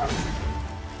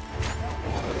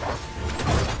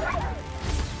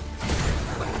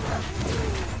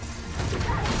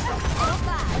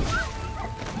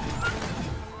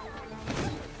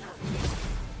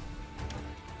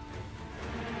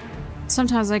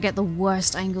 Sometimes I get the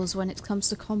worst angles when it comes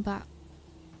to combat.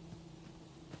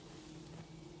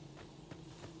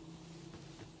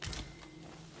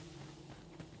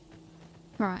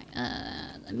 Right,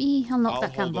 let me unlock that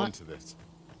hold candle. on to this.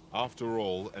 After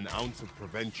all, an ounce of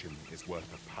prevention is worth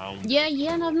a pound. Yeah,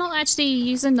 and I'm not actually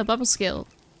using the bubble skill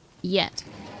yet.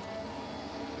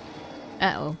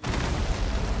 Uh-oh.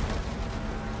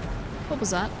 What was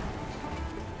that?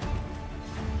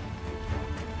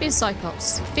 Be a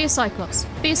Cyclops. Be a Cyclops.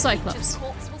 Be a Cyclops.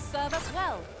 Corpse will serve us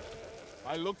well.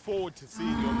 I look forward to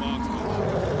seeing your marksmanship.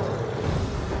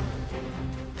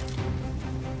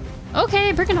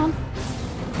 Okay, bring it on.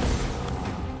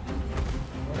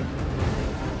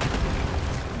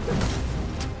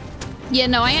 Yeah,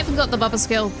 no, I haven't got the bubble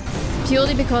skill.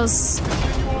 Purely because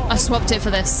I swapped it for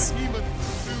this.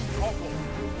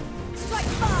 Strike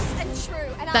fast and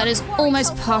true, and That is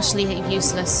almost partially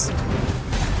useless.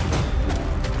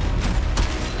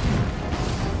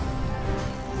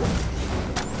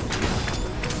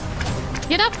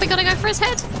 Get up, we gotta go for his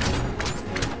head.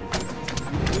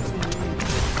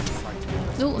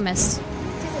 Ooh, I missed.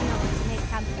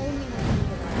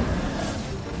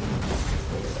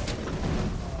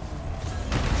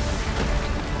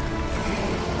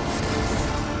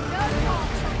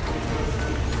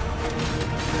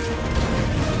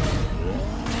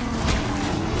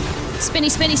 Spinny,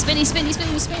 spinny, spinny, spinny,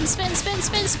 spinny, spin, spin, spin,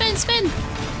 spin, spin, spin.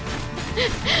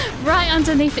 Right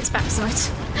underneath its backside.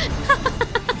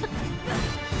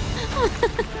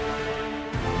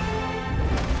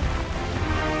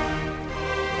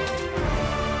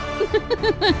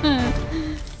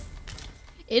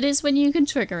 It is when you can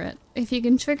trigger it. If you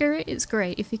can trigger it, it's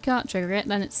great. If you can't trigger it,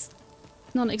 then it's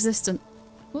non-existent.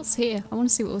 What's here? I want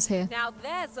to see what was here. Now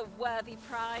there's a worthy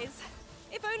prize.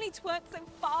 If only 'tweren't so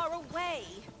far away.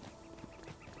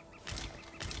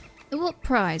 What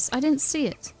prize? I didn't see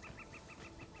it.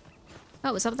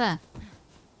 Oh, it's up there.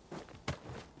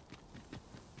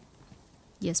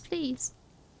 Yes, please.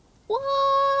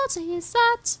 What is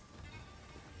that?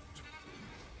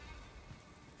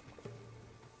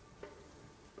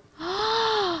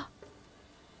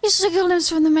 It's the golems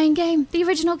from the main game, the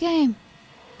original game.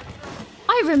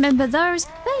 I remember those.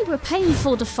 They were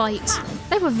painful to fight.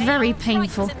 They were very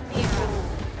painful.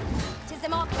 Tis the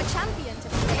mark of a champion to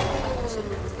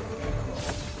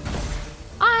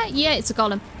Yeah, it's a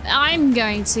golem. I'm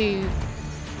going to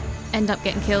end up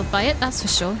getting killed by it, that's for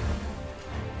sure.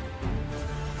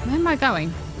 Where am I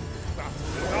going?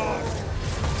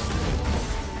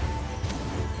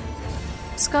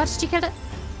 Scar, did you kill it?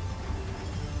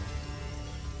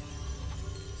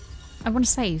 I want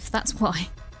to save, that's why.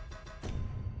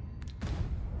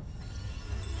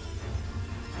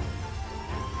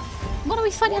 What are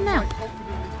we fighting now?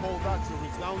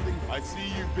 I see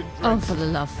you've been Oh, for the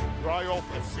love. Dry off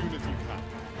as soon as you can.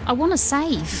 I want to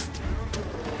save.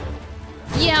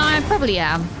 Yeah, I probably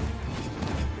am.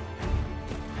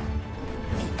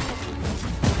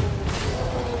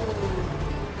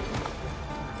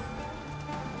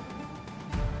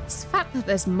 It's the fact that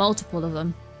there's multiple of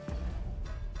them.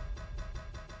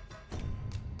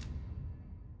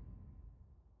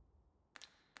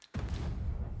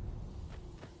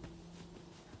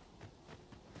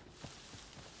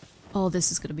 Oh,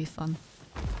 this is going to be fun.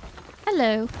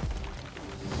 Hello.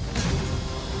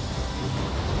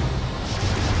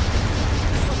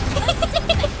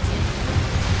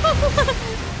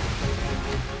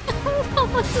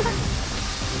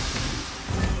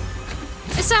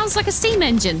 It sounds like a steam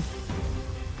engine.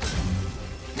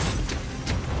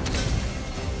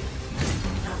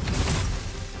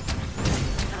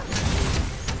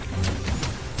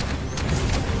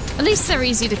 At least they're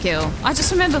easy to kill. I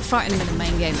just remember fighting them in the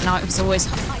main game, and I was always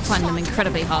finding them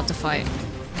incredibly hard to fight.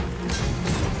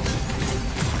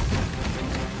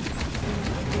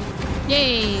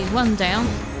 Yay, one down.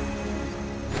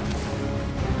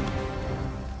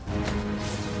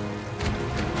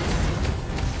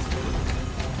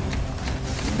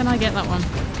 Can I get that one?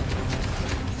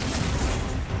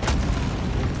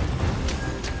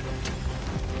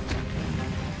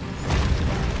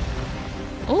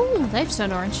 Oh, they've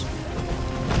turned orange.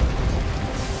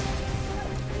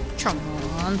 Come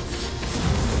on.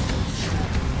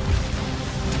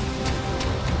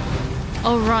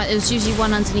 Oh right, there's usually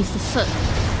one underneath the foot.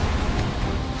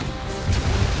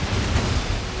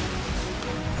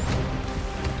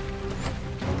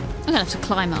 I'm gonna have to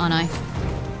climb it, aren't I?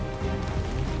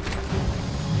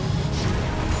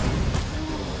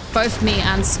 Both me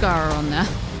and Scar are on there.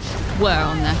 Were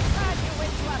on there.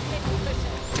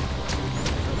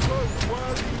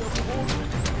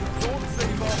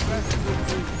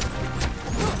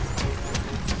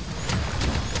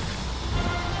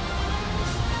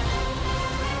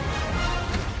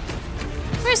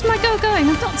 Where's my girl going?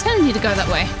 I'm not telling you to go that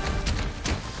way.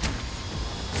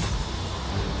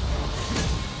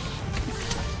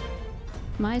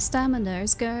 My stamina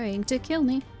is going to kill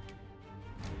me.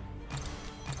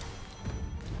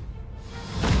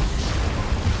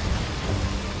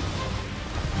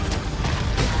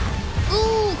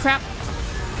 Ooh, crap.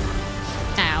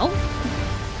 Ow.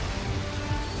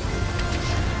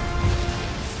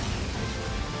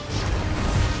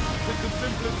 It's the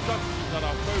simplest strategy that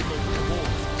our foe goes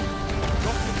towards.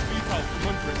 Not to speak out from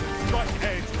under it and strike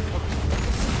edge with hook.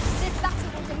 This battle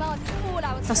will demand all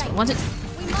our That's what I strength. wanted.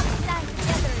 We must stand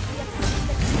together if we are to see the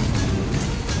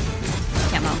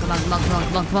Come on, come on, come on, come on,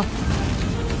 come on, come on.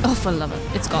 Oh, for love it.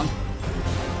 It's gone.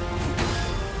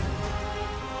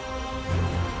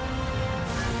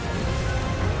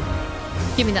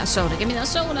 Give me that shoulder, give me that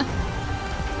shoulder.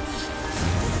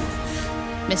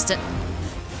 Missed it.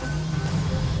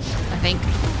 I think.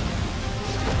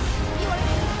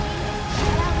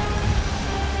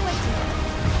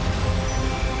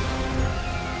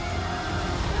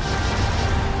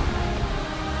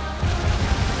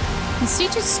 Can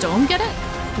Siege's Storm get it?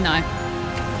 No.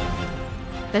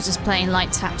 They're just playing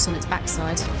light taps on its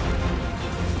backside.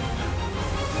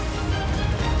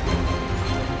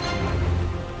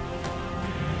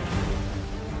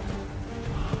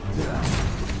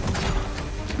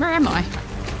 Where am I?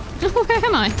 Where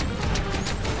am I?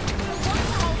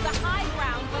 Hold the high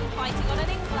ground when fighting on an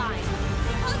incline.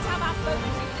 We can't have our foes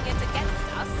using it against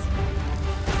us.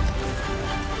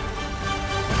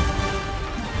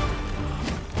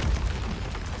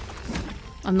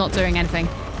 I'm not doing anything.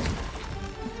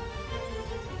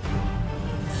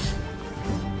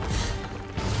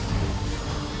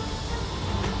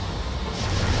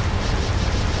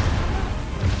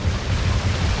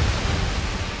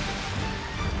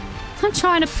 I'm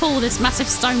trying to pull this massive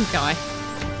stone guy.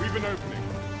 We've an opening.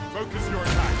 Focus your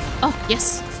attack. Oh,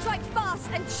 yes. Strike fast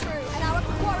and true, and our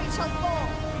quarry shall fall.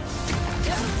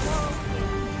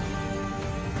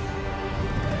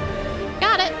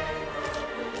 Got it.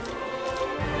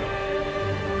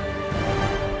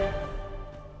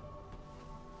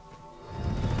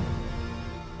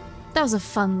 That was a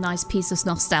fun, nice piece of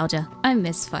nostalgia. I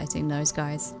miss fighting those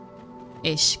guys.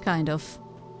 Ish, kind of.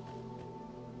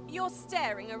 You're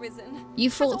staring, Arisen. You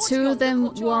Has fought two of them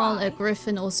caught your while eye? a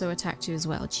griffin also attacked you as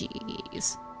well.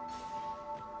 Jeez.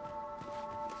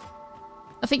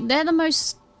 I think they're the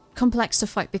most complex to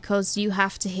fight because you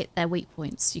have to hit their weak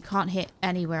points. You can't hit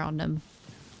anywhere on them.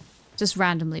 Just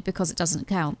randomly because it doesn't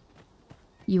count.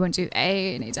 You won't do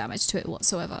any damage to it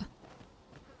whatsoever.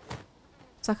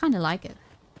 So I kind of like it.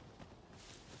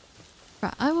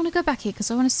 Right, I want to go back here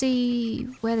because I want to see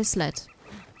where this led.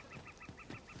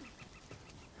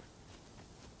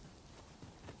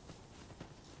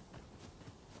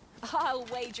 I'll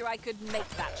wager I could make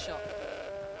that shot.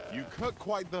 You cut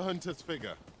quite the hunter's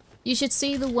figure. You should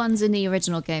see the ones in the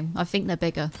original game. I think they're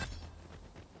bigger.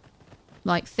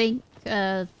 Like, think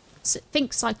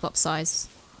Cyclops size.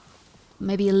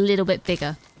 Maybe a little bit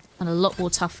bigger. And a lot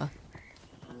more tougher.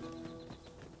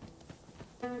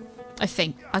 I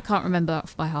think. I can't remember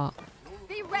off by heart.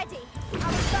 Be ready. Our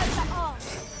bows are armed.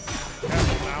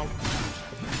 Careful now.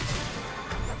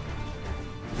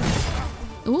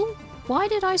 Ooh, why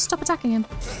did I stop attacking him?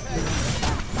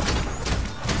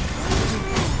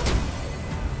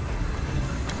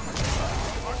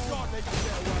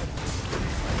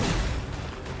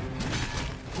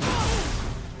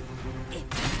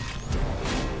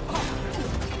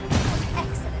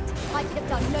 Excellent. I could have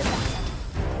done no better.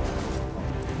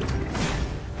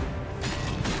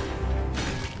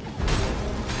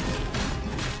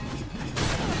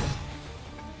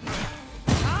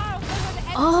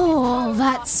 Oh,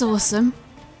 that's awesome.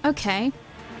 Okay.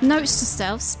 Notes to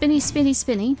stealth. Spinny, spinny,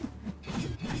 spinny.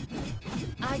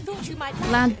 I thought you might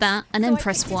Land that and then so I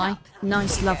press picked it Y. up.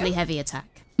 Nice, lovely, heavy attack.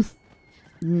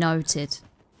 Noted.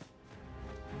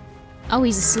 Oh,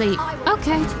 he's asleep.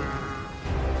 Okay.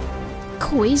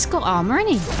 Cool, he's got armor, ain't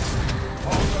he?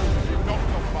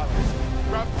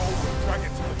 Grab hold and drag it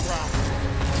to the ground.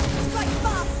 Strike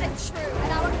fast and true,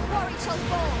 and our quarry shall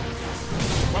fall.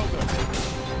 Well done.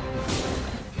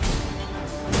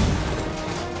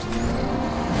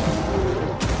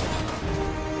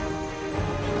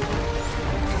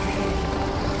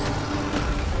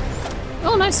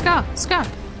 Oh no, Scar! Scar!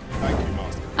 Thank you,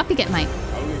 Master. Up you get, mate.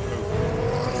 Only hope.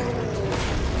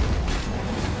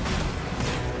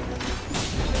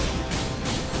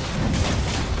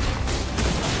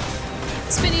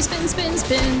 Spinny, spin, spin,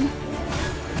 spin!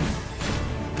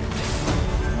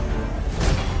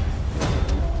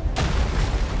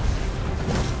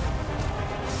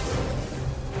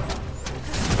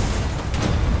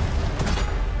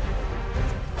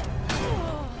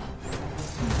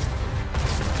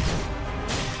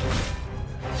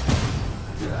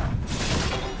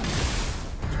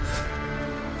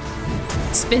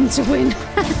 Spin to win.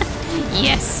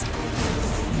 Yes!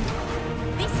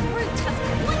 This brute has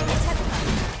quite a temper.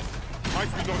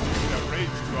 Might be not using their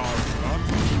rage to our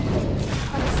advantage.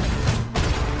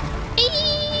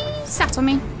 Eee, sat on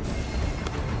me.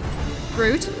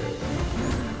 Rude.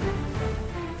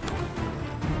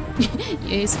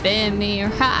 You spin me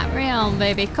right round,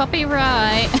 baby.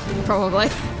 Copyright. Probably.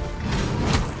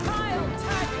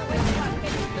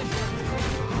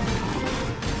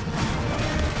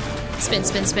 Spin,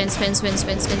 spin, spin, spin, spin,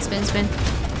 spin, spin, spin, spin.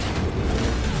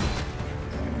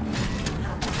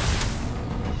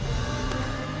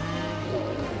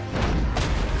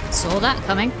 Saw that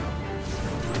coming.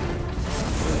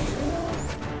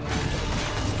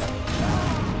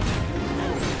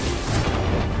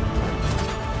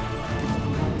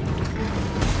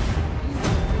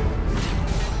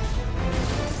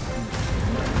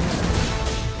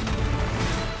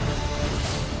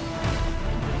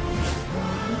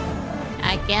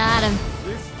 I got him.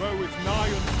 This foe is nigh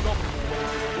unstoppable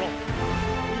when it's strong.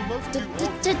 We must do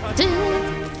all we can to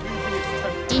losing its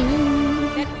temper.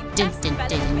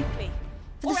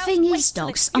 But the thing is,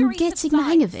 dogs, I'm getting the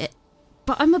hang of it,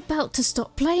 but I'm about to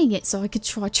stop playing it so I could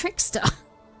try Trickster.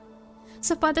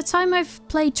 So by the time I've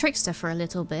played Trickster for a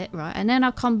little bit, right, and then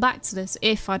I'll come back to this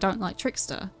if I don't like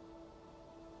Trickster,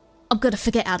 I'm gonna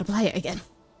forget how to play it again.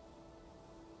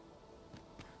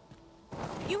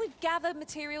 You would gather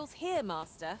materials here,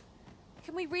 Master.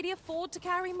 Can we really afford to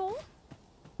carry more?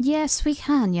 Yes, we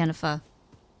can, Yennefer.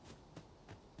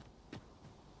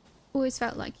 Always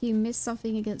felt like you missed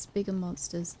something against bigger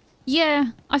monsters.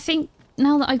 Yeah, I think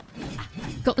now that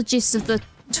I've got the gist of the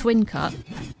twin cut,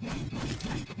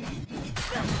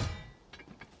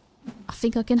 I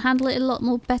think I can handle it a lot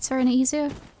more better and easier.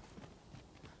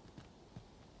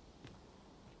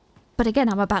 But again,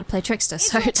 I'm about to play Trickster,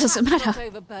 so it doesn't matter. Not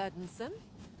overburdensome.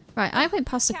 Right, I went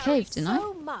past a Carry cave, didn't I?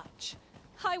 so much.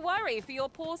 I worry for your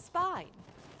poor spine.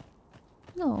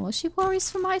 Oh, she worries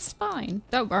for my spine.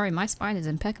 Don't worry, my spine is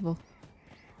impeccable.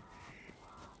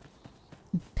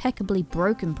 Impeccably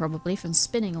broken, probably, from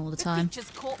spinning all the time. The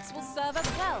creature's corpse will serve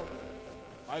us well.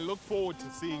 I look forward to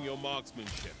seeing your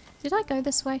marksmanship. Did I go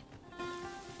this way?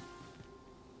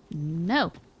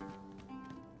 No.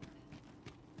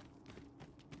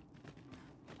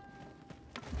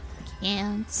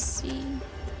 Can't see.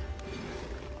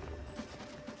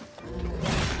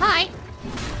 Hi!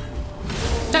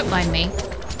 Don't mind me.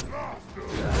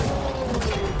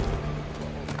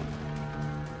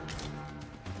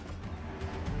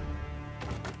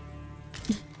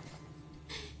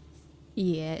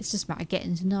 Yeah, it's just a matter of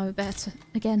getting to know better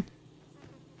again.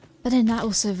 But then that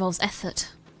also involves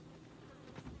effort.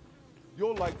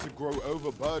 You're like to grow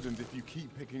overburdened if you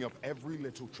keep picking up every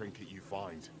little trinket you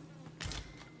find.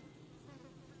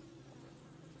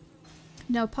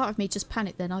 No, part of me just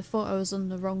panicked then. I thought I was on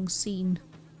the wrong scene.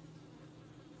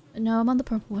 But no, I'm on the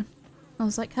proper one. I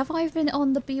was like, have I been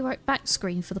on the Be Right Back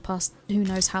screen for the past who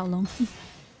knows how long?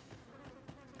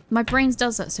 My brain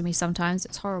does that to me sometimes.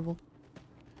 It's horrible.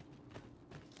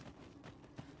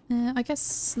 I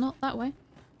guess not that way.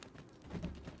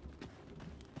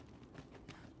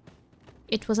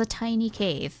 It was a tiny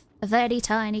cave. A very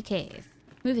tiny cave.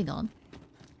 Moving on.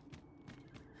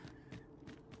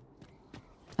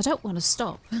 I don't want to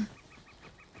stop.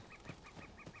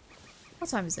 What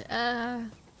time is it?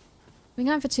 We're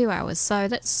going for 2 hours, so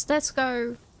let's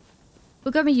go.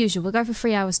 We'll go my usual. We'll go for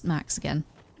 3 hours max again.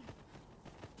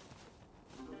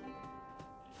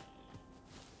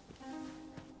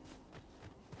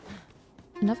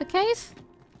 Another cave?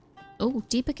 Oh,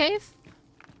 deeper cave?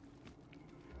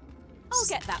 I'll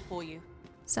get that for you.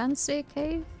 Sandsphere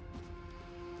cave?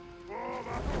 The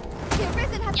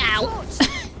Arisen has Ow! been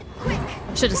torched. Quick!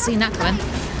 Should have seen that coming.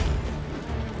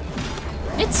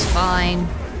 It's fine.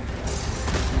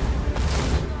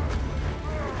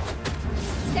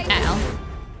 Ow.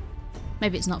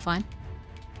 Maybe it's not fine.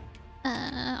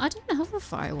 I don't have a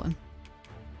fire one.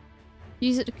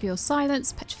 Use it to cure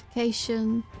silence,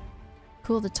 petrification,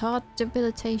 cool the tar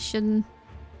debilitation.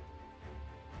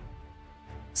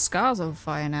 Scar's on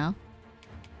fire now.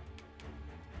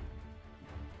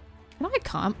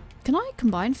 Can I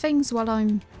combine things while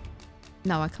I'm...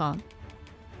 No, I can't.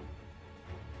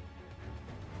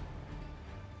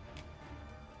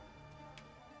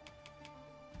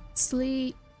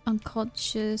 Sleep,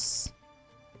 unconscious,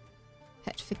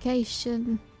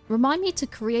 petrification. Remind me to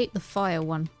create the fire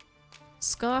one.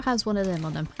 Scar has one of them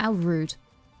on him. How rude.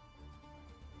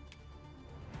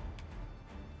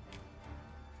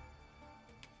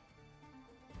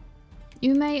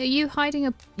 Yume, are you hiding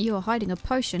a... You are hiding a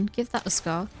potion. Give that a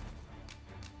Scar.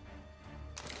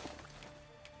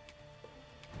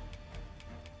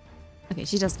 Okay,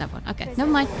 she doesn't have one. Okay, never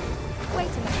mind. Wait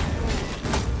a minute.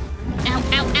 Ow,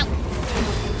 ow, ow.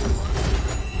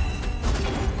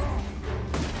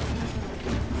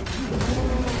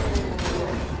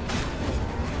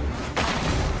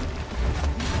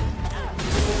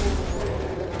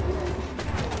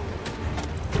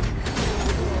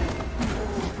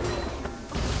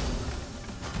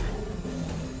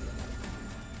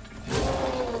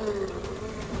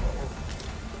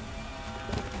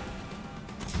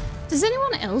 Does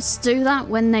anyone else do that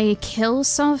when they kill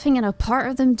something and a part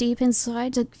of them deep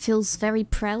inside feels very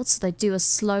proud, so they do a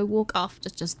slow walk after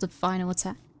just the final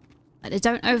attack? Like, they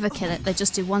don't overkill it, they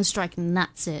just do one strike and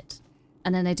that's it.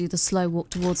 And then they do the slow walk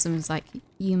towards them. It's like,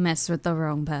 you mess with the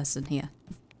wrong person here.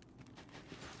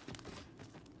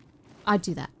 I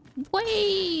do that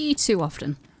way too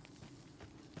often.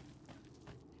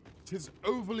 'Tis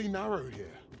overly narrow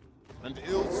here, and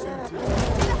ill-suited.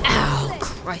 Ow,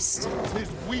 Christ. 'Tis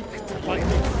weak to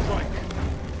lightning strike.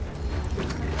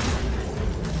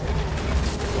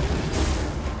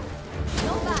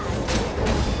 Not bad.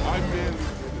 I merely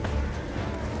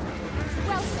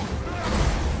Well said.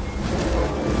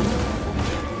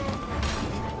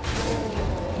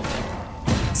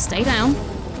 Stay down.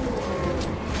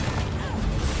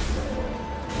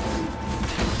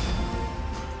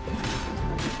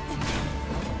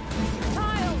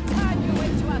 I'll turn you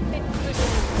into a bit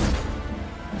cushion.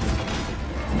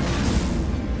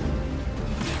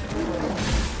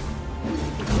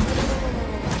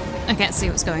 I can't see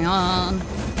what's going on.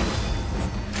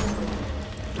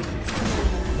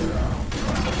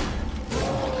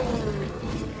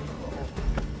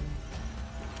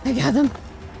 I got them.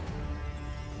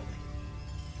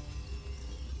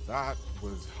 That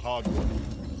was hard work.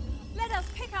 Let us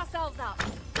pick ourselves up,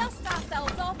 dust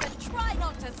ourselves off, and try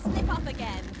not to slip up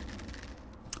again.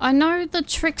 I know the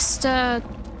trickster...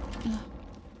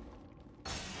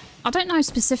 I don't know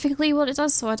specifically what it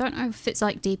does, so I don't know if it's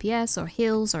like DPS or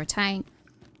heals or a tank.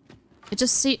 It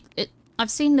just I've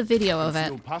seen the video of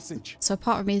it, passage. so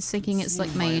part of me is thinking it's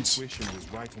like mage.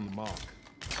 Was right on the mark.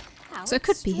 How So it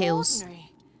could be heals.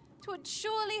 extraordinary. 'Twould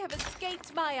surely have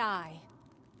escaped my eye.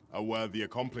 A worthy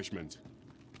accomplishment.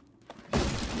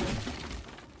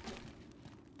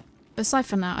 Aside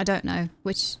from that, I don't know,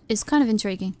 which is kind of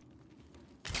intriguing.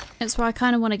 That's why I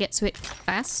kind of want to get to it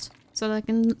fast, so that I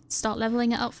can start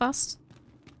leveling it up fast.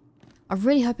 I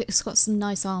really hope it's got some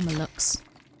nice armor looks.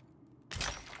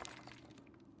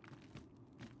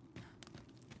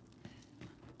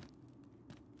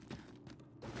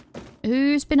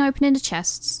 Who's been opening the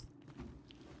chests?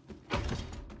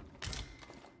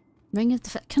 Ring of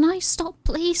the... Can I stop?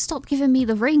 Please stop giving me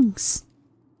the rings.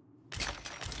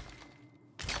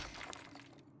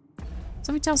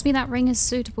 Something tells me that ring is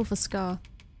suitable for Scar.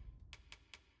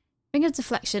 Ring of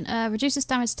Deflection. Reduces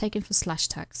damage taken for slash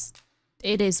attacks.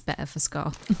 It is better for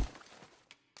Scar.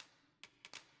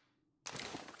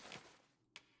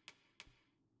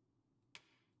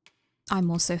 I'm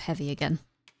also heavy again.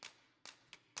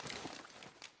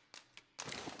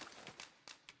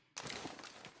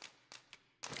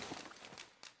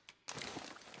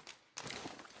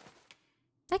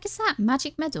 Heck is that?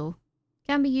 Magic medal.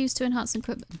 Can be used to enhance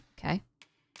equipment. Okay.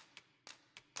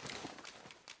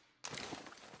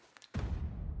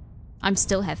 I'm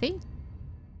still heavy.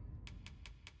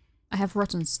 I have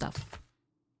rotten stuff.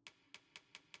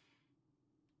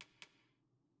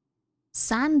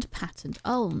 Sand patterned.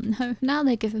 Oh no, now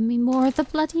they're giving me more of the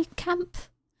bloody camp.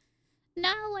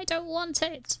 No, I don't want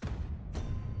it.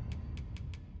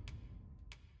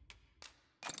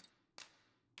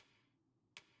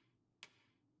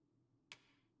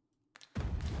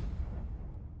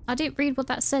 I didn't read what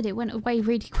that said. It went away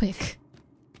really quick.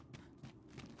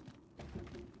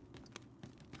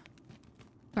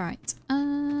 Right.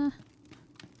 Let's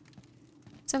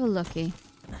have a looky.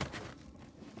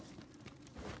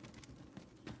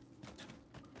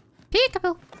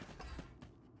 Peekaboo!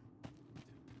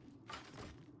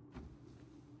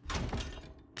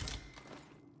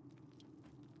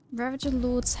 Ravager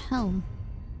Lord's Helm.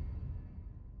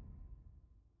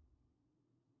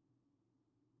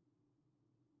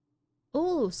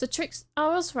 Oh, so I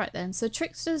was right then. So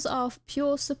tricksters are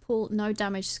pure support, no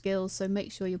damage skills, so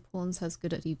make sure your pawns has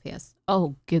good at DPS.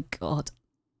 Oh, good god.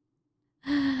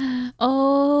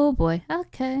 Oh boy,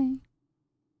 okay.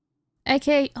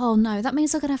 Okay, oh no, that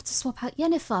means I'm gonna have to swap out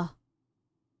Yennefer.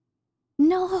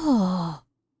 No.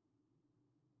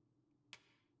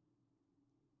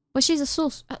 Well, she's a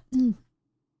source. I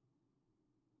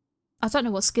don't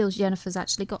know what skills Yennefer's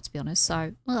actually got, to be honest,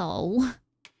 so... Oh.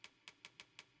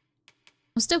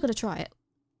 I'm still gonna try it.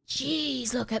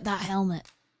 Jeez, look at that helmet.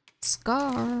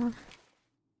 Scar.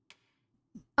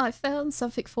 I found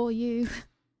something for you.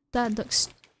 That looks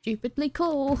stupidly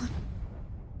cool.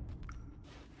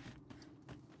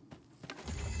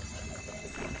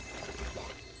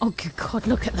 Oh good god,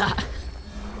 look at that.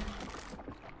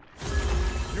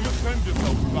 You must defend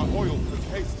yourself with that oil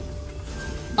for taste.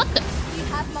 What the? You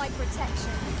have my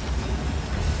protection.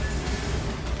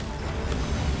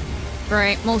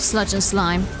 Great, more sludge and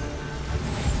slime.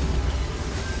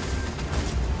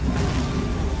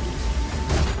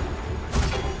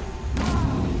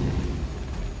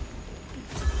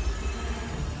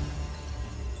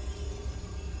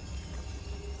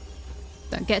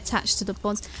 Don't get attached to the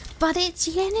bonds. But it's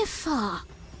Yennefer!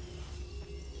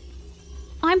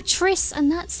 I'm Triss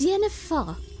and that's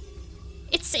Yennefer.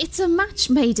 It's a match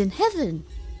made in heaven.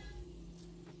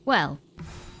 Well,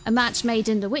 a match made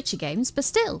in the Witcher games, but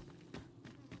still.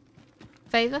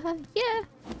 Favour her? Yeah.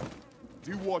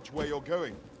 Do watch where you're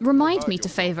going. Remind me to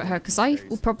favourite her, because I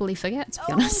will probably forget, to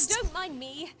be honest. Oh, don't mind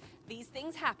me. These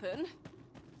things happen.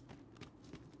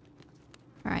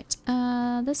 Right,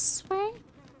 this way?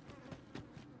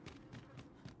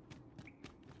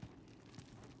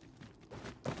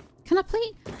 Can I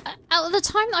please... out of the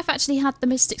time that I've actually had the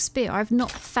Mystic Spear, I've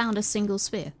not found a single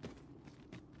spear.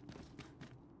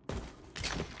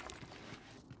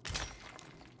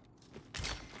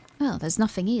 Well, there's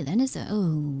nothing here then, is there?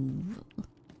 Oh.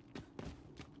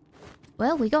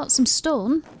 Well, we got some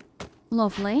stone.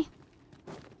 Lovely.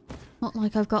 Not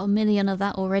like I've got a million of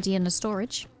that already in the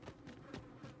storage.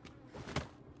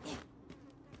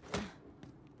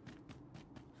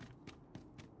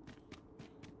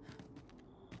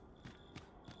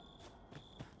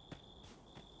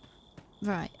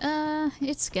 Right,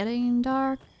 it's getting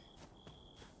dark.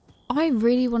 I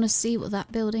really want to see what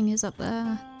that building is up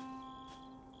there.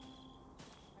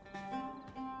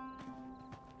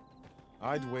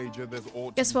 I'd wager there's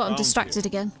ought Guess what? I'm distracted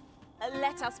again.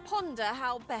 Let us ponder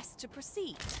how best to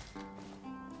proceed.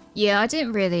 Yeah, I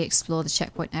didn't really explore the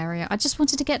checkpoint area. I just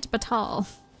wanted to get to Batthal.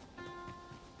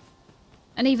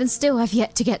 And even still, I've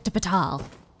yet to get to Batthal.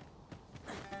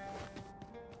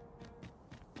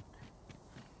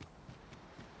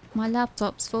 My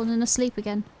laptop's falling asleep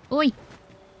again. Oi!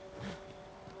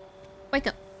 Wake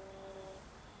up.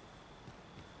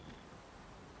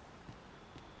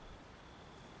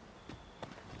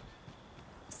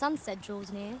 Sunset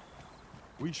draws near.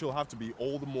 We shall have to be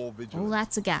all the more vigilant. Oh,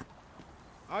 that's a gap.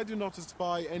 I do not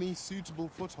espy any suitable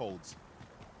footholds.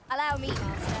 Allow me,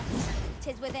 Master.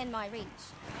 'Tis within my reach.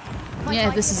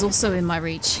 Yeah, this is also in my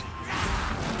reach.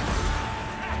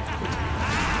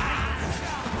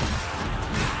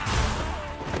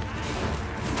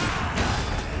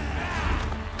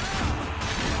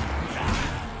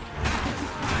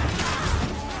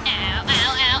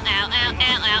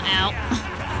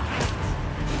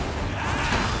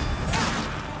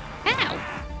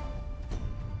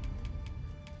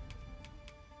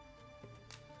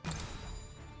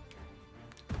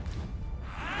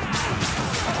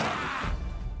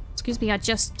 Excuse me, I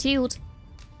just healed.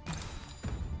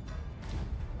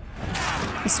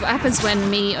 This is what happens when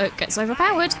me Oak gets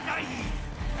overpowered.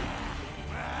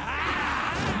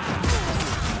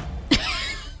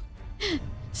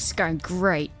 This is going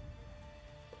great.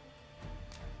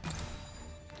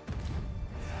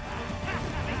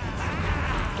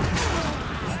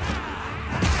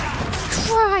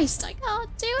 Christ, I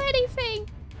can't do anything.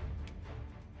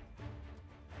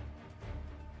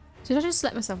 Did I just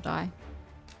let myself die?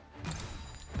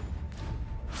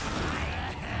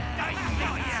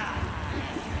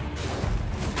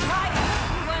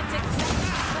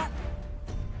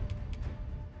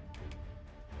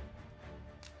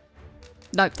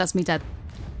 Nope, that's me dead.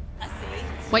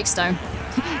 Wakestone.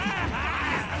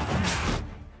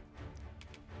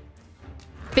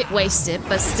 Bit wasted,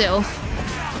 but still.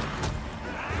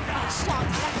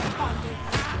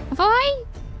 Have I?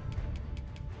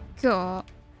 God.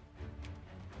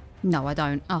 No, I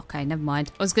don't. Okay, never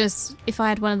mind. I was gonna if I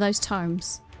had one of those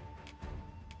tomes.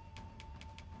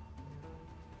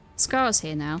 Scar's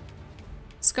here now.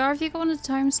 Scar, have you got one of the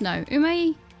tomes? No.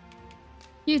 Ume?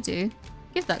 You do.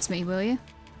 Give that to me, will you?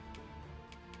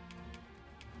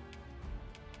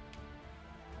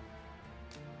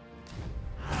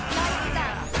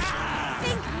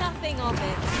 Think nothing of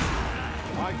it.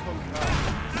 I concur.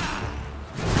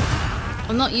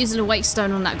 I'm not using a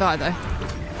wakestone on that guy though.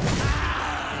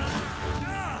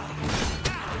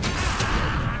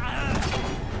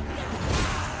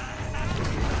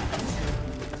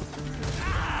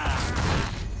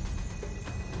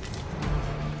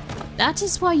 That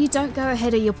is why you don't go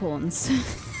ahead of your pawns.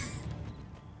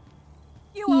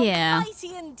 You are yeah.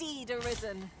 mighty indeed,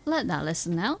 Arisen. Let that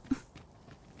listen out.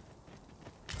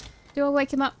 Do I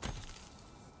wake him up?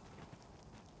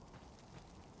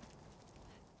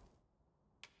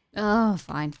 Oh,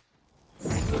 fine.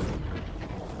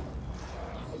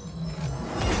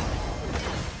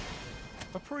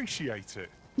 Appreciate it.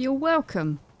 You're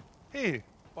welcome. Here,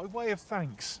 by way of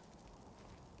thanks.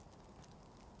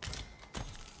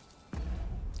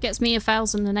 Gets me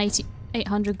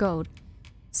 1,800 gold.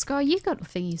 Scar, you got a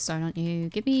thingy stone, aren't you?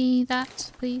 Give me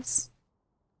that, please.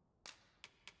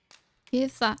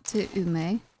 Give that to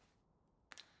Ume.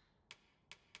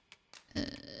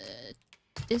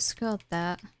 Discard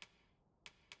that.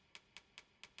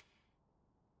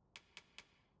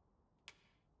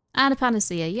 And a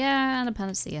panacea. Yeah, and a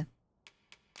panacea.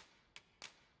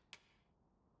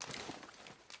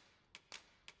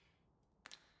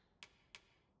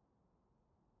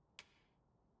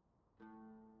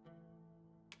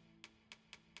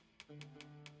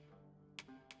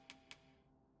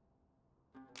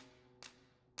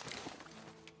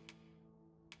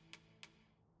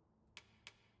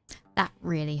 That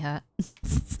really hurt.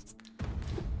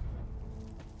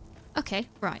 Okay,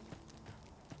 right.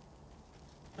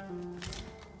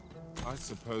 I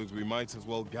suppose we might as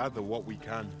well gather what we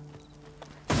can.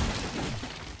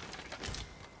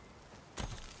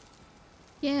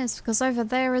 Yes, because over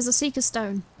there is a Seeker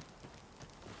Stone.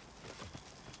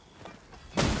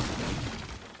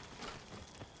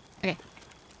 Okay.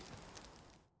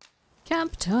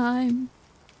 Camp time.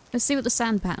 Let's see what the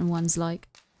sand pattern one's like.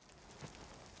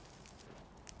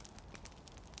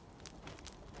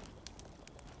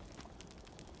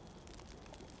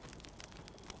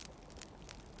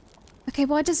 Okay,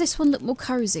 why does this one look more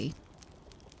cozy?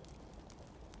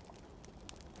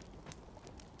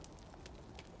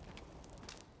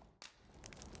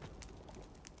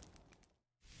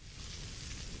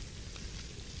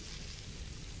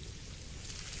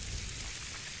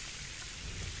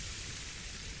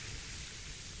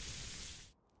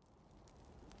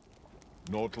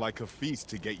 Not like a feast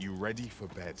to get you ready for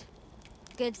bed.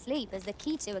 Good sleep is the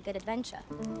key to a good adventure.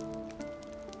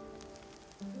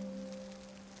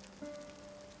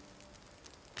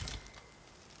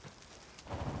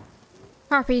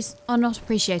 Harpies are not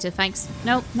appreciated, thanks.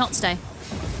 Nope, not today.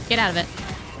 Get out of it.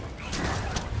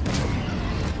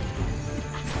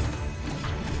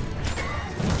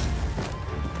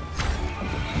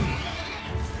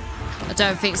 I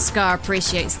don't think Scar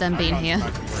appreciates them being here.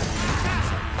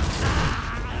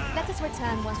 Let us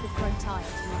return once we've grown tired.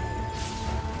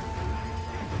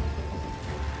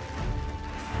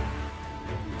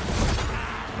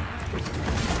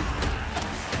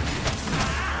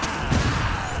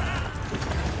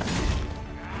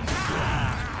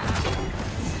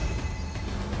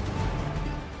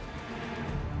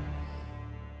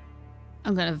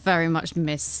 I'm gonna very much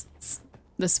miss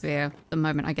the spear the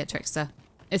moment I get Trickster.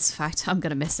 It's a fact, I'm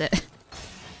gonna miss it.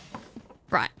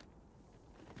 Right.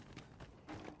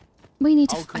 We need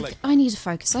to. I need to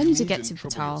focus. I need to get to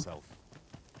Batthal.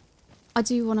 I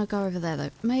do want to go over there though.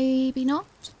 Maybe not.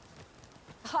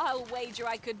 I'll wager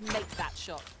I could make that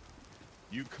shot.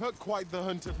 You cut quite the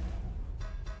hunter.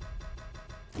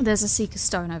 There's a Seeker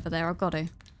Stone over there. I've got to.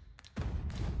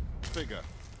 Figure.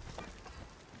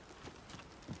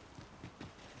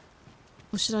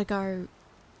 Or should I go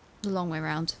the long way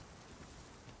round?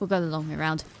 We'll go the long way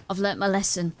round. I've learnt my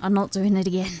lesson. I'm not doing it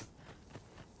again.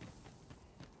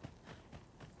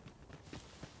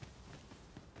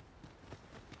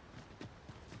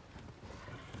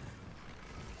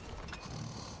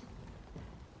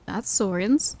 That's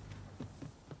Saurians.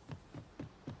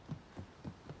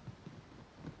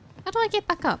 How do I get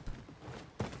back up?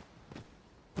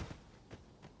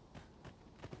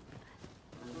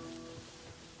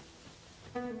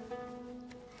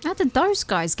 How did those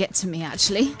guys get to me,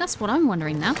 actually? That's what I'm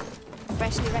wondering now.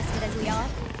 Freshly rested as we are,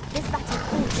 this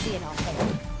battle ought to be in our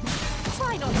favor.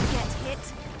 Try not to get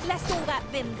hit, lest all that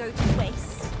vim go to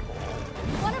waste.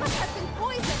 One of us has been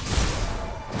poisoned.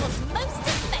 Was most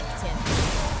effective.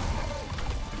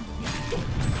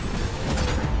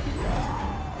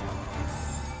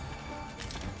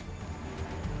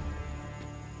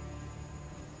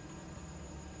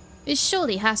 It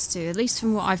surely has to, at least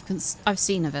from what I've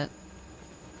seen of it.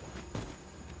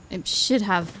 It should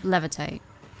have levitate.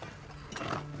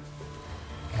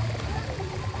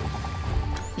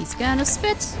 He's gonna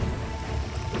spit.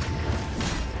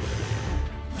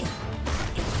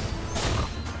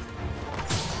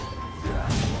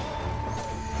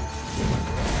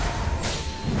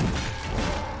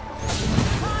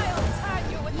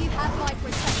 You have my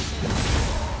protection.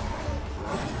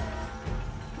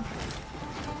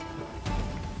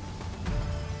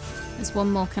 There's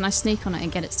one more. Can I sneak on it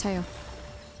and get its tail?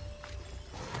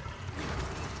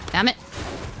 Damn it.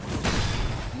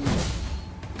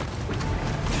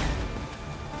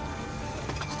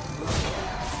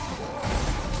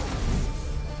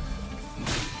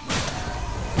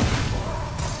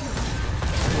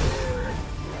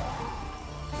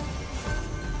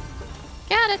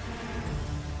 Got it.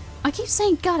 I keep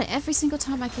saying got it every single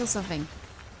time I kill something.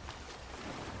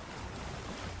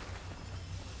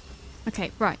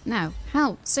 Okay, right, now,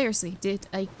 how seriously do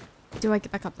I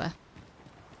get back up there?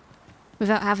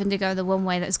 Without having to go the one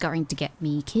way that's going to get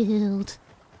me killed.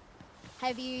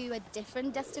 Have you a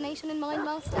different destination in mind,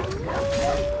 Master?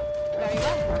 Very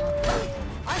well.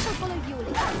 I shall follow your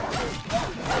lead.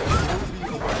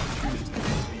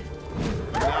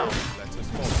 Now, let us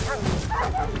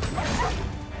follow.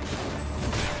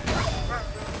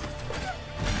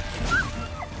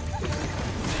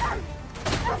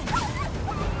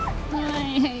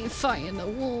 I hate fighting the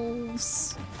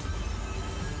wolves.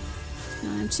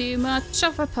 I'm too much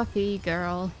of a puppy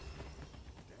girl.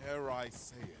 Dare I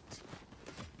say it?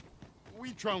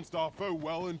 We trounced our foe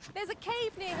well and... There's a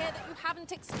cave near here that you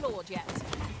haven't explored yet.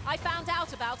 I found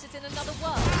out about it in another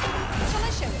world. Shall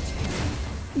I show it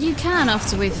to you? You can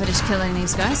after we finish killing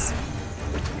these guys.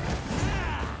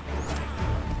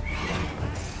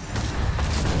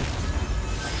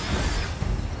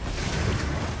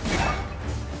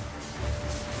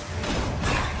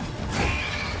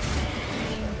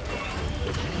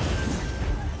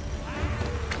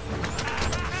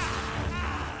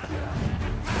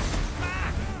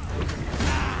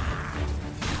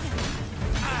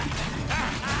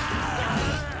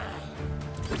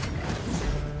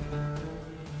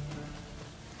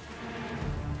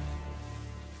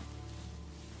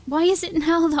 Why is it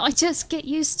now that I just get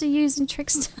used to using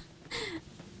Trickster?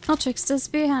 Not Trickster,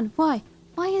 Spearhand. Why?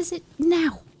 Why is it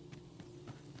now?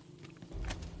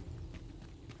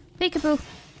 Peekaboo.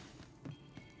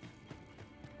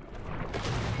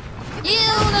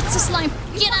 Ew, that's a slime.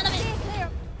 Get out of it.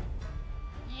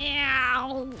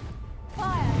 Oh.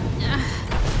 Fire.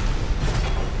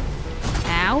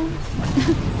 Ow.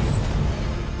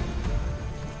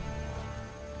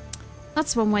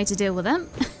 That's one way to deal with them.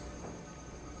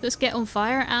 Just get on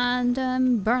fire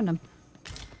and burn them.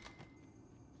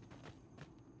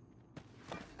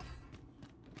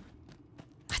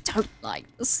 I don't like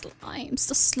the slimes.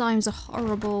 The slimes are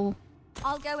horrible.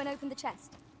 I'll go and open the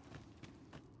chest.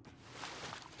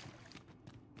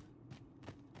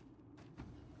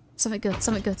 Something good,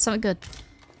 something good, something good.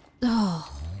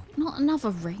 Oh, not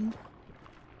another ring.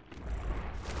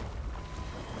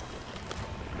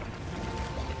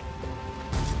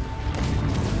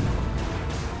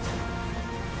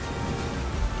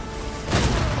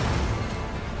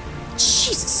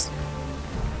 Jesus!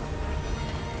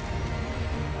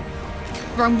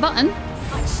 Wrong button.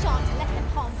 I shan't let them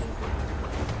harm you.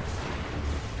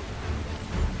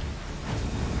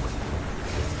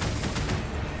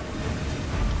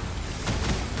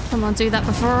 Come on, do that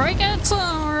before I get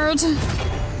tired.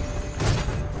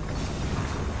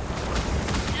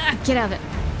 Ah, get out of it.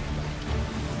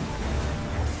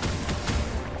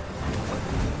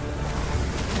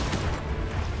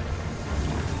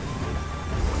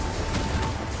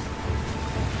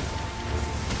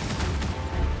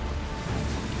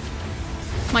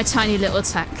 My tiny little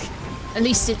attack. At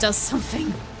least it does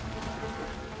something.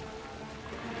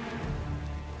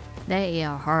 They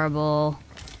are horrible.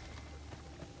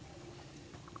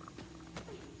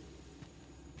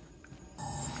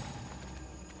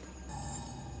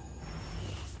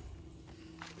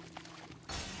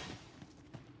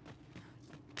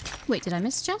 Wait, did I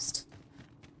miss chest?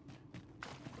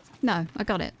 No, I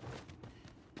got it.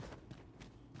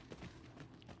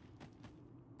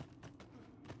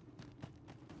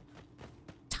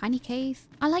 Tiny cave?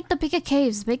 I like the bigger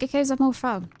caves. Bigger caves are more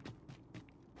fun.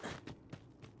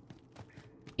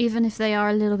 Even if they are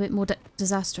a little bit more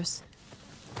disastrous.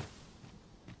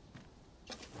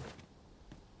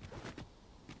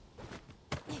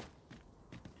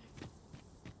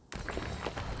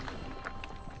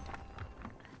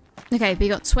 Okay, we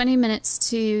got 20 minutes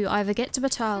to either get to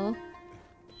Batthal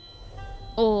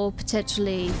or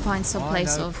potentially find some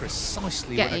place of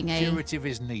precisely getting when a curative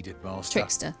is needed, Master.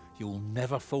 trickster. You'll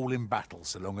never fall in battle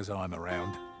so long as I'm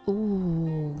around.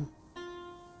 Ooh.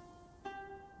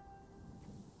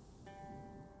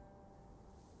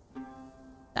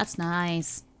 That's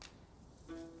nice.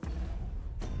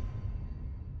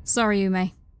 Sorry,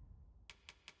 Yume.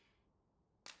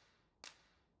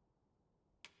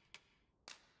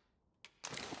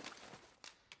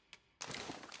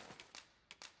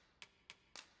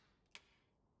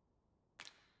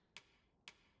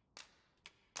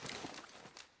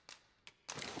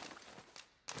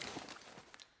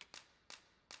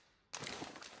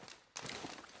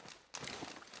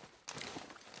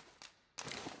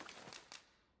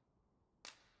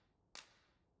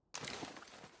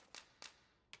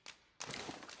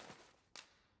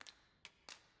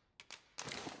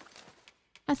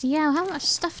 Bloody hell, how much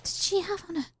stuff did she have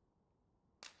on her?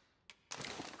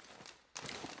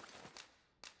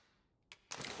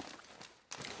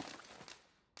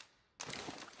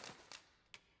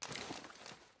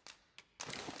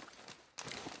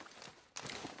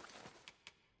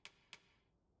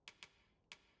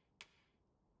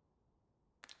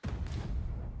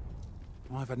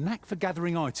 I have a knack for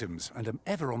gathering items and am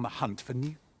ever on the hunt for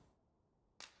new...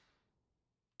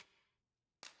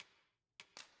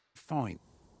 Fine.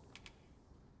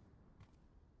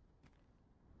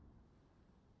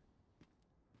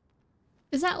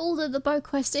 Is that all that the bow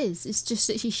quest is? It's just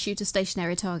that you shoot a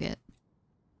stationary target.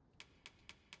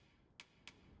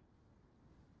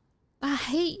 I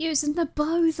hate using the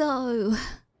bow though.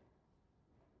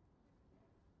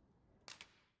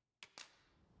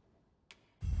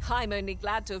 I'm only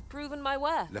glad to have proven my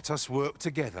worth. Let us work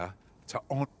together to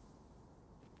honor...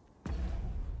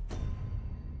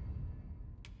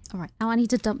 Alright, now I need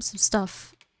to dump some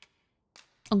stuff.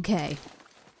 Okay.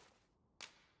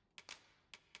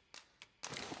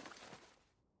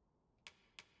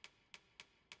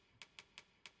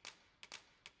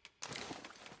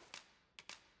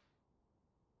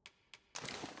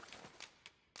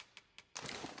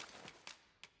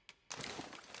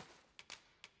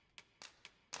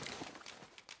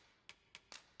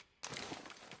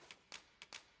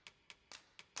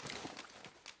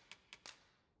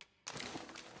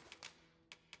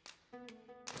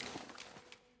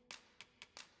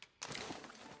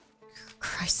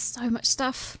 Christ, so much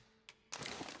stuff.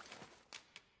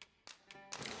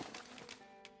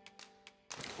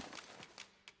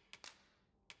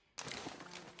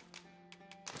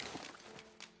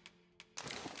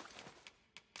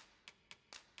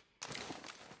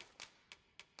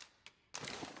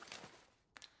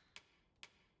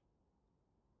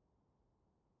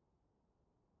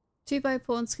 2 bow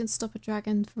pawns can stop a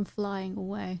dragon from flying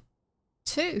away.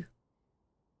 2?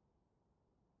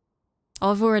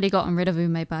 Oh, I've already gotten rid of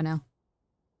Ume by now.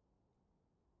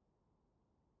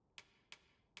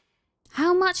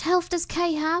 How much health does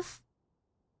Kay have?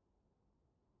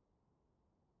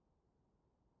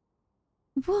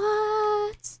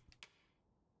 What?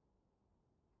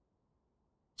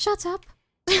 Shut up.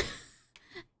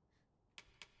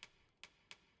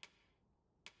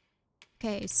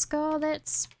 Okay,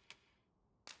 Scarlet.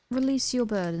 Release your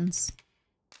burdens.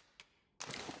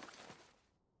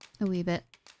 A wee bit.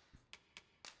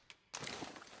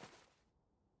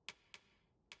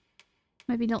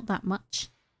 Maybe not that much.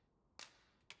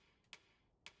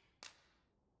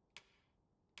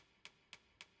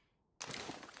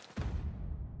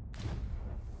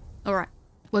 Alright,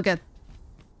 we're good.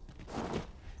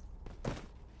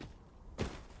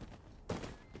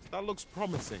 That looks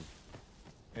promising.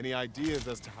 Any ideas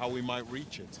as to how we might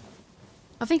reach it?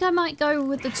 I think I might go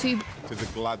with the 2 'Tis a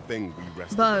glad thing we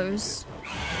rested. bows.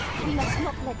 We must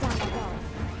not let down our guard.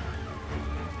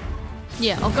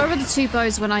 Yeah, I'll go with the 2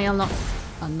 bows when I unlock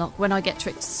when I get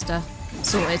Trickster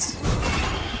sorted.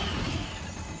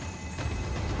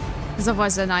 Because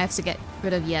otherwise then I have to get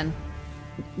rid of Yen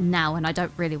now, and I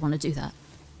don't really want to do that.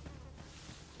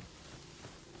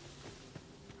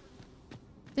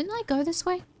 Didn't I go this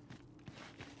way?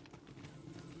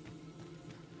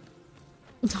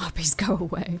 Harpies, go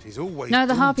away. No,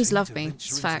 the harpies love me.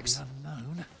 It's fact.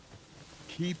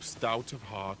 Keep stout of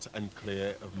heart and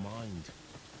clear of mind.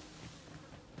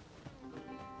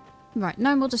 Right,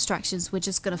 no more distractions. We're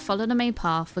just going to follow the main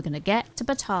path. We're going to get to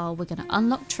Batthal. We're going to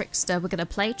unlock Trickster. We're going to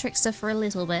play Trickster for a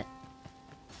little bit.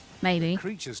 Maybe. The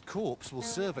creature's corpse will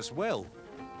serve us well.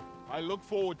 I look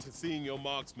forward to seeing your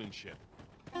marksmanship.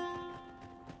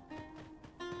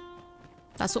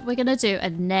 That's what we're going to do,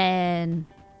 and then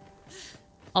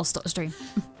I'll stop the stream.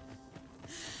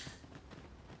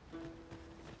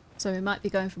 So we might be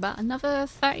going for about another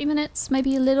 30 minutes,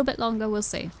 maybe a little bit longer, we'll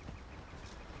see.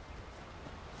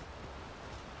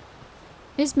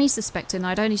 Here's me suspecting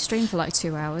I'd only stream for like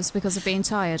 2 hours because of being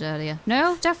tired earlier.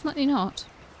 No, definitely not.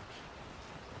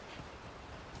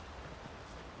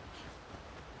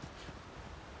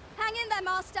 Hang in there,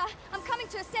 Master. I'm coming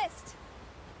to assist.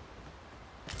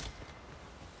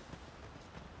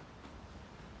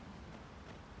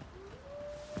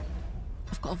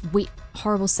 I've got a weak,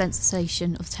 horrible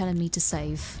sensation of telling me to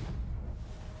save.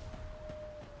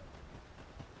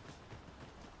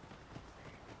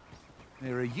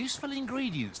 There are useful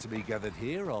ingredients to be gathered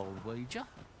here, I'll wager.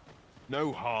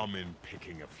 No harm in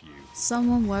picking a few.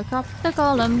 Someone woke up the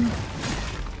golem.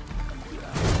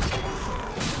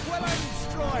 Well aimed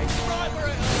strike, right where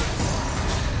it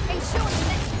hurts. Ensure the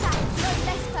next attack is no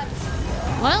less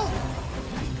purposeful. Well,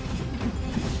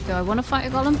 do I want to fight a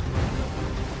golem?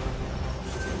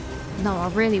 No, I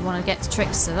really want to get to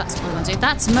Trickster. That's what I want to do.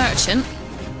 That's Merchant.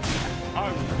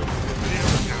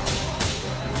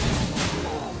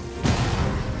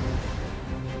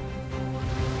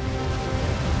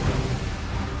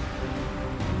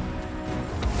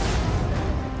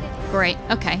 Great,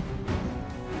 okay.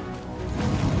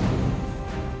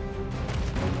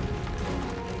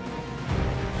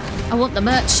 I want the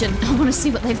Merchant. I want to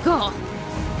see what they've got.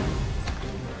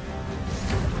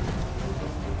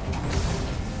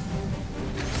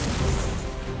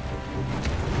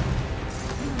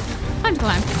 Time to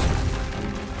climb.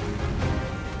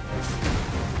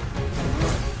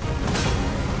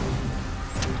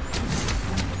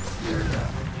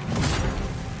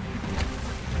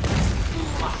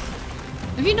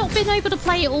 Have you not been able to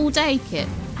play it all day, Kit?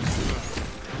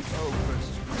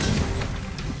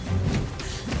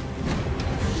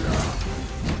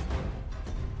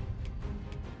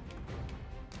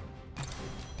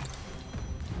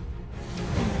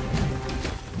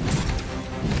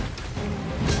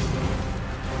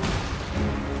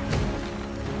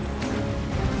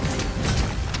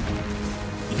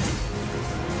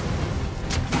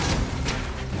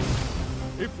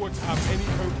 If we're to have any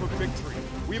hope of victory,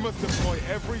 we must deploy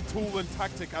every tool and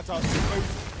tactic at our disposal.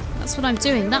 That's what I'm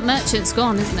doing. That Merchant's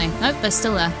gone, isn't he? Nope, they're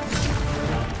still there.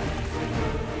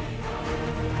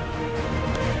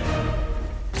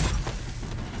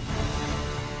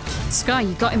 Sky,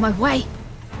 you got in my way.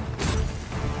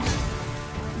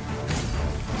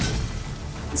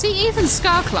 See, even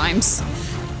Scar climbs.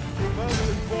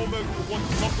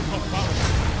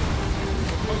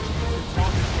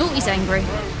 Oh, he's angry.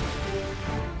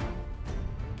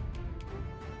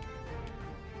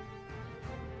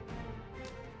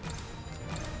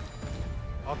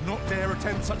 I'd not dare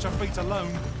attempt such a feat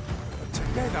alone, but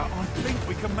together I think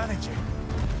we can manage it.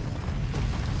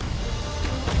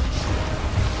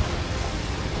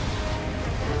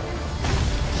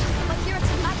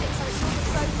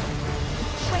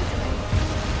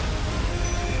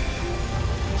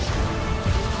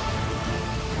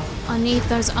 need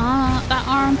those that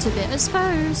arm to be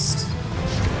exposed.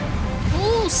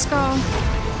 Ooh, Scar.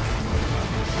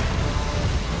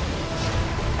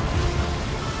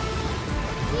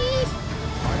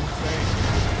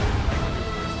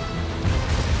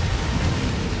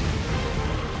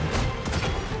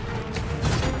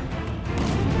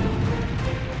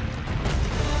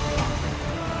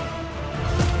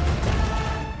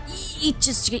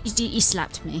 He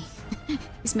slapped me.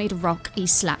 He's made a rock. He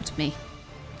slapped me.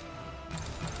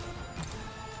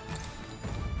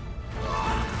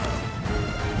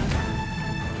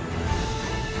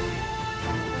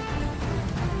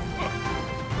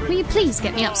 Will you please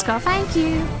get me up, Scar? Thank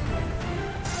you. Our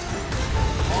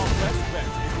best bet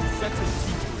is to set a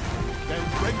teeter, then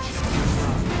wrench it to the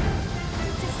ground.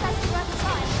 Just says it's worth a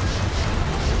try.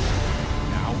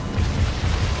 Now.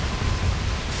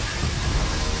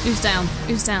 Who's down?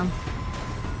 Who's down?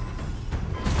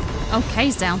 Oh,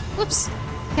 Kay's down. Whoops.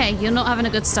 Okay, you're not having a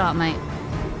good start, mate.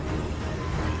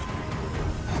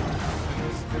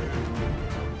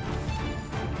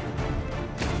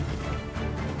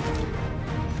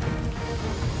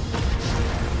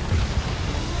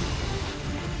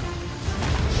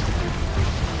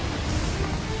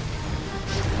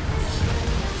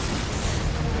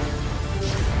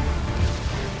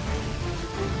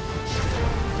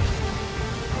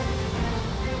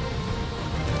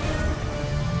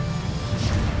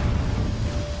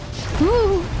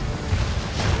 Ooh.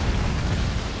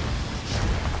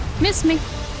 Miss me.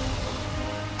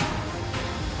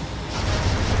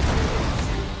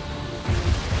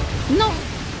 Not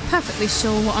perfectly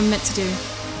sure what I'm meant to do.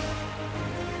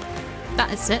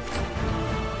 That is it.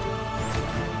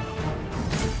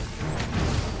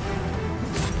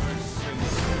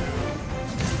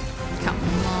 Come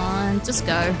on, just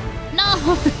go. No!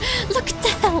 Look at the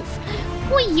health!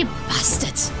 What you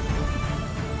bastard!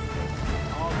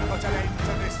 Put an end to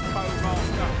this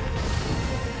bowmaster.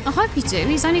 I hope you do.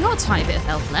 He's only got a tiny bit of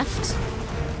health left.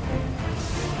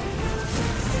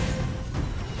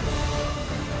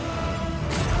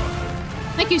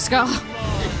 Thank you, Scar.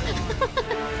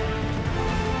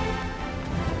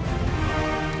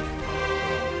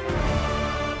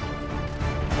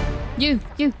 You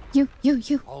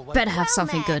better have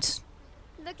something good.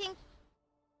 Looking.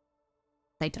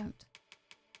 They don't.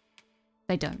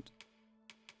 They don't.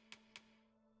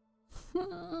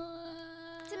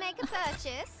 To make a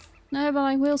purchase? No, but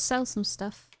I will sell some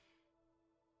stuff.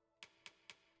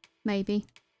 Maybe.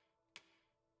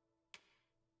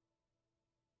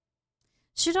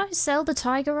 Should I sell the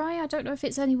tiger eye? I don't know if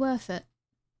it's any worth it.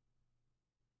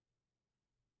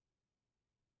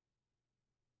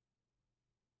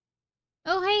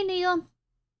 Oh, hey, Neon.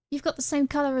 You've got the same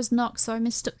colour as Nox, so I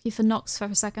mistook you for Nox for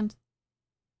a second.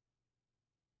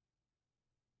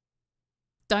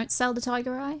 Don't sell the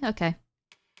tiger eye? Okay.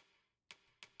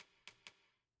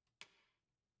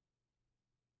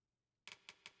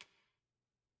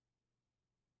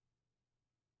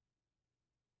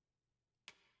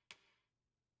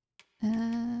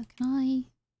 Can I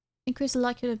increase the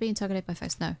likelihood of being targeted by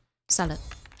foes? No. Sell it.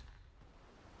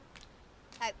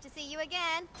 Hope to see you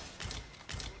again.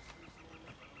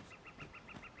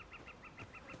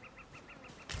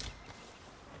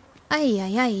 Ay,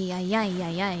 ay, ay, ay, ay,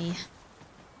 ay, ay.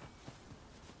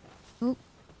 Oh.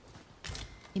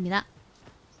 Give me that.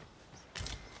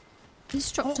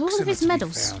 He's dropped all of his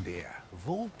medals. Found here, of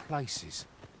all places.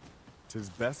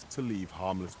 'Tis best to leave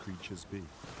harmless creatures be.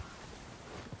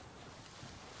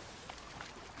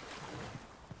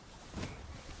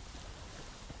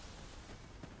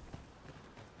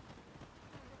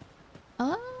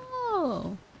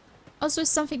 Oh. Oh, so it's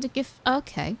something to give.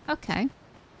 Okay, okay.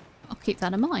 I'll keep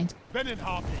that in mind. Venom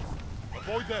harpies.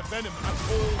 Avoid their venom at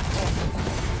all costs.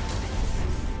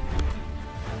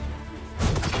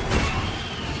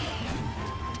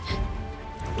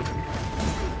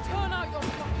 Turn out your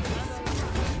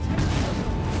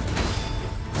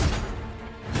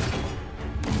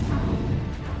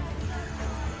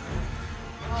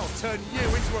I'll turn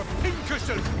you into a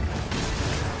pincushion.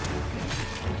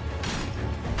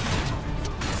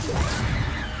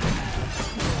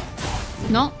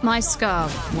 Not my Scar,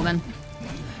 woman.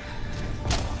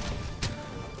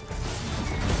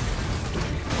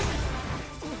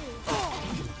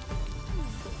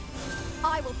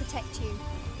 I will protect you.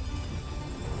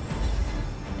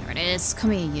 There it is.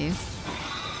 Come here, you.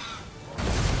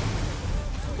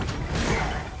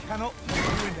 Cannot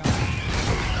win that.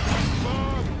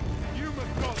 Mom, you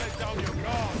must not let down your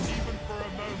guard even for a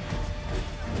moment.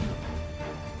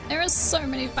 There are so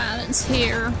many balance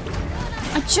here.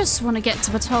 I just want to get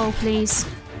to Batthal, please.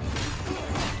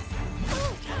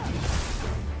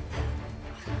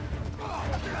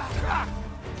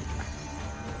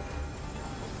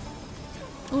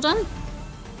 all done.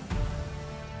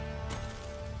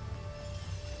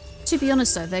 To be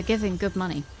honest though, they're giving good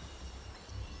money.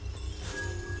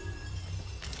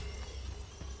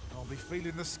 I'll be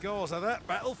feeling the scars of that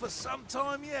battle for some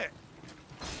time yet.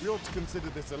 We ought to consider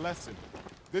this a lesson.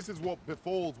 This is what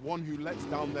befalls one who lets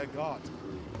down their guard.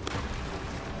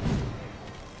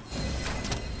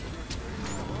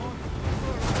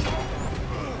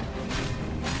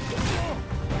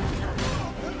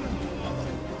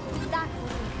 That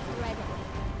was incredible.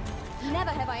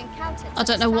 Never have I encountered. I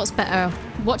don't know what's better,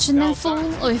 watching them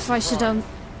fall, or if I should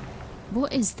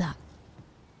What is that?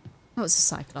 Oh, it's a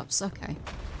Cyclops. Okay.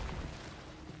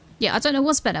 Yeah, I don't know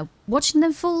what's better, watching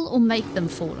them fall or make them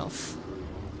fall off.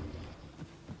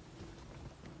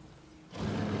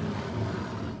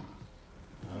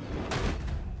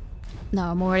 No,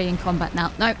 I'm already in combat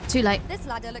now. No, too late. This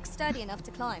ladder looks sturdy enough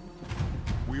to climb.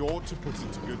 We ought to put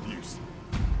it to good use.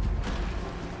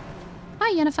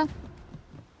 Hi, Yennefer.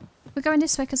 We're going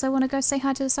this way because I want to go say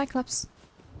hi to the Cyclops.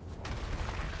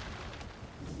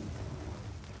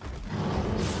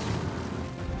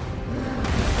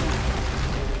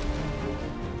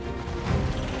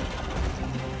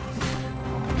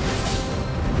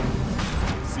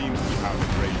 Seems we have a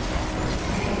great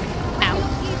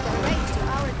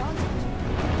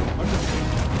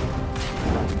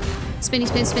Spinny,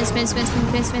 spin, spin, spin, spin, spin,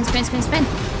 spin, spin, spin, spin, spin.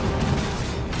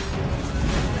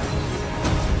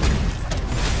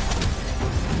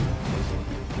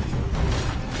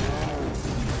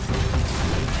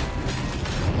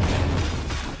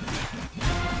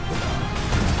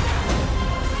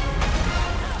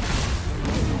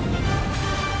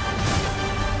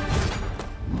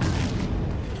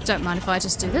 Don't mind if I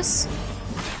just do this.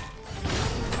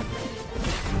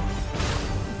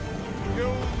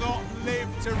 You'll not live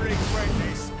to regret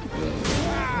this.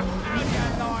 Ah, how do you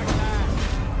like that?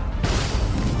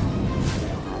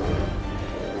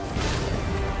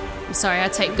 I'm sorry, I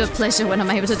take good pleasure when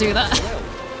I'm able to do that.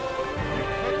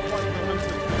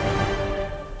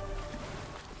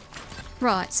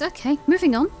 Right, okay,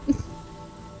 moving on.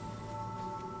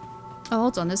 Oh,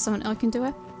 hold on, there's something I can do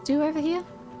over here?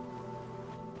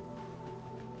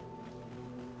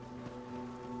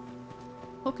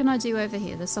 What can I do over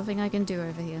here? There's something I can do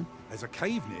over here. There's a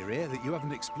cave near here that you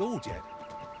haven't explored yet.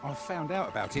 I found out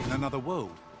about it in another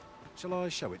world. Shall I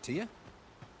show it to you?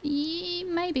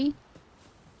 Maybe.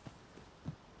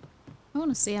 I want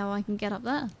to see how I can get up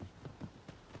there.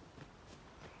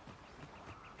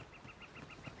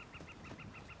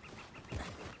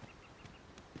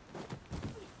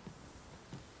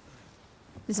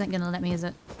 This ain't gonna let me, is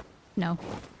it? No.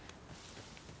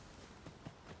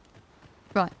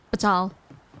 Right, Batthal.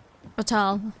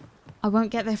 Batthal. I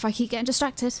won't get there if I keep getting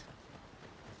distracted.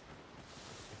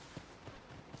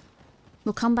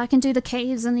 We'll come back and do the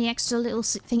caves and the extra little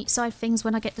side things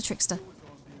when I get the trickster.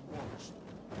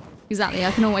 Exactly,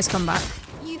 I can always come back.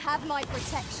 You have my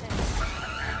protection.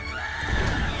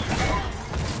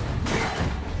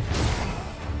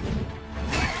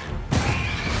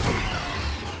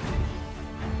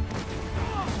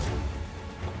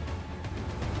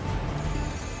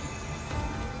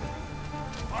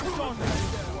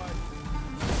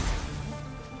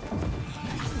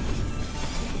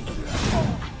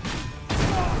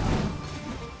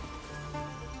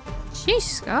 Jeez,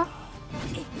 Scar.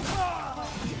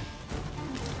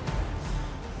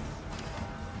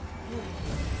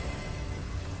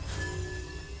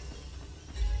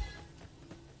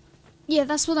 Yeah,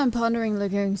 that's what I'm pondering,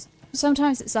 Lagoons.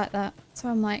 Sometimes it's like that. So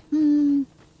I'm like,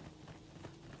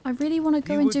 I really want to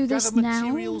go and do this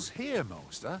now. Here,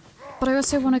 Master. But I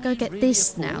also want to go get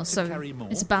this now, so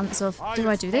it's a balance of, do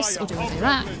I do this or do I do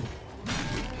that?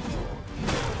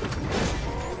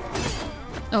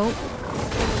 Oh.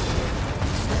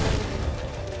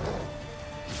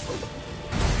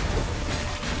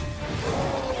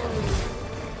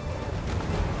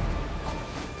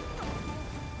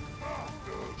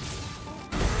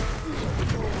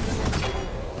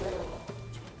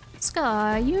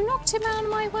 Sky, you knocked him out of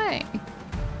my way.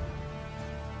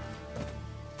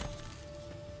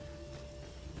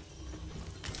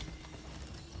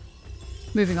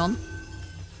 Moving on.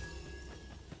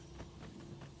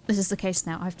 This is the case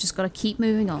now. I've just got to keep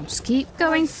moving on. Just keep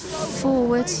going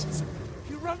forward.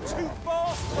 You run too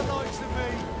fast for the likes of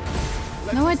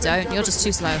me. No, I don't. You're just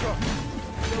too slow.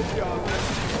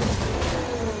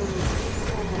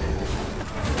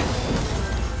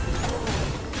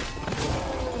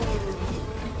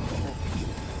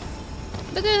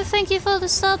 Thank you for the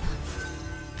sub.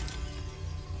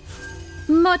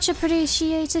 Much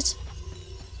appreciated.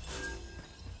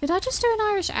 Did I just do an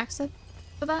Irish accent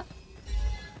for that?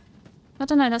 I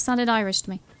don't know, that sounded Irish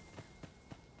to me.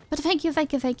 But thank you,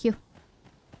 thank you, thank you.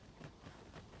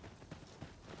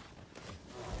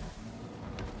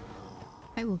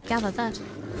 I will gather that.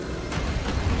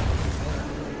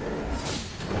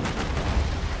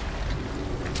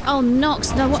 Oh,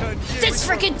 Nox, no, what? There's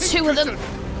freaking two of them!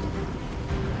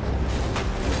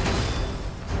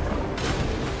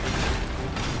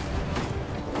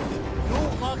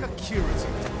 You're like a curative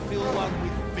to fill one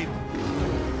with vim.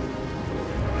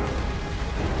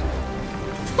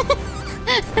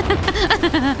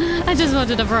 I just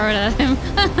wanted to throw it at him.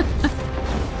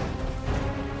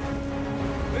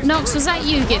 Nox, was that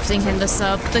you gifting him the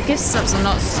sub? The gift subs are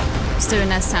not doing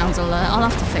their sounds alert. I'll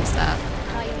have to fix that.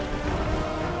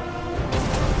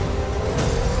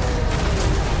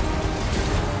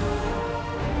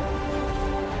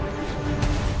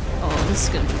 Oh, this is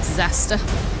gonna be a disaster.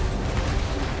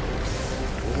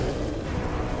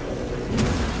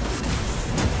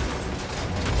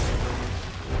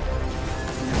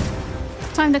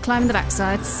 Time to climb the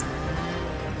backsides.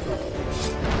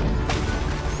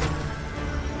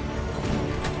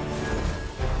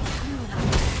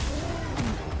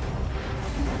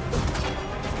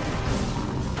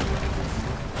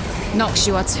 Nox,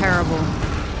 you are terrible.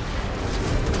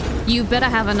 You better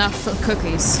have enough for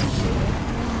cookies.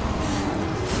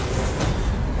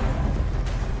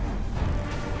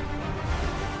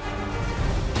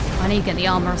 I need to get the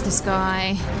armor of this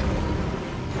guy.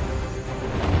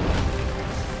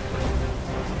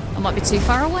 I might be too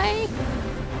far away.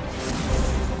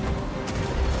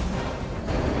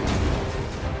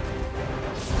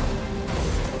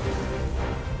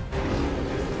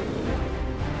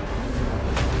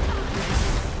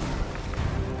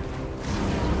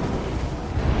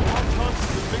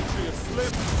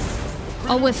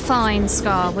 Oh, we're fine,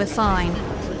 Scar. We're fine.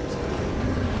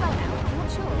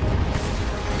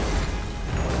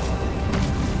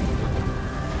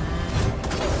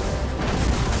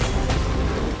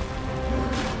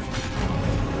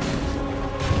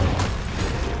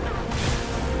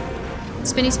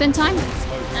 Spinny spin time?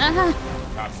 Uh-huh.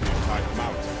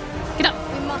 Get up!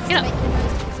 Get up!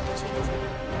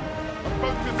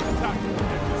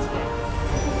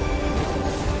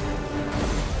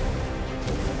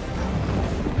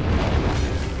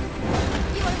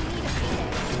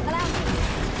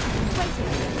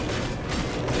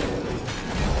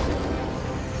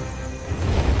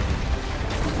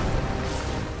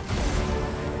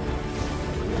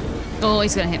 Oh,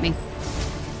 he's gonna hit me.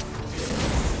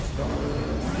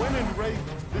 When enraged,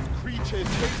 this creature is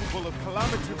capable of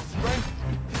calamitous strength.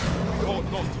 We ought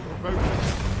not to provoke it.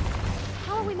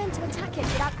 How are we meant to attack it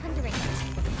without angering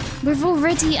it? We've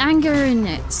already angering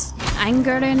it.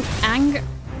 Anger.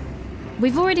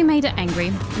 We've already made it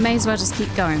angry. May as well just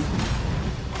keep going.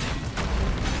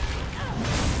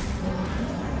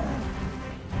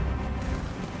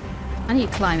 I need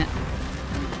to climb it.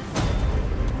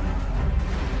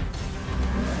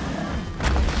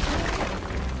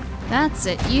 That's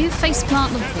it. You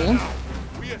faceplant the wall.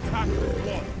 We attack with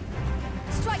one.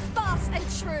 Strike fast and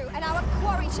true, and our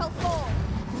quarry shall fall.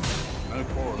 No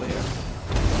quarrel here.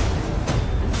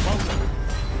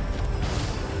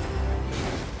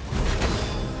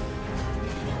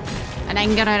 An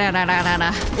anger.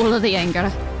 All of the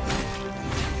anger.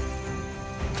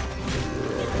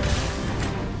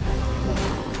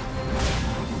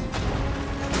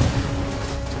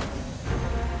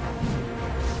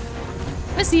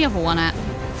 Where's the other one at?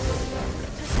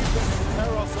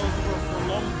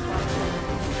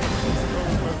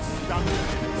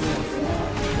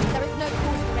 There is no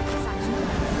cause for reckless action.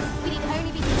 We need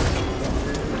only be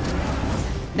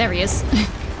There he is.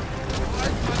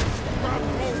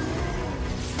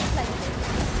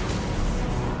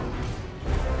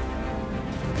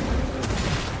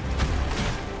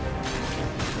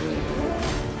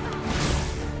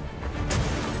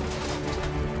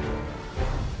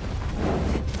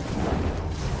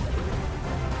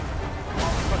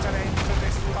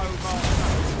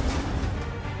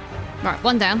 Right,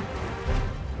 one down.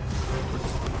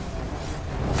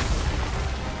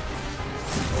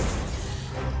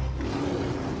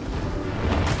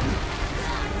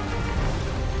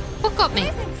 What got me?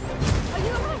 Are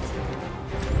you alright?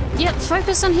 Yep,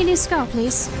 focus on healing Scar,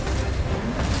 please.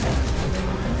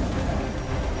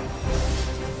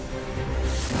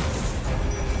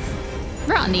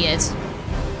 Right on the head.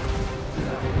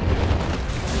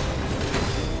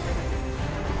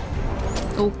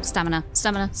 Oh, stamina,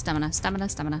 stamina, stamina, stamina,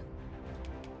 stamina.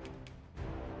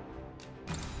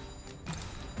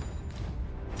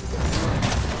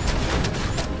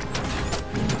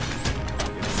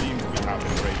 It seems we have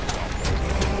enraged our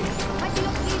Might you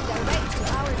not believe their rage to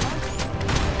our advantage?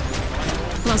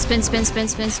 Come on, Spin, spin, spin,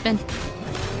 spin, spin.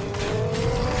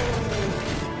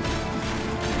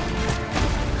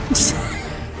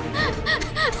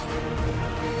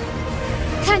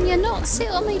 Can you not sit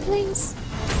on me, please?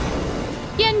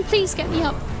 Yen, please get me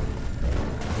up.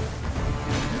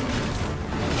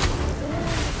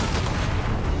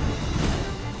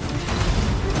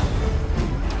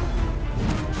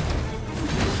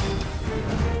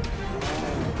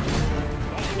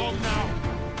 Not long now.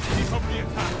 Keep up the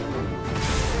attack.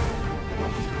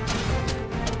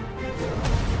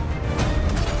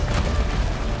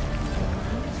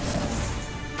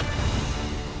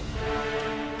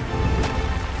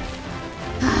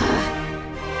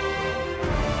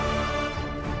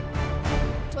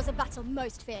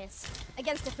 Most fierce,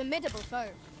 against a formidable foe.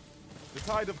 The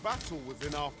tide of battle was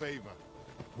in our favor.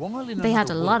 They had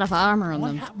a lot of armor on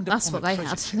them. That's what they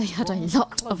had. They had a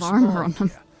lot of armor on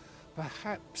them.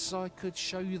 Perhaps I could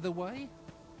show you the way?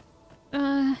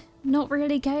 Not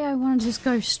really gay. I want to just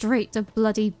go straight to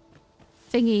bloody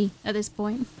thingy at this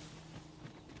point.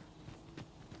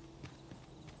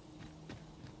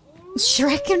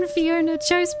 Shrek and Fiona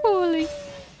chose poorly.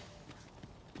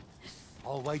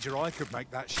 I'll wager I could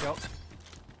make that shot.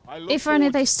 If only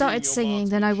they started singing,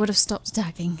 then I would have stopped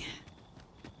attacking.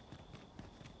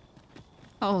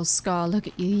 Oh, Scar, look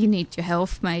at you. You need your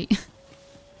health, mate.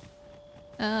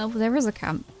 Well, there is a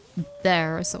camp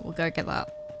there, so we'll go get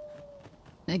that.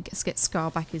 Let's get Scar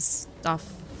back his stuff.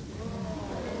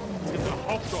 It's a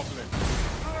hobgoblin.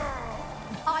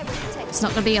 It's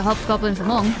not going to be a hobgoblin for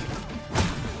long.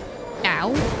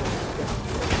 Ow.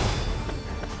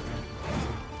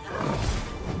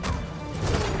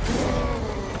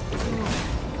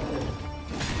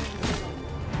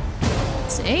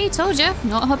 See, told you,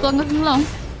 not hobgoblin for long.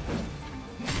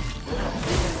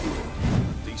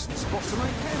 Decent spot to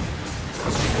make camp.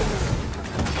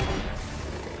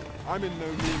 I'm in no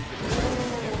mood.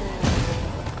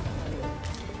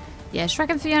 Yeah, Shrek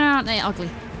and Fiona, aren't they ugly?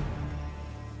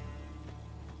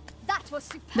 That was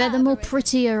superb. They're the more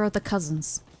prettier of the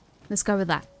cousins. Let's go with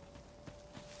that.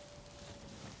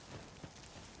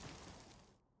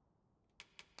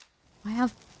 I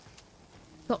have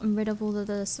gotten rid of all of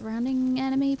the surrounding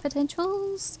enemy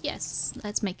potentials. Yes,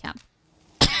 let's make camp.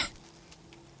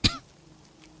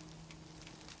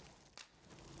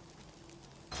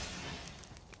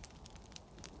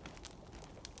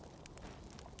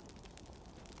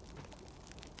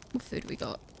 What food we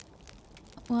got?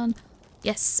 One.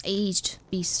 Yes, aged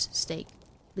beast steak.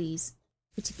 Please.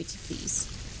 Pretty, pretty, please.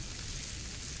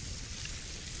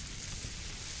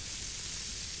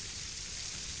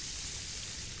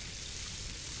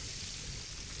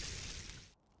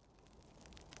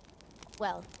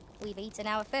 Well, we've eaten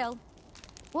our fill.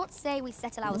 What say we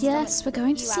settle our Yes, stomachs we're for a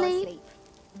going to few hours sleep.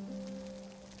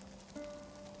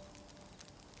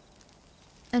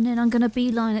 And then I'm gonna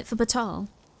beeline it for Batthal.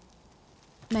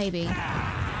 Maybe.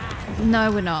 No,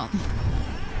 we're not.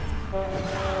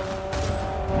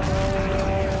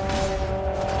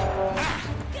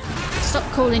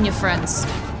 Stop calling your friends.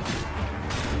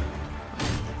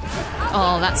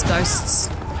 Oh, that's ghosts.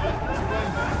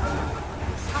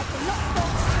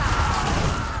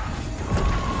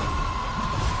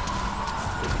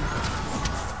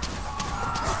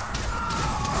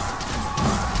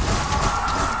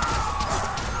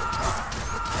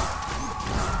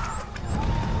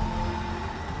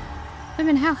 I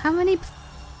mean, how many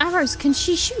arrows can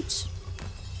she shoot?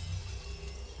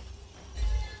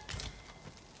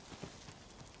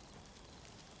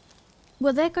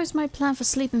 Well, there goes my plan for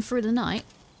sleeping through the night.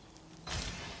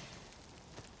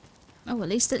 Oh, at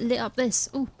least it lit up this.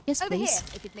 Oh, yes, Over please. here,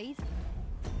 if you please.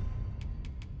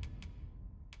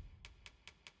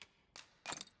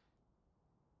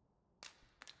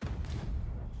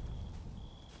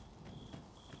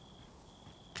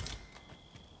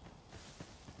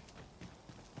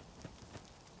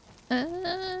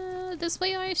 This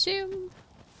way, I assume.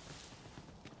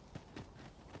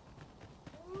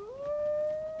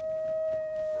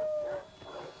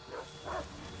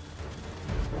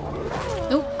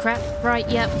 Oh, crap. Right,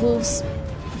 yeah, wolves.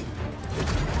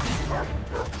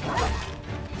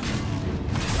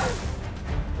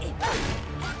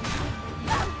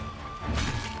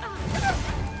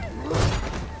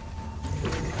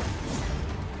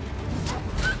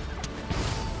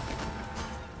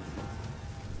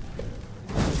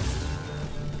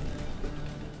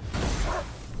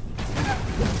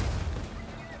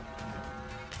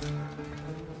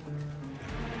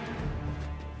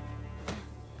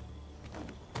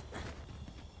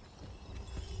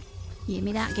 Give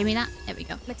me that, give me that. There we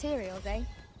go. Materials, eh?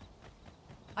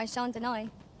 I shan't deny.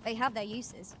 They have their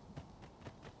uses.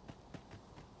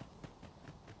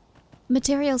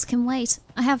 Materials can wait.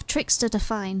 I have Trickster to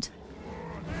find.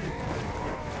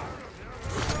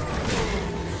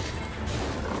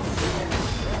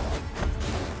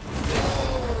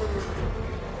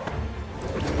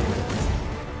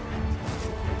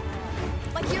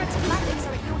 My curative magics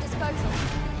are at your disposal.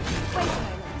 Wait a moment.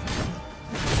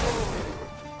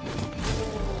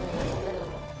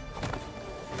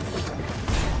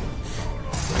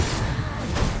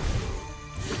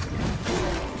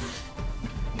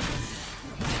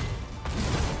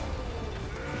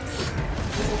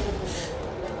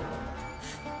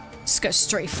 Just go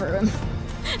straight through him.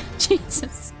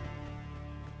 Jesus.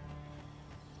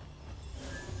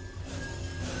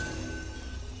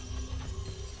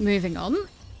 Moving on.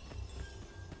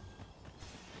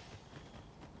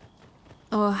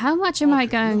 Oh, how much am I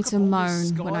going to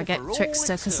moan when I get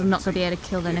Trickster because I'm not going to be able to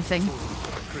kill anything?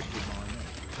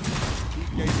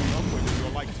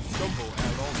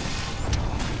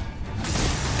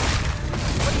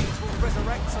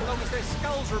 Resurrect so long as their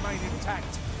skulls remain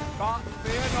intact. But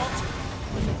fear not,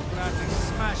 we'll gladly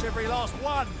smash every last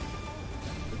one.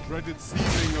 The dreaded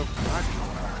seething of magic.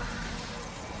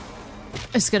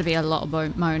 It's going to be a lot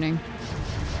of moaning.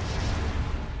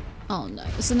 Oh no,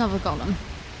 it's another golem.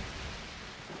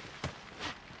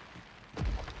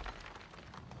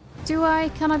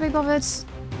 Can I be bothered?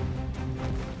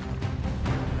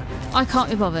 I can't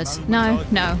be bothered. No,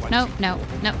 no, no, no,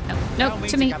 no, no, no,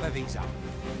 to me.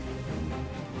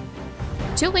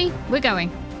 To me, we're going.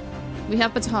 We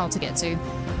have Batthal to get to.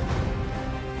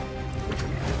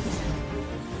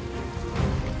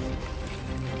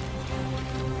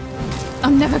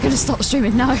 I'm never gonna stop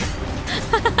streaming, no.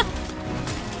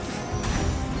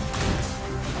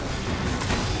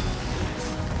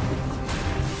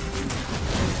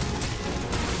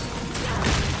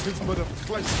 But a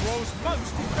flesh was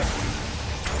most effective.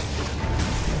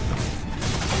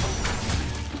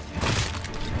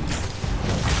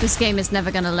 This game is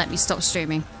never gonna let me stop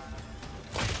streaming.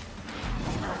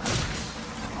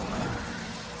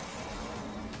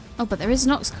 Oh, but there is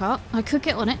an ox cart. I could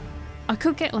get on it. I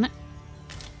could get on it.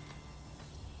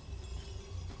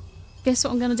 Guess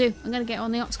what I'm gonna do? I'm gonna get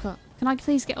on the ox cart. Can I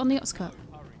please get on the ox cart?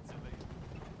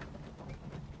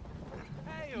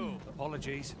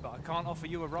 Apologies, but I can't offer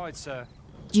you a ride, sir.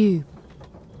 You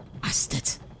bastard.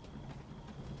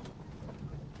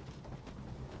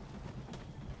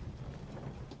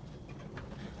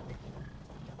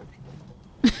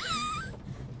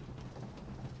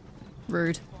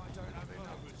 Rude.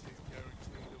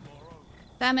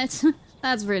 Damn it.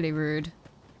 That's really rude.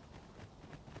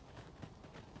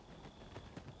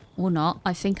 Or not.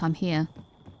 I think I'm here.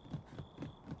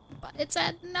 But it's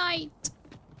at night.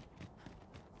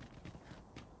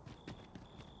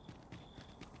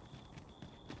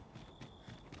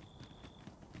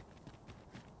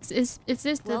 Is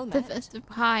this the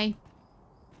hi?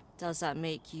 Does that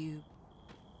make you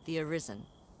the Arisen?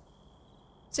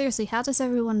 Seriously, how does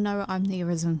everyone know I'm the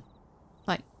Arisen?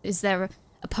 Like, is there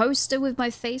a poster with my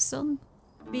face on?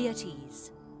 Be at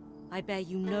ease. I bear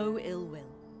you no ill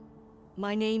will.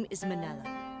 My name is Manella,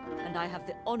 and I have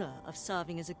the honor of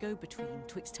serving as a go-between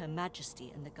twixt Her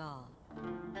Majesty and the Guard.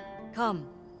 Come,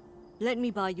 let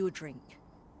me buy you a drink.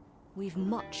 We've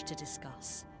much to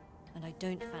discuss, and I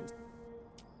don't fancy...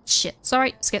 Shit,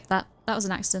 sorry, skip that. That was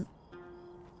an accident.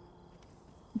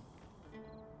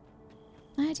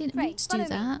 I didn't mean to do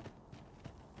that.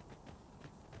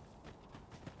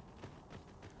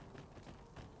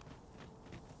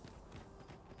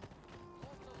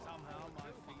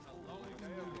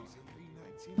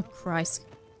 Oh, Christ.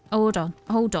 Hold on,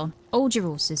 hold on. Hold your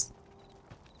horses.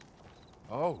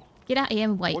 Oh. Get out of here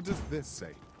and wait. What does this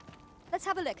say? Let's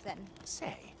have a look then.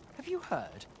 Say, have you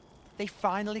heard? They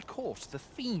finally caught the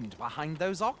fiend behind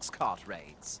those ox cart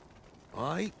raids.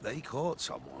 Aye, they caught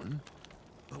someone.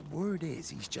 But word is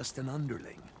he's just an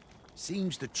underling.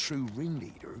 Seems the true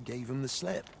ringleader gave him the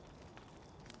slip.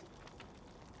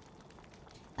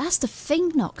 That's the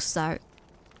thing, Nox, though.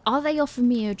 Are they offering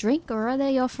me a drink, or are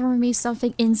they offering me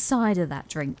something inside of that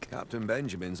drink? Captain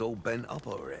Benjamin's all bent up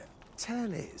over it.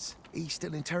 Tell is, he's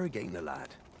still interrogating the lad,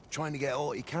 trying to get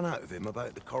all he can out of him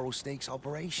about the Coral Snake's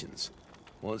operations.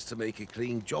 Wants to make a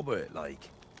clean job of it,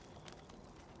 like.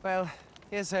 Well,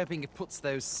 here's hoping it puts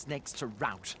those snakes to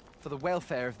rout for the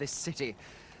welfare of this city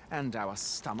and our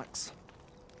stomachs.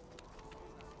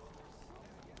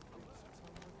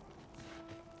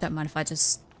 Don't mind if I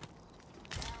just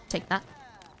take that.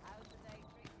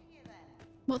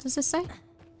 What does this say?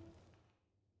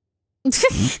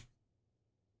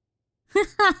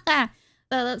 Well,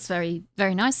 that's very,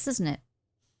 very nice, isn't it?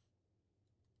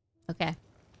 Okay.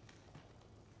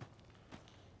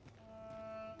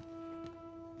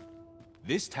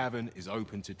 This tavern is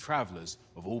open to travelers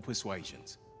of all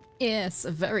persuasions. Yes,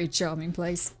 a very charming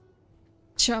place.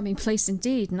 Charming place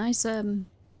indeed. Nice, thingy.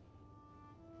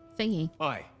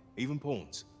 Aye, even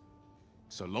pawns.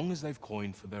 So long as they've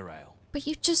coined for their ale. But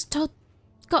you just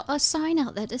got a sign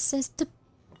out there that says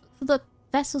for the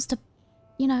vessels to,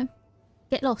 you know,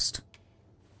 get lost.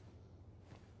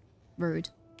 Rude.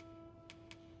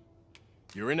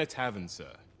 You're in a tavern,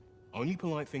 sir. Only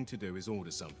polite thing to do is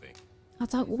order something. I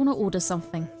don't want to order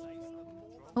something.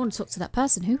 I want to talk to that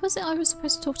person. Who was it I was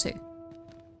supposed to talk to?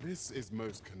 This is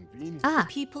most convenient. The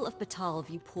people of Batthal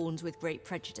view pawns with great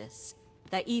prejudice.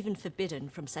 They're even forbidden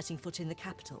from setting foot in the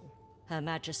capital. Her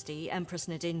Majesty, Empress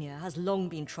Nadinia, has long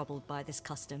been troubled by this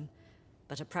custom,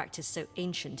 but a practice so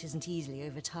ancient isn't easily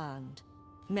overturned.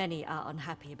 Many are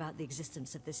unhappy about the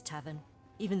existence of this tavern,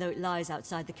 even though it lies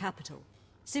outside the capital,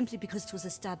 simply because it was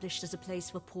established as a place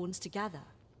for pawns to gather.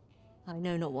 I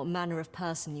know not what manner of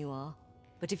person you are,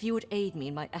 but if you would aid me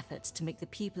in my efforts to make the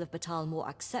people of Batthal more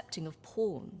accepting of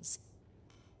pawns,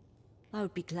 I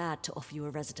would be glad to offer you a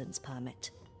residence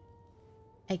permit.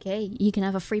 Okay, you can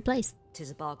have a free place. 'Tis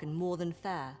a bargain more than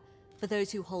fair, for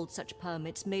those who hold such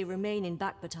permits may remain in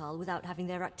Batthal without having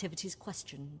their activities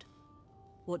questioned.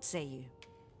 What say you?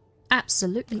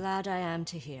 Absolutely. Glad I am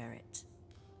to hear it.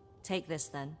 Take this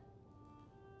then.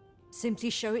 Simply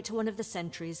show it to one of the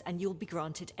sentries and you'll be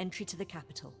granted entry to the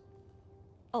capital.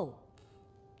 Oh,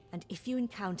 and if you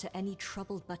encounter any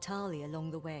troubled Battali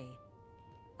along the way,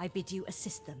 I bid you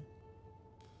assist them.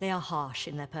 They are harsh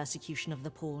in their persecution of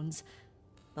the pawns,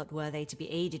 but were they to be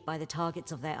aided by the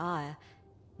targets of their ire,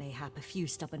 mayhap a few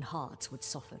stubborn hearts would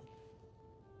soften.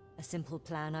 A simple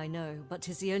plan, I know, but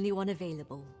 'tis the only one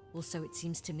available, or so it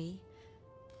seems to me.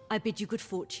 I bid you good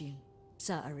fortune,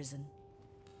 Sir Arisen.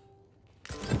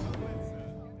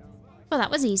 Well,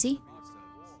 that was easy.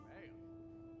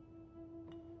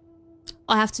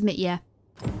 I have to admit, yeah.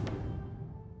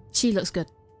 She looks good.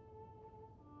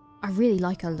 I really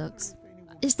like her looks.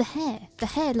 It's the hair. The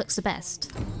hair looks the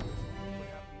best.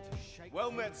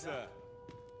 Well met, sir.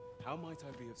 How might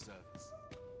I be of service?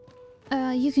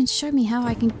 You can show me how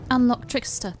I can unlock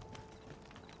Trickster.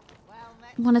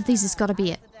 One of these has got to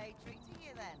be it.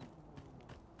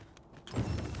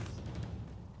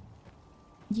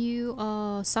 You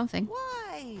are something.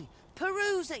 Why?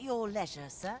 Peruse at your leisure,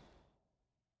 sir.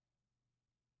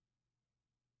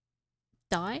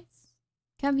 Dyes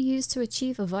can be used to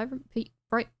achieve a vibrant,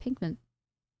 bright pigment.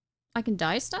 I can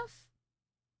dye stuff?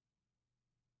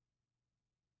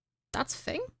 That's a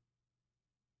thing?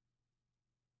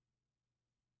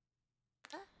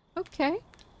 Okay.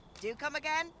 Do come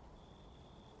again?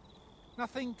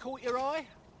 Nothing caught your eye?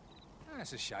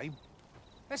 That's a shame.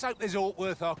 Let's hope there's aught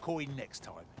worth our coin next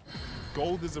time.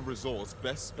 Gold is a resource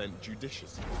best spent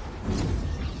judiciously.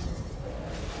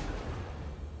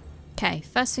 Okay,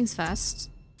 first things first.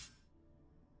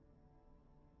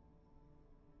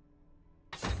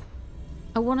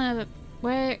 I wanna...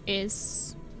 Where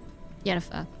is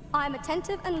Yennefer? I'm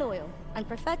attentive and loyal, and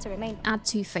prefer to remain. Add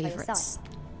 2 by your favourites. side.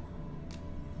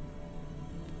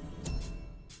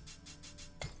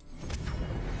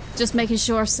 Just making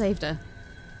sure I've saved her.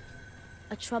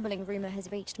 A troubling rumor has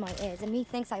reached my ears, and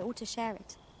methinks I ought to share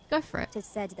it. Go for it. It is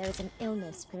said there is an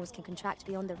illness pawns can contract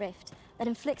beyond the rift that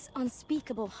inflicts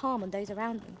unspeakable harm on those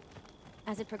around them.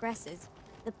 As it progresses,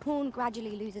 the pawn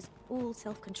gradually loses all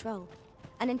self-control,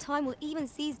 and in time will even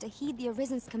cease to heed the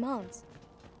Arisen's commands.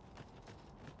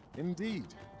 Indeed.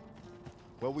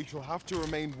 Well, we shall have to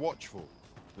remain watchful,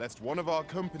 lest one of our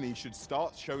company should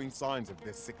start showing signs of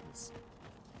this sickness.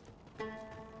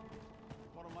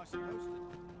 What am I supposed to do?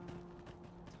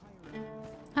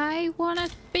 I wanna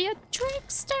be a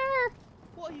trickster!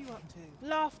 What are you up to?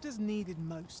 Laughter's needed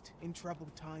most in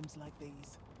troubled times like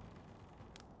these.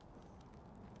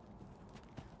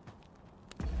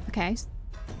 Okay.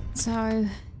 So...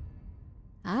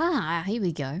 Ah, here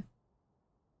we go.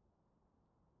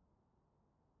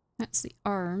 That's the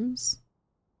arms.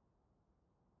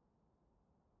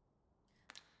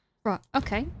 Right,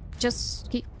 okay. Just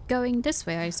keep going this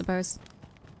way, I suppose.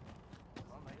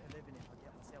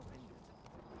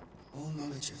 All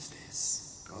knowledge of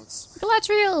this, God's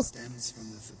Galadriel! stems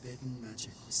from the forbidden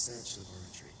magic research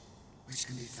laboratory, which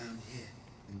can be found here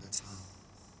in Batthal.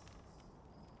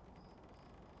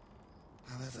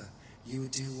 However, you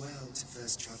would do well to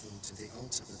first travel to the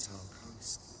Alta Batthal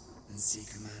coast and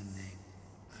seek a man named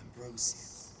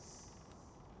Ambrosius.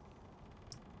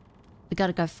 We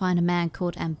gotta go find a man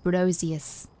called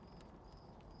Ambrosius.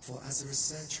 For as a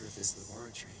researcher of this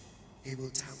laboratory, he will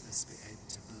doubtless be able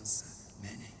to answer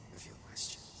many of your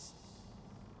questions.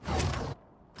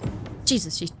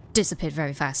 Jesus, she disappeared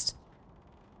very fast.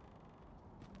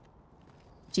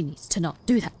 She needs to not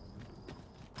do that.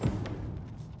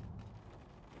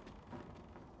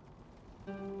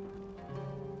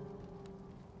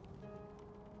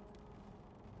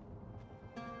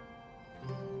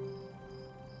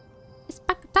 It's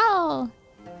Batthal!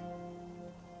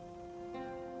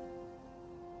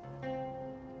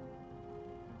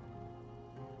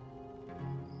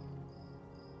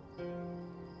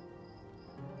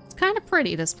 It's kind of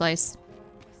pretty, this place.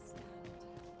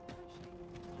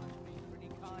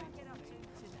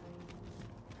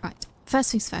 Right,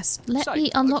 first things first. Let me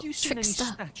unlock have you seen Trickster.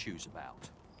 any statues about?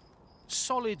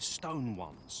 Solid stone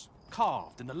ones,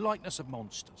 carved in the likeness of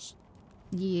monsters.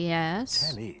 Yes.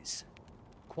 Tell is,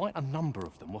 quite a number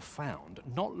of them were found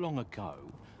not long ago,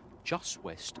 just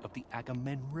west of the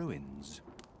Agamemnon ruins.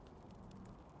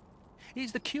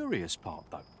 Here's the curious part,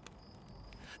 though.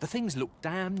 The things look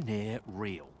damn near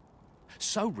real.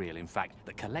 So real, in fact,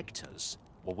 that collectors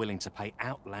were willing to pay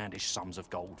outlandish sums of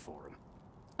gold for them.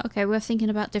 Okay, we're thinking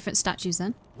about different statues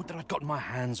then. Would that I'd gotten my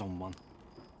hands on one.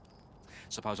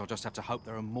 Suppose I'll just have to hope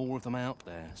there are more of them out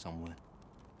there somewhere.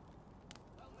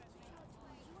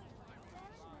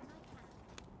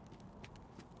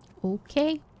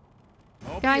 Okay.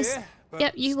 Up Guys, here, but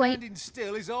yep, you wait. standing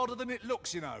still is harder than it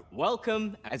looks, you know.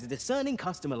 Welcome. As a discerning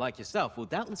customer like yourself will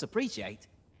doubtless appreciate,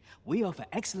 we offer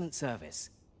excellent service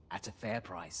at a fair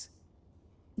price.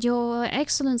 Your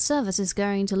excellent service is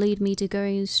going to lead me to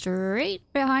going straight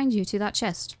behind you to that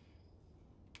chest.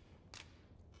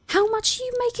 How much are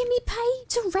you making me pay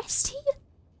to rest here?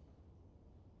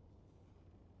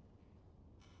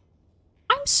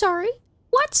 I'm sorry.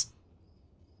 What?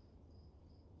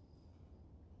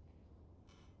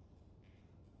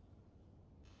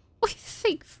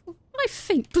 I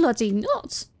think bloody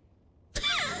not.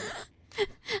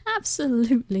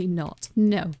 Absolutely not.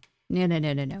 No. No, no,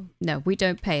 no, no, no. No, we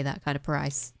don't pay that kind of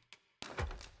price.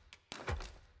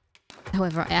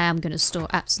 However, I am going to store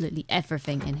absolutely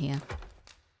everything in here.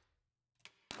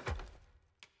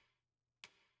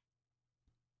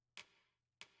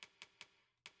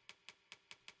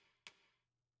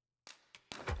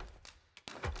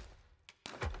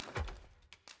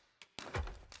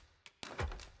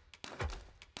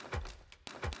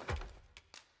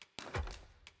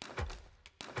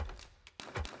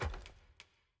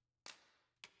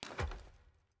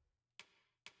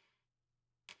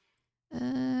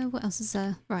 What else is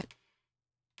there? Right.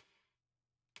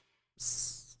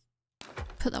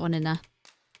 Put that one in there.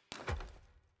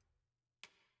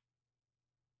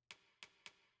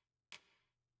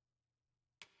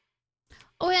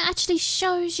 Oh, it actually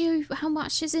shows you how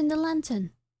much is in the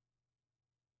lantern.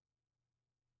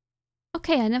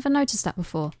 Okay, I never noticed that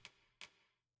before.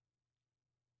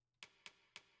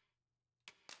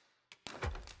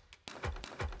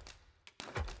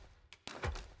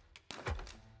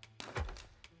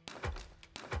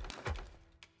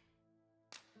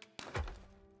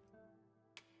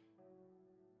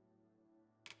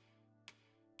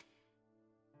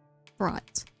 Right.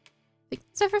 I think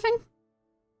that's everything.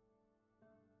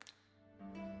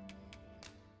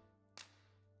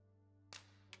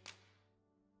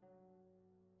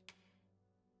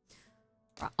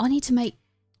 Right, I need to make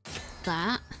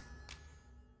that.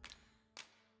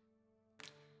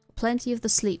 Plenty of the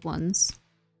sleek ones.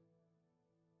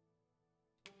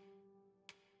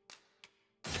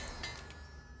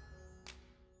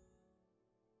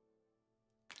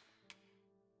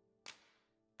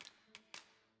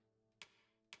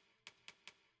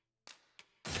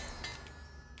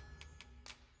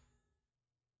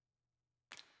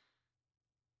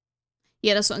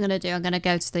 Yeah, that's what I'm going to do. I'm going to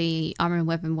go to the armor and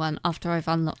weapon one after I've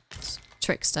unlocked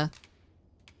Trickster.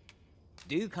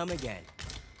 Do come again.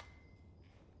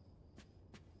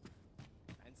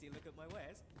 Fancy a look at my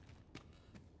wares?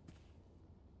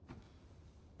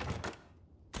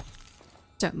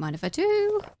 Don't mind if I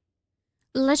do.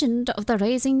 Legend of the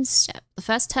Raising Step. The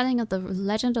first telling of the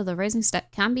legend of the Raising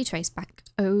Step can be traced back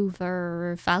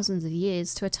over thousands of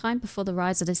years to a time before the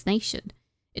rise of this nation.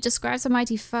 It describes a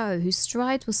mighty foe whose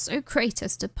stride was so great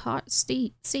as to part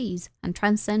seas and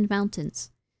transcend mountains.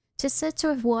 'Tis said to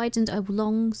have wielded a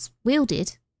long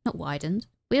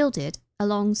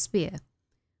spear,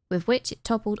 with which it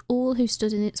toppled all who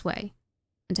stood in its way,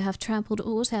 and to have trampled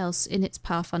aught else in its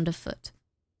path underfoot.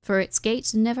 For its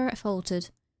gates never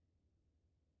faltered,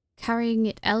 carrying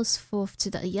it elseforth to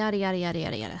the yada yada yada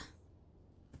yada yada.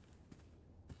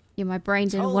 Yeah, my brain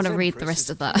didn't want to read the rest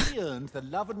of that. She earned the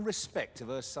love and respect of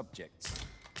her subjects.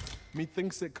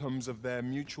 Methinks it comes of their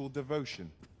mutual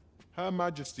devotion. Her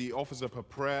Majesty offers up a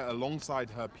prayer alongside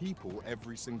her people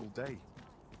every single day.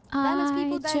 Vermin's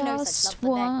people don't know such love just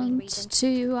for their green want region.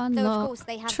 to Though of unlock course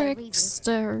they have their reasons.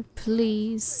 Trickster,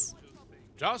 please.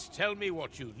 Just tell me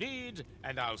what you need,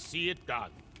 and I'll see it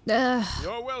done. Ugh.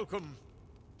 You're welcome.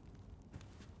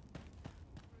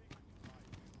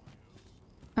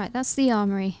 Right, that's the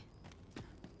armory.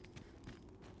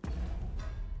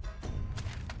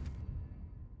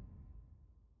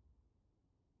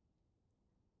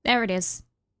 There it is.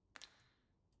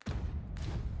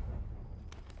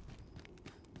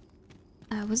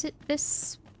 Was it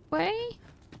this way?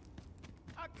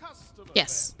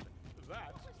 Yes.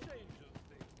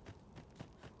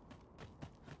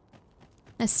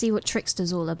 Let's see what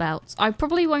Trickster's all about. I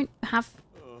probably won't have...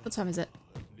 What time is it?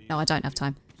 No, I don't have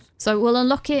time. So we'll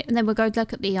unlock it, and then we'll go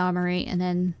look at the armory, and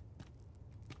then...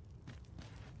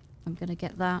 I'm gonna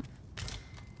get that. What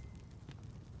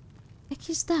the heck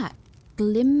is that?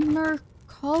 Glimmer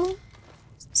coal?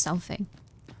 Something.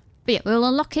 But yeah, we'll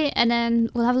unlock it, and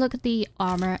then we'll have a look at the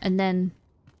armor, and then...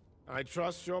 I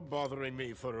trust you're bothering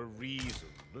me for a reason.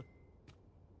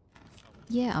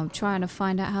 Yeah, I'm trying to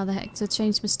find out how the heck to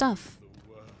change my stuff.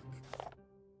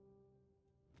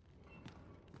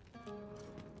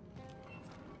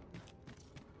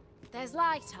 There's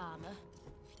light armor.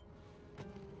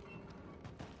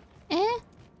 Eh?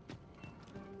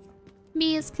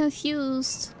 Me is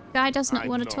confused. Guy does not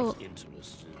want to talk.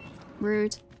 Interested.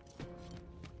 Rude.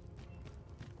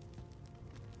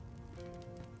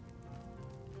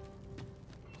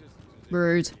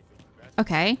 Rude.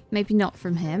 Okay, maybe not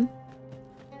from him.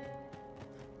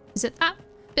 Is it that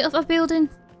bit of a building?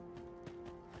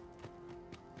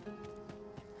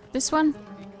 This one?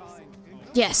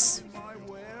 Yes.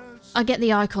 I get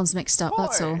the icons mixed up,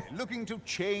 that's all. Looking to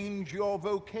change your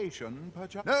vocation,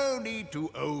 perchance? No need to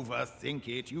overthink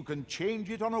it. You can change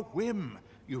it on a whim.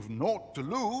 You've naught to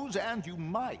lose, and you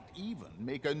might even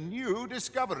make a new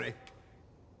discovery.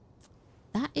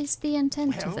 That is the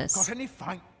intent of Well, this. got any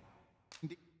findings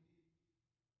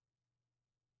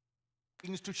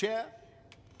to share?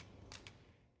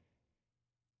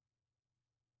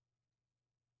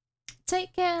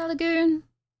 Take care, Lagoon.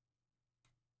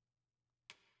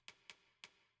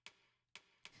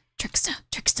 Trickster,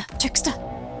 trickster, trickster.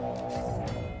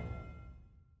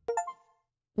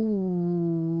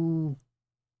 Ooh.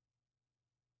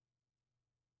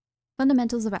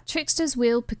 Fundamentals about tricksters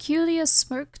wield peculiar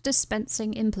smoke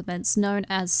dispensing implements known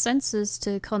as sensors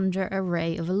to conjure an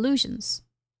array of illusions.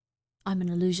 I'm an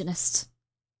illusionist.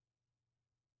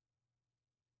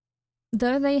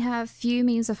 Though they have few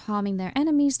means of harming their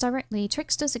enemies directly,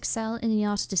 tricksters excel in the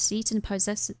art of deceit and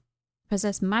possess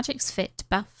magics fit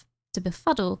to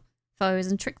befuddle foes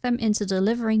and trick them into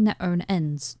delivering their own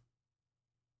ends.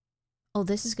 Oh,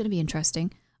 this is going to be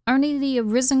interesting. Only the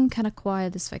Arisen can acquire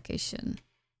this vocation.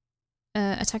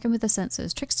 Attacking with the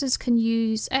sensors. Tricksters can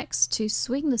use X to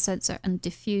swing the sensor and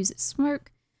diffuse its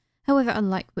smoke. However,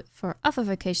 unlike for other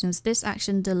vocations, this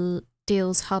action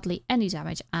deals hardly any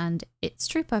damage, and its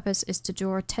true purpose is to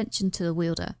draw attention to the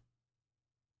wielder.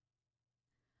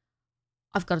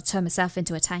 I've got to turn myself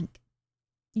into a tank.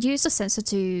 Use the sensor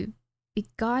to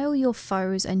beguile your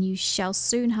foes, and you shall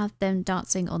soon have them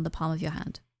dancing on the palm of your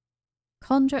hand.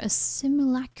 Conjure a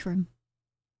simulacrum.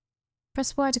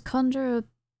 Press Y to conjure an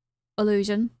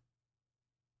illusion.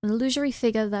 An illusory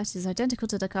figure that is identical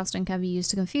to the caster and can be used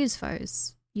to confuse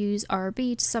foes. Use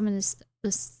RB to summon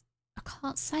this I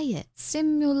can't say it.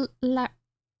 Simulacrum.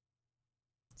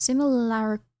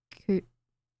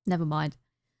 Never mind.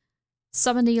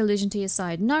 Summon the illusion to your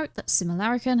side. Note that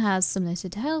Simulacrum has some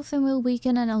limited health and will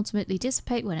weaken and ultimately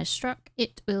dissipate when it's struck.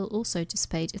 It will also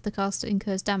dissipate if the caster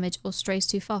incurs damage or strays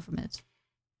too far from it.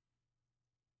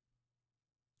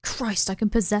 Christ, I can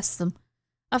possess them.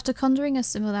 After conjuring a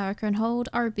Simulacrum, hold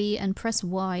RB and press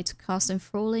Y to cast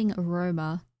Enthralling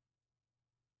Aroma.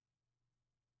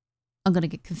 I'm gonna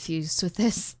get confused with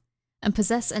this. And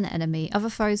possess an enemy. Other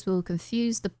foes will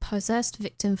confuse the possessed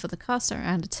victim for the caster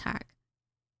and attack.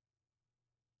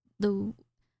 So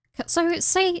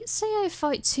say I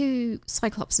fight two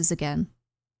Cyclopses again,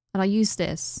 and I use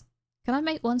this. Can I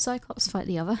make one Cyclops fight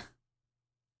the other?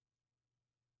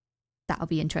 That'll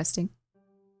be interesting.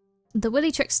 The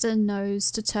Willy Trickster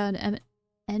knows to turn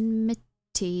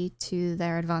enmity to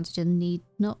their advantage and need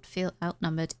not feel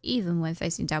outnumbered even when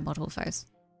facing down multiple foes.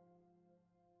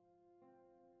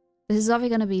 This is either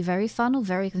going to be very fun or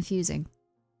very confusing.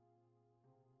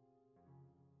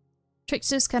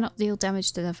 Tricksters cannot deal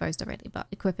damage to their foes directly, but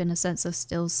equipping a sensor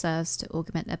still serves to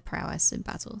augment their prowess in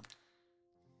battle.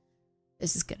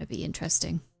 This is going to be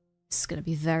interesting. This is going to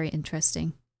be very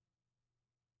interesting.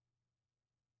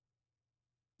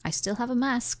 I still have a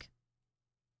mask.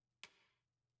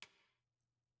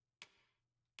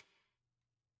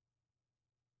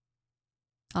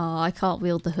 Oh, I can't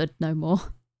wield the hood no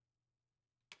more.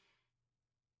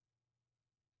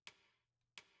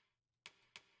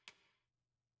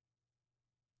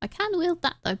 I can wield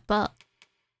that though, but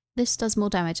this does more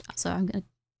damage, so I'm gonna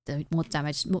do more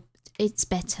damage. It's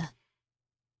better.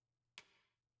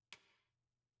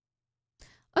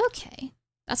 Okay,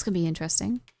 that's gonna be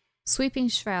interesting. Sweeping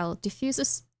shroud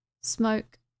diffuses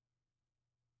smoke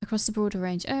across the broader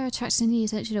range. Attracting the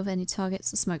attention of any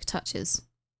targets the smoke touches.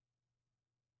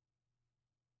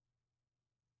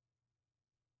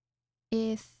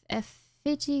 If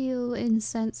ephemeral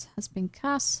incense has been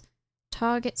cast,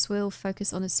 targets will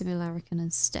focus on a simulacrum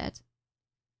instead.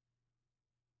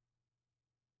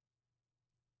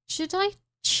 Should I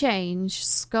change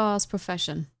Scar's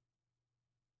profession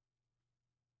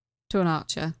to an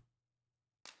archer?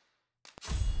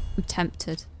 I'm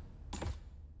tempted.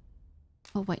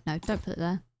 Oh wait, no, don't put it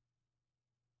there.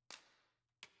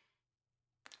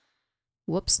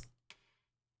 Whoops.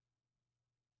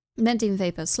 Mending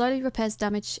Vapor slowly repairs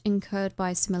damage incurred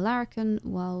by simulacrum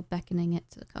while beckoning it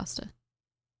to the caster.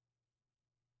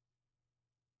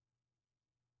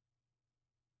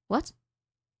 What?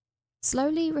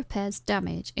 Slowly repairs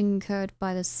damage incurred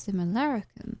by the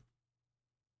simulacrum.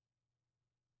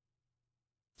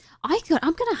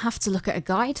 I'm gonna have to look at a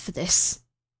guide for this.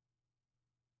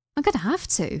 I'm gonna have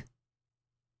to.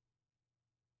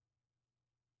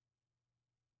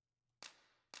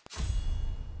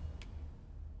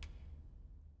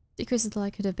 Decreases the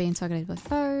likelihood of being targeted by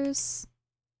foes.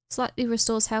 Slightly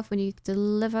restores health when you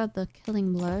deliver the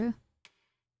killing blow.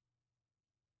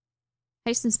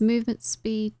 Hastens movement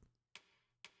speed.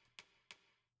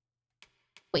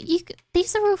 Wait,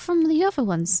 these are all from the other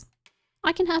ones.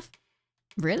 I can have...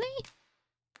 Really?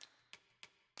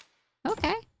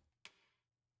 Okay.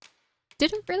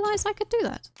 Didn't realise I could do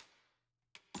that.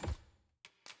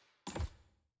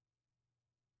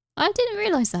 I didn't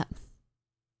realise that.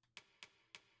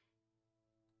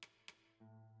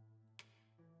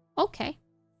 Okay.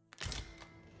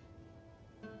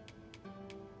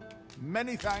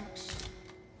 Many thanks.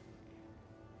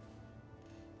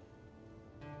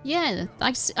 Yeah,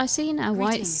 I see now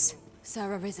why it's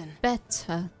Sir Arisen.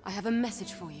 better. I have a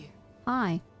message for you.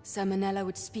 Hi. Sir Manella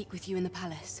would speak with you in the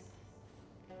palace.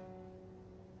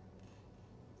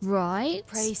 Right.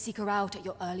 Pray seek her out at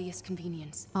your earliest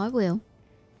convenience. I will.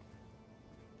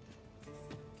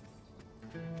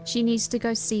 She needs to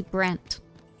go see Brent.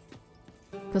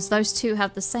 Because those two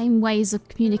have the same ways of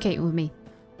communicating with me.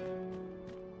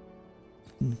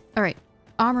 Alright,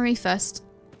 armory first.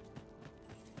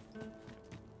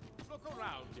 Look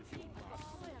around if you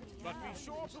must, but be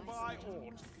sure to buy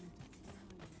aught.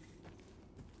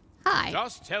 Hi.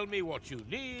 Just tell me what you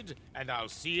need, and I'll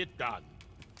see it done.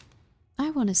 I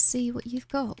want to see what you've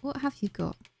got. What have you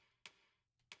got?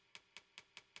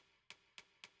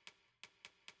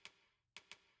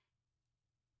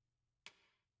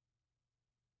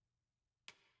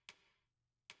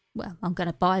 Well, I'm going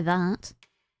to buy that.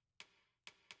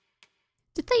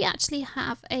 Did they actually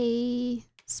have a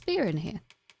spear in here?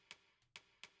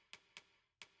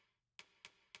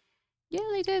 Yeah,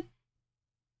 they did.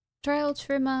 Trail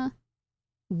trimmer.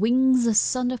 Wings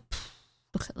asunder. Pfft,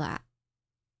 look at that.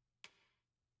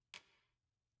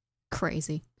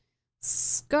 Crazy.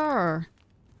 Scar.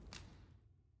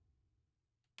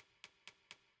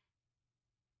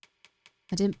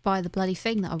 I didn't buy the bloody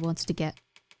thing that I wanted to get.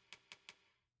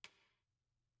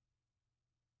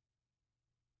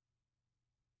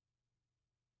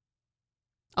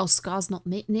 Oh, Scar's not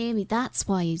near me. That's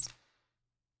why he's...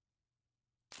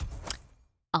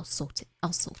 I'll sort it.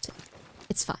 I'll sort it.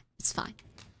 It's fine. It's fine.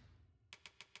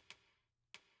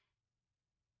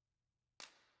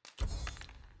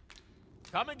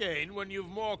 Come again when you've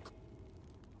more...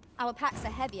 Our packs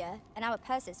are heavier, and our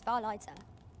purses far lighter.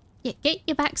 Yeah, get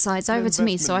your backsides over to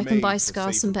me so I can buy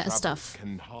Scar some better stuff.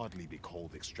 Can hardly be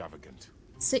called extravagant.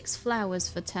 6 flowers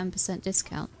for 10%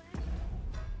 discount.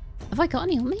 Have I got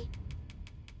any on me?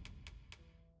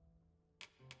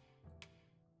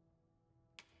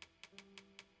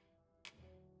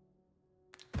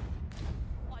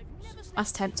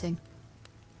 That's tempting.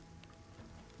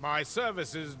 My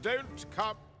services don't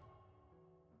come...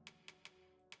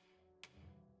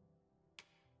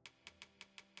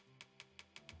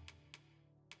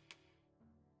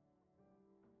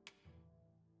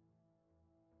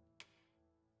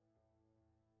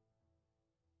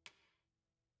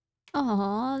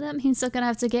 Oh, that means I'm gonna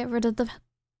have to get rid of the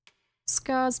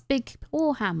Scar's big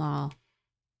war hammer.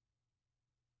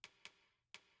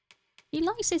 He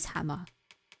likes his hammer.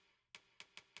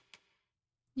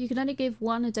 You can only give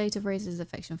one a day to raise his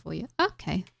affection for you.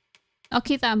 Okay. I'll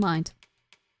keep that in mind.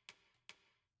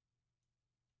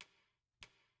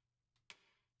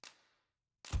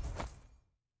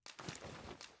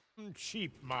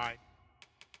 Cheap, mine.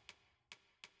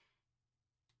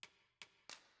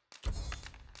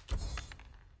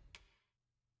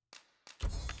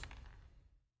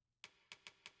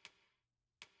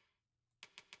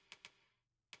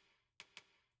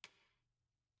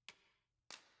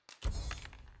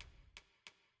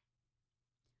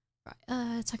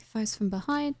 Right, attack foes from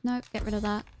behind. Nope, get rid of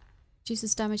that.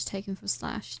 Reduces damage taken from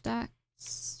slash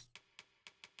stacks.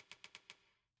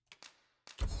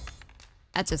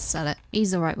 I just sell it.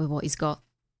 He's alright with what he's got.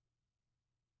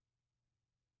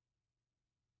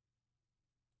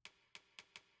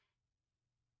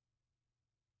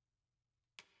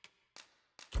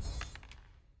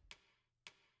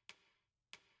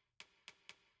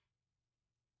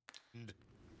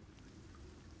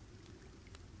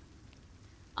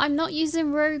 I'm not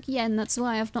using Rogue Yen, that's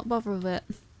why I've not bothered with it.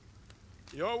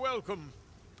 You're welcome.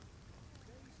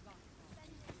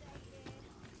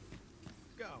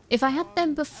 If I had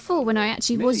them before when I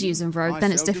actually was using Rogue,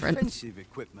 then it's different. Defensive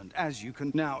equipment, as you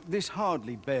can. Now, this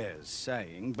hardly bears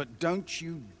saying, but don't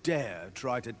you dare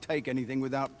try to take anything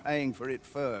without paying for it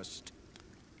first.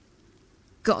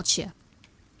 Gotcha.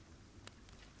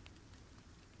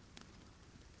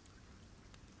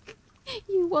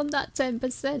 You want that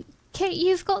 10%. Kate,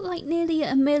 you've got like nearly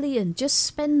 $1 million. Just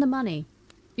spend the money.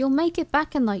 You'll make it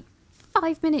back in like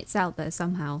 5 minutes out there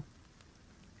somehow.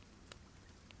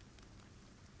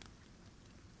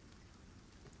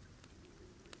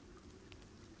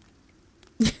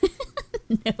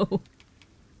 No.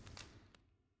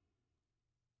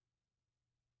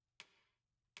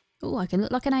 Oh, I can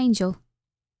look like an angel.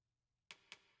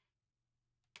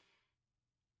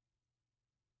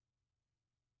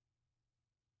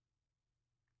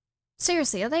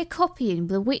 Seriously, are they copying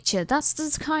The Witcher? That's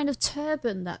the kind of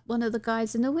turban that one of the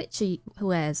guys in The Witcher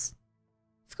wears.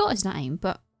 I forgot his name,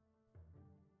 but...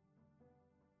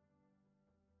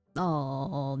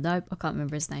 Oh, nope, I can't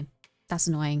remember his name. That's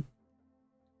annoying.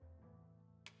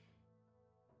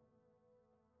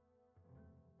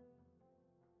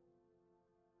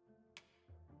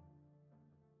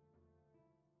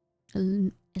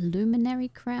 Illuminary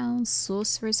crown,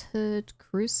 sorcerer's hood,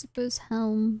 crucible's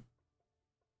helm.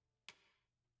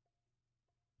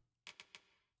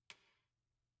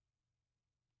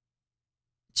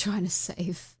 Trying to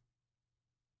save.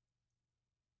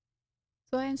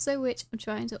 So I am so witch, I'm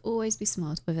trying to always be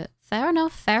smart with it. Fair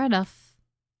enough, fair enough.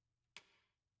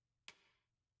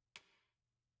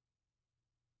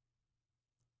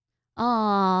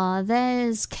 Ah,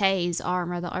 there's Kay's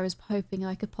armor that I was hoping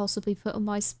I could possibly put on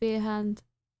my spear hand.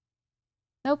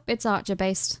 Nope, it's archer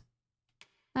based.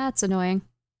 That's annoying.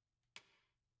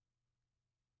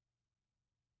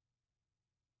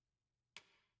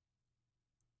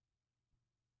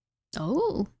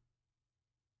 Oh.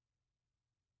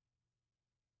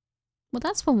 Well,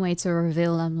 that's one way to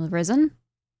reveal I'm risen.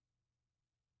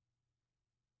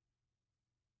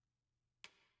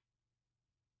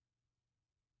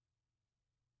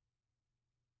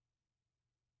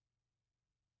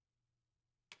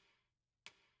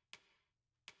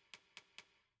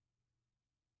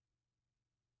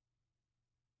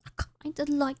 I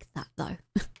kinda like that though.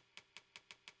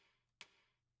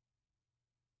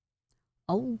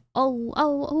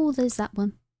 Oh, there's that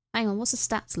one. Hang on, what's the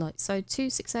stats like? So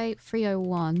 268,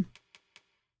 301.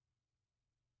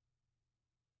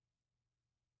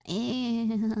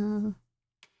 Ew.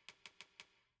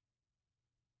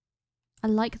 I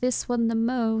like this one the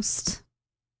most.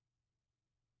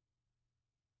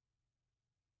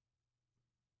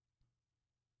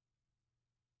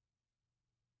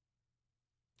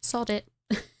 Sod it.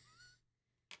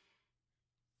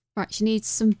 Right, she needs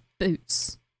some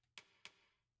boots.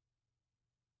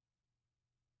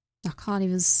 I can't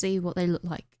even see what they look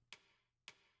like.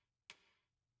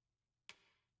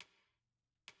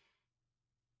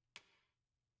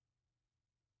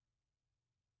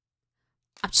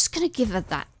 I'm just gonna give her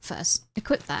that first.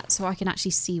 Equip that so I can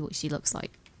actually see what she looks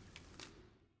like.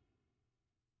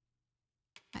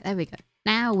 Right, there we go.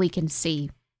 Now we can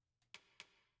see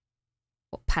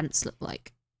what pants look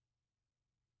like.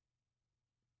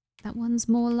 That one's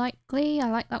more likely. I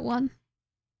like that one.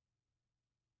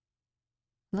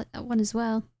 I like that one as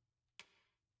well.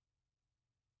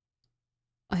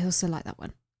 I also like that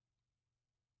one.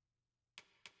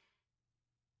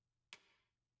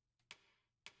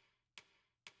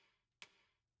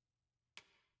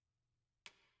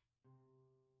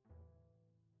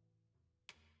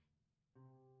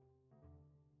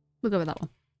 We'll go with that one.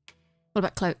 What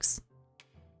about cloaks?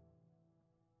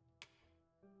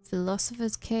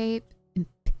 Philosopher's Cape.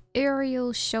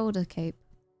 Imperial Shoulder Cape.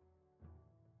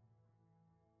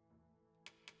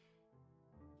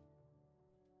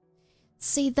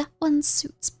 See, that one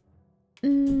suits...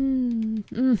 no.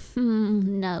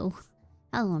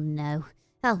 Oh no.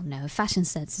 Oh no, fashion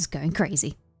sense is going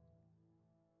crazy.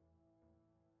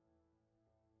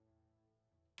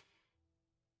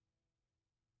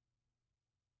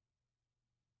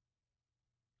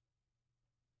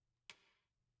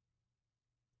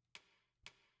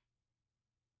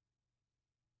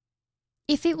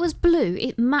 If it was blue,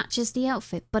 it matches the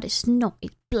outfit, but it's not.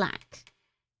 It's black.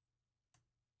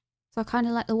 So I kind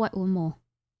of like the white one more.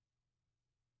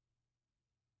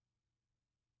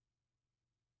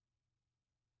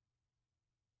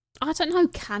 I don't know,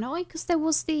 can I? Because there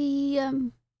was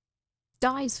the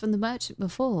dyes from the merchant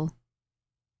before.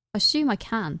 I assume I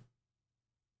can.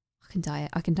 I can dye it,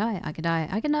 I can dye it, I can dye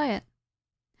it, I can dye it.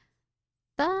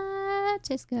 That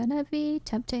is gonna be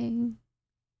tempting.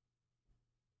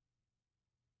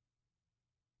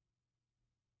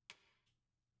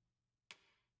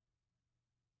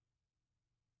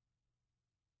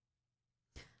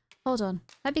 Hold on.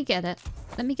 Let me get it.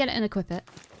 Let me get it and equip it.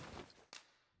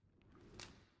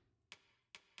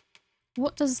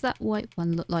 What does that white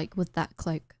one look like with that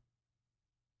cloak?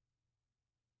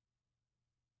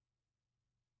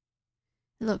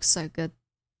 It looks so good.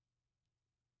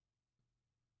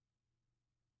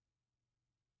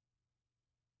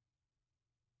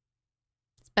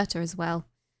 It's better as well.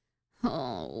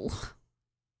 Oh.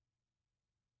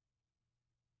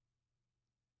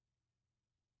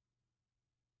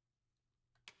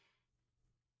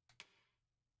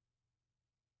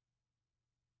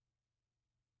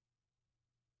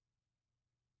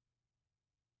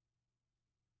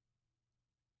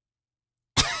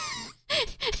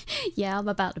 Yeah, I'm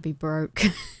about to be broke.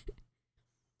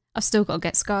 I've still got to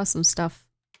get Scar some stuff.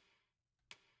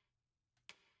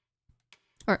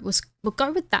 Alright, we'll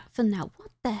go with that for now.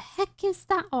 What the heck is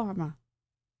that armor?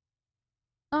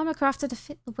 Armor crafted to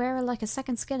fit the wearer like a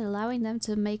second skin, allowing them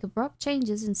to make abrupt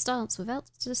changes in stance without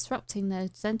disrupting their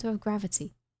center of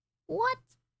gravity. What?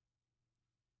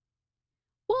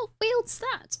 What wields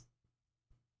that?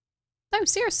 No,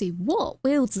 seriously, what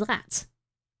wields that?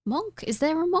 Monk? Is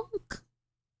there a monk?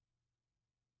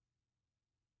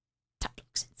 That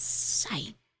looks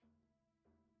insane.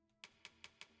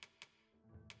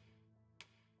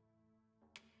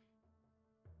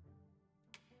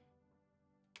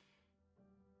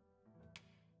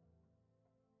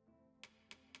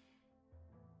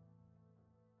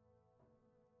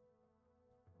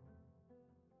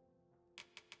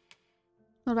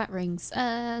 What about rings?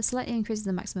 Slightly increases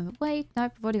the maximum weight.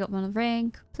 Nope, I've already got one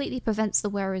ring. Completely prevents the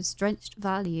wearer's drenched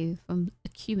value from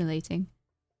accumulating.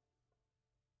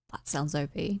 That sounds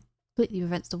OP. Completely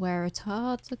prevents the wearer to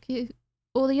hard to accumulate.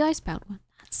 Or the icebound one.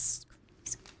 That's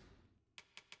crazy.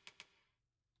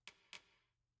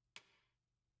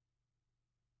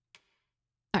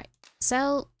 Alright,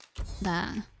 sell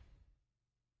that.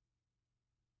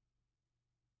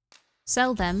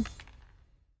 Sell them.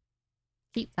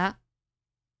 Keep that.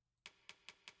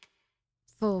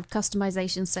 For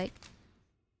customization's sake.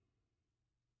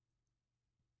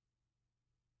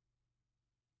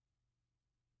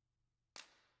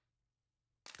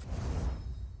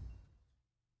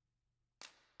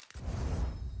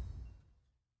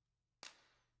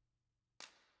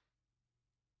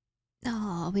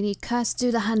 Oh, we need Curse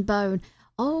to the hand bone.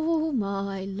 Oh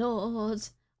my lord.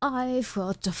 I've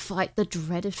got to fight the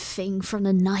dreaded thing from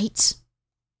the night.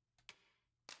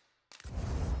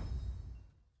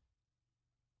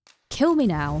 Kill me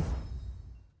now.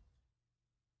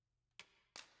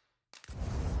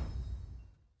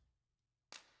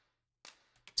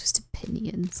 Twisted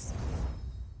pinions.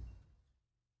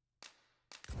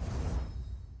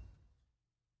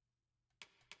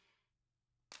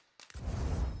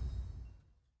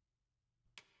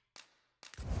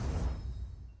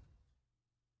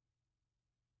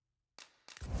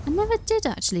 I never did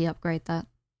actually upgrade that.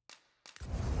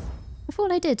 I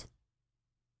thought I did.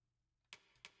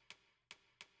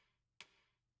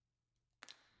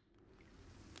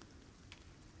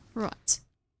 Right.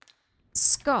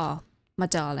 Scar, my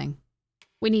darling.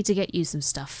 We need to get you some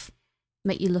stuff.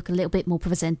 Make you look a little bit more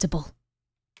presentable.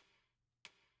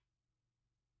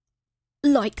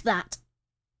 Like that.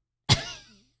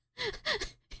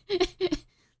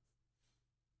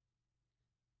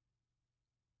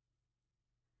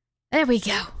 There we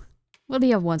go. What do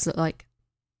the other ones look like?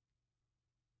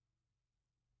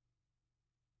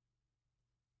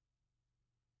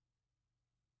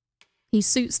 He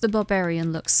suits the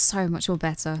barbarian looks so much more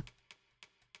better.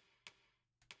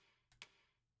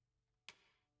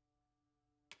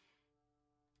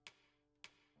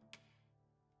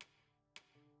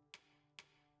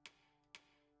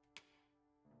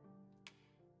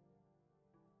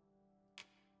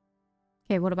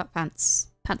 Okay, what about pants?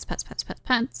 Pants, pants, pants, pants,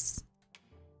 pants.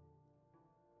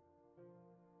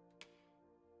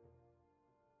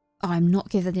 Oh, I'm not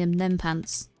giving him them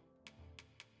pants.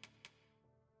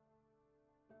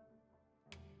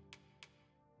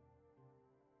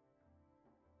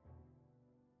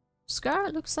 Scar,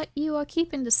 it looks like you are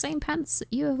keeping the same pants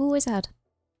that you have always had.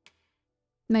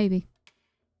 Maybe.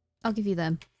 I'll give you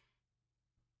them.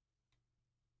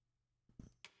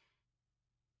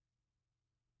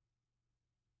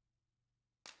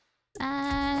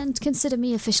 And consider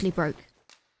me officially broke.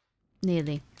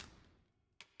 Nearly.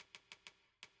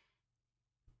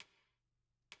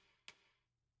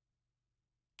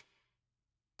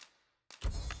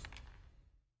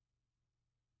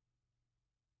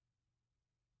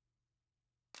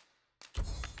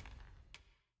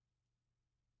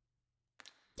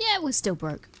 Yeah, we're still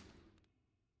broke.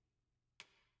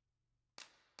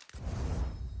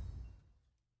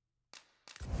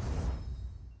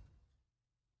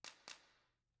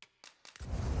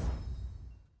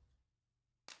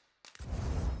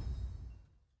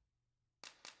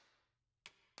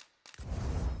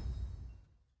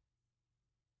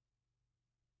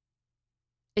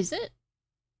 Is it?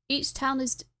 Each town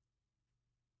is...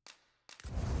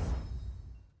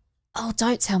 Oh,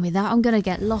 don't tell me that. I'm gonna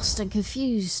get lost and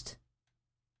confused.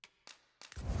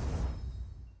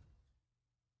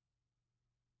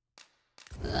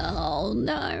 Oh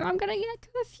no, I'm gonna get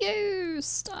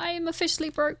confused. I am officially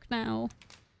broke now.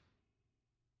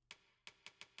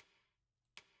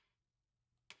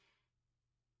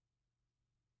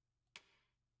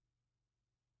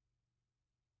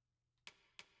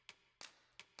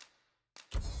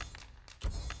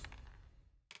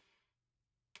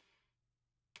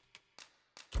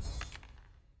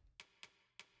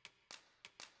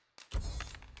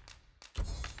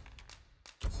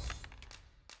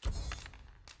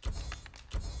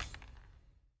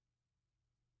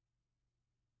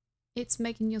 It's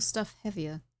making your stuff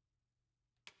heavier.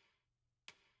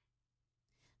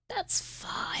 That's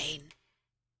fine.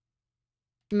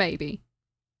 Maybe.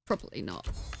 Probably not.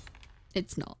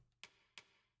 It's not.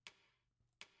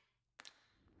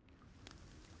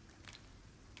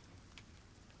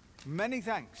 Many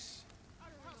thanks.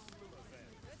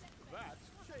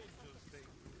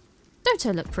 Don't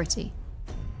I look pretty?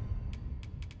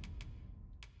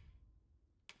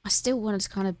 I still wanted to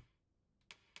kind of...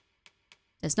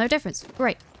 There's no difference.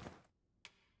 Great.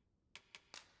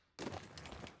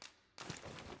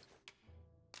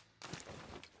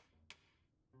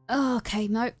 Oh, okay,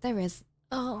 nope, there is.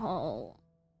 Oh.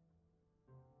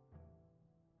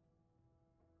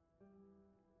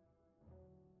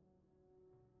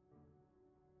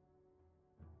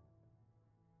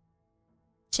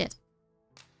 Shit.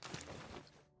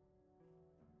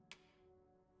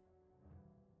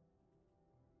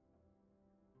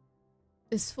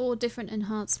 There's 4 different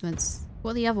enhancements.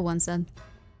 What are the other ones then?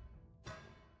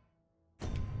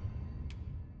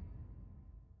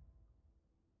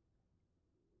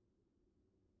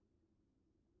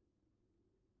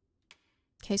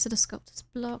 Okay, so the sculptor's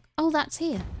block. Oh, that's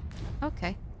here.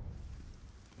 Okay.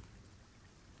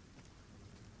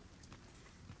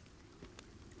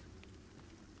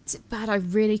 Is it bad? I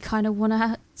really kind of want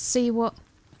to see what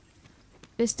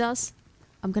this does.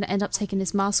 I'm going to end up taking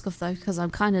this mask off though, because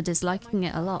I'm kind of disliking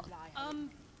it a lot.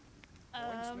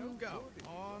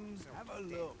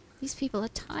 These people are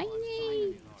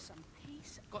tiny.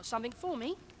 Got something for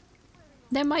me?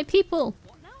 They're my people.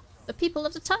 The people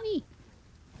of the tiny.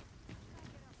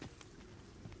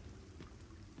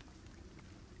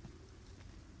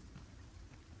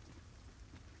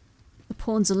 The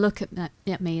pawns will look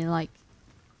at me like,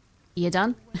 you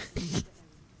done?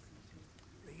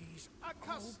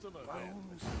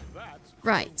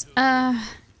 Right,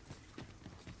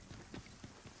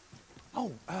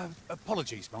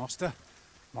 apologies, Master.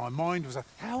 My mind was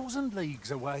 1,000 leagues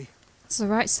away. It's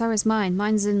alright, so is mine.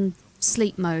 Mine's in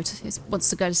sleep mode. It wants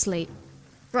to go to sleep.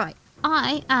 Right,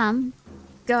 I am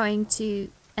going to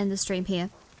end the stream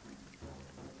here.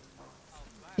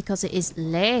 Because it is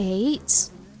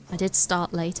late. I did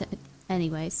start late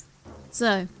anyways.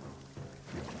 So,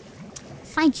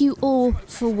 thank you all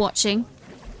for watching.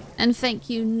 And thank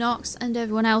you, Nox, and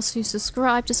everyone else who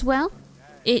subscribed as well.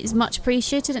 It is much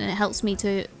appreciated, and it helps me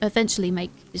to eventually make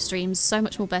the streams so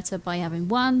much more better by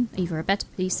having either a better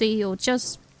PC or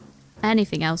just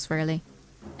anything else, really.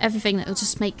 Everything that will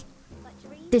just make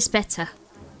this better.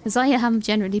 Because I am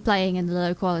generally playing in the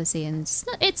low quality, and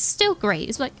it's still great.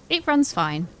 It's like, it runs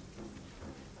fine.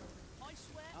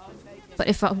 But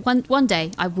if one day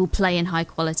I will play in high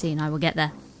quality, and I will get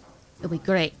there. It'll be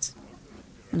great.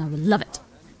 And I will love it.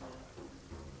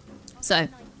 So,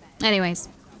 Anyways,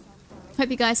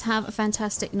 hope you guys have a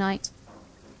fantastic night,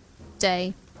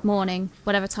 day, morning,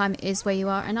 whatever time it is where you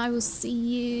are, and I will see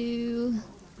you...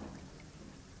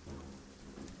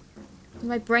 Did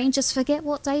my brain just forget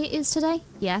what day it is today?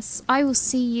 Yes, I will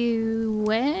see you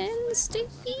Wednesday?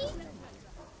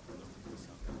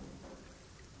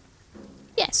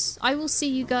 Yes, I will see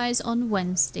you guys on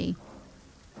Wednesday.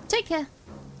 Take care.